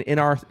 I'm saying in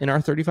our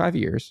 35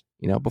 years,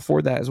 you know,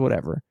 before that is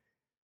whatever.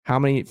 How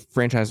many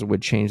franchises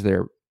would change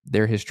their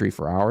history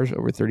for ours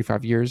over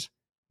 35 years?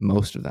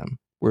 Most of them.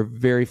 We're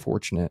very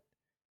fortunate.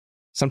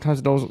 Sometimes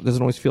it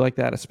doesn't always feel like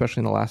that,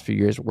 especially in the last few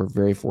years. We're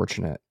very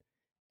fortunate.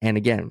 And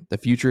again, the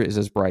future is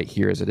as bright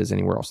here as it is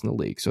anywhere else in the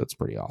league. So it's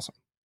pretty awesome.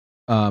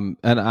 And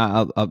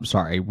I'm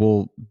sorry,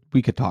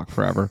 we could talk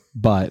forever,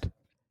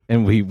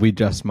 and we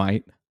just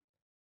might.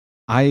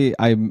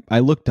 I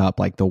looked up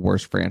like the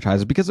worst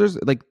franchises because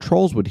there's like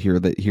trolls would hear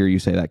you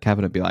say that.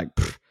 Kevin would be like,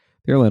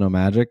 "The Orlando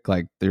Magic,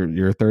 like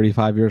you're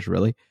 35 years,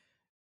 really?"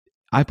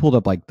 I pulled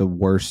up like the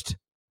worst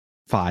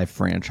 5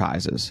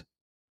 franchises.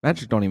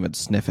 Magic don't even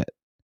sniff it.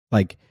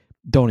 Like,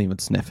 don't even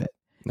sniff it.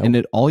 Nope.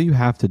 And all you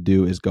have to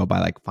do is go by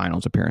like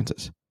finals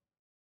appearances,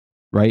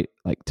 right?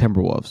 Like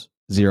Timberwolves,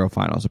 0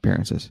 finals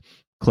appearances.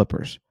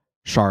 Clippers,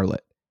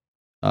 Charlotte,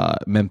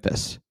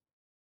 Memphis,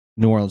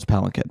 New Orleans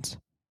Pelicans.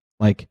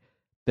 Like,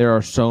 there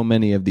are so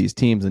many of these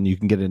teams, and you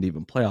can get into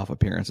even playoff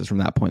appearances from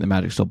that point. The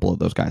Magic still blow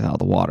those guys out of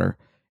the water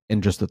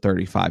in just the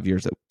 35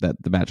 years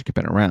that the Magic have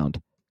been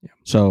around. Yeah.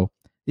 So,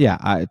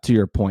 yeah, to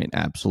your point,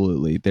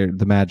 absolutely.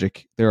 The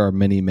Magic, there are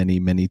many, many,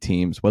 many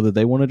teams. Whether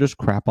they want to just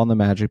crap on the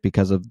Magic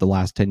because of the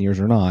last 10 years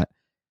or not,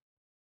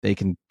 they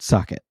can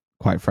suck it,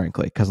 quite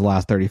frankly, because the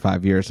last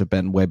 35 years have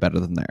been way better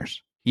than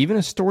theirs. Even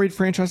a storied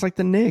franchise like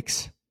the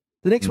Knicks.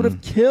 The Knicks would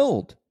have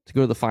killed to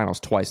go to the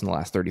finals twice in the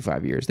last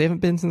 35 years. They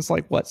haven't been since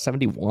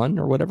 71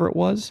 or whatever it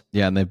was.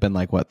 Yeah, and they've been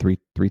like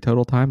three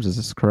total times. Is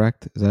this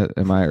correct? Is that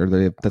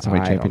that's how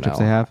many championships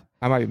they have?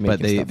 I might be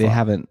making but they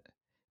haven't.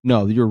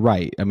 No, you're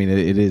right. I mean,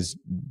 it is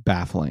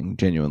baffling,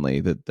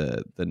 genuinely, that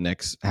the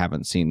Knicks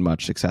haven't seen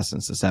much success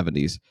since the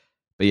 70s.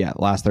 But yeah,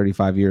 the last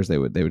 35 years they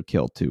would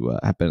kill to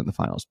have been in the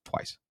finals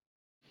twice.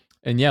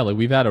 And yeah, like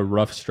we've had a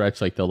rough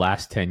stretch like the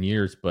last 10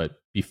 years, but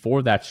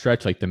before that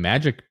stretch, like the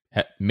Magic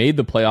made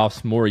the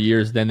playoffs more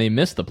years than they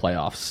missed the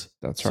playoffs.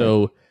 That's right.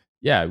 So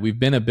yeah, we've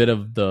been a bit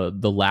of the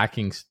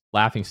laughing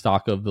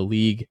stock of the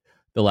league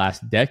the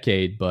last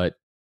decade. But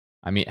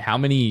I mean, how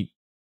many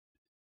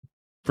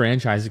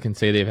franchises can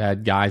say they've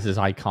had guys as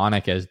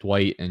iconic as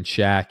Dwight and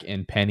Shaq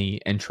and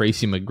Penny and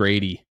Tracy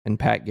McGrady and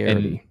Pat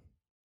Garrity?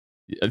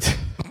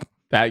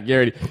 Pat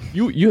Garrity.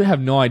 You have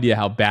no idea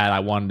how bad I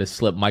wanted to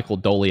slip Michael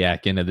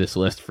Doliak into this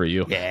list for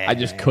you. Yeah. I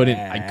just couldn't.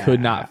 I could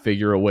not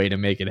figure a way to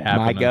make it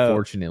happen,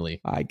 unfortunately.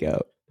 I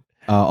go.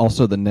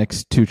 Also, the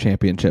Knicks 2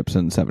 championships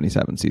in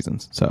 77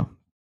 seasons. So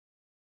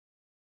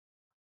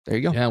there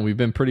you go. Yeah, we've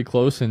been pretty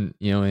close in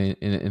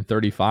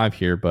 35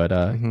 here, but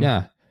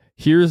yeah.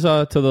 Here's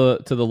to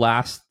the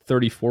last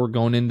 34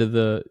 going into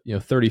the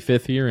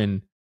 35th here,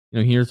 and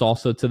here's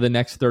also to the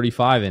next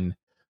 35, and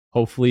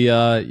hopefully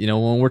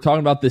when we're talking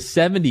about the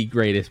 70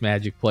 greatest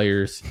Magic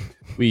players,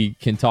 we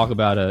can talk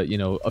about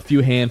a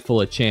few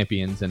handful of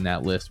champions, and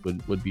that list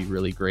would be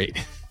really great.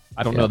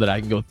 I don't know that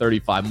I can go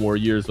 35 more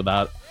years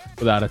without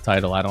a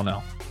title. I don't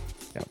know.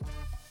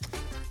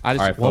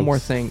 Yep. One more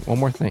thing.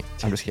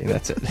 I'm just kidding.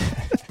 That's it.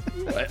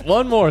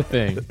 One more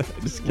thing.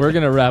 We're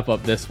going to wrap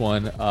up this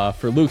one.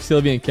 For Luke,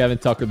 Sylvia, and Kevin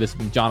Tucker, this has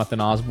been Jonathan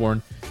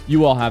Osborne.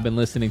 You all have been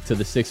listening to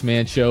The Sixth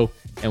Man Show,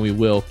 and we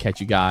will catch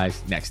you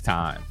guys next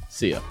time.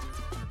 See ya.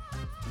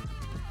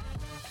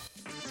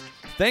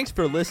 Thanks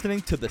for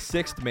listening to The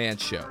Sixth Man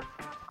Show.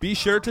 Be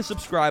sure to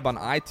subscribe on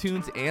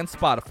iTunes and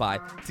Spotify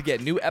to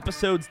get new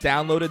episodes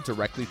downloaded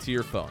directly to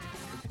your phone.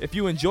 If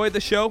you enjoyed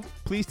the show,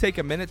 please take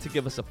a minute to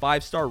give us a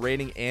 5-star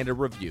rating and a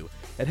review.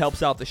 It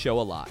helps out the show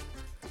a lot.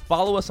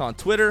 Follow us on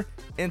Twitter,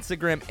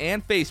 Instagram,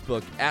 and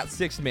Facebook at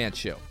Sixth Man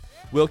Show.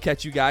 We'll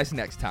catch you guys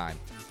next time.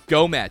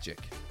 Go Magic!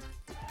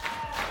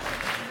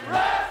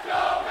 Red!